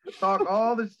that. Talk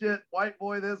all the shit, white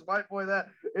boy this, white boy that.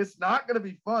 It's not going to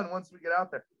be fun once we get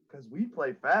out there because we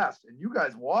play fast and you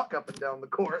guys walk up and down the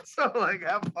court. So,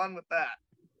 have fun with that.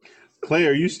 Clay,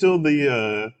 are you still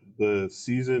the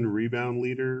season rebound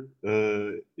leader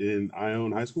in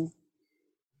Ione High School?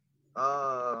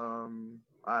 I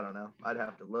don't know. I'd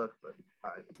have to look, but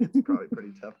it's probably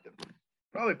pretty tough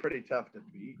to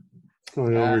beat.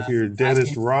 Going over here,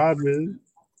 Dennis Rodman.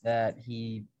 That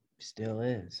he still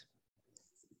is.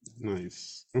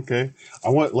 Nice. Okay.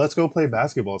 Let's go play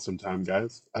basketball sometime,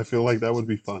 guys. I feel like that would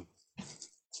be fun.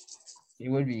 It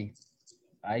would be.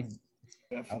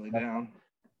 Definitely down.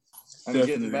 I'm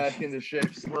getting back into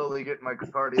shape, slowly getting my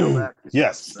cardio back.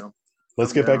 Yes. So,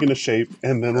 let's get back into shape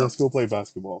and then let's go play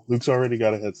basketball. Luke's already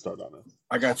got a head start on us.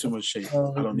 I got too much shape.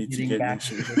 I don't need to get in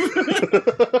shape.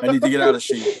 I need to get out of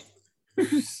shape.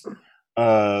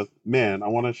 Man, I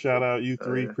want to shout out you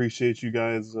three. Appreciate you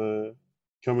guys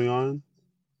coming on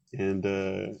and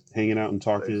hanging out and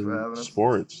talking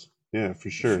sports. Yeah, for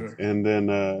sure. And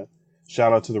then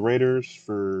shout out to the Raiders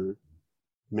for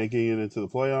making it into the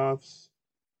playoffs.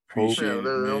 Hope they're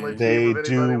the only they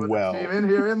team do well. Team in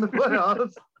here in the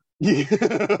playoffs. Yeah,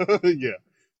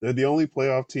 they're the only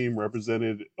playoff team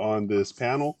represented on this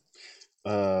panel.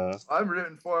 I'm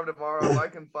rooting for them tomorrow. If I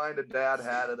can find a dad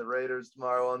hat of the Raiders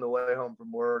tomorrow on the way home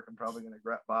from work, I'm probably going to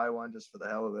buy one just for the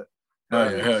hell of it.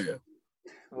 Hell yeah.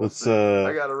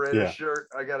 I got a Raiders shirt.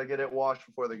 I got to get it washed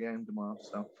before the game tomorrow.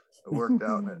 So it worked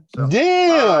out in it. So,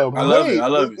 damn. I love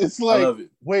it. It's like, I love it.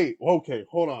 Wait, okay,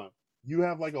 hold on. You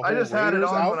have like a whole I just had it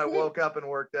on outfit? when I woke up and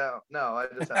worked out. No, I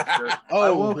just had a shirt. Oh,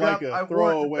 I woke like up, a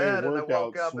throwaway and I workout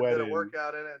woke up sweating. and did a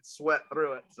workout in it and sweat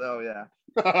through it. So, yeah.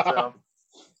 So,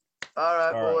 all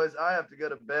right, boys. I have to go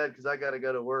to bed because I got to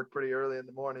go to work pretty early in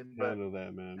the morning. I know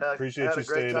that, man. Had Appreciate you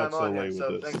staying up so late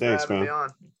with us. Thanks man.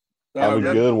 Have a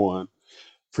good one.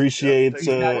 Appreciate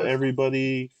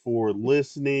everybody for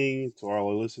listening. To all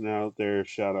our listeners out there,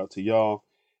 shout out to y'all.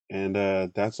 And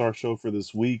that's our show for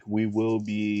this week. We will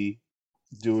be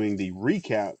doing the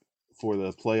recap for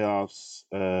the playoffs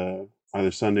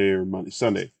either Sunday or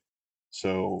Sunday.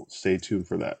 So stay tuned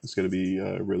for that. It's going to be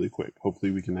really quick.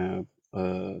 Hopefully we can have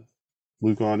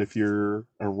Luke on if you're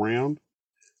around.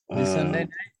 This Sunday night.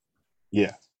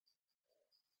 Yeah.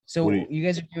 So What do you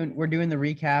guys are we're doing the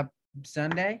recap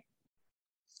Sunday?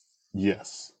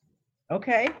 Yes.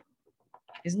 Okay.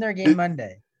 Isn't there a game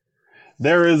Monday?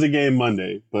 There is a game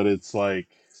Monday, but it's like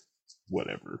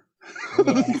whatever.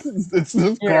 Yeah. It's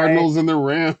the Cardinals and the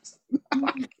Rams.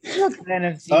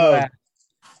 NFC West.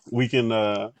 We can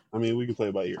we can play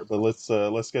it by ear, but let's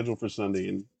schedule for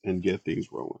Sunday and get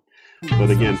things rolling.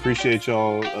 But again, appreciate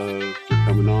y'all for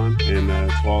coming on, and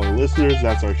to all the listeners,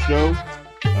 that's our show.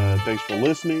 Thanks for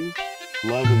listening.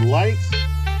 Love and light.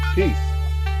 Peace.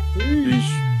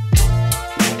 Peace.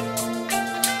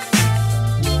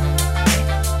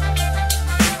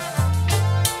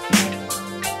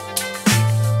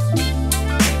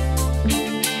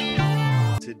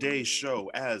 Today's show,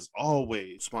 as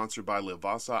always, sponsored by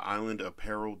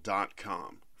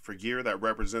LivasaIslandApparel.com for gear that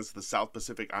represents the South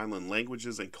Pacific Island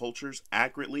languages and cultures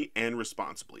accurately and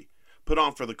responsibly. Put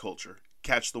on for the culture.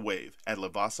 Catch the wave at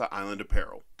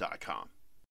LivasaIslandApparel.com.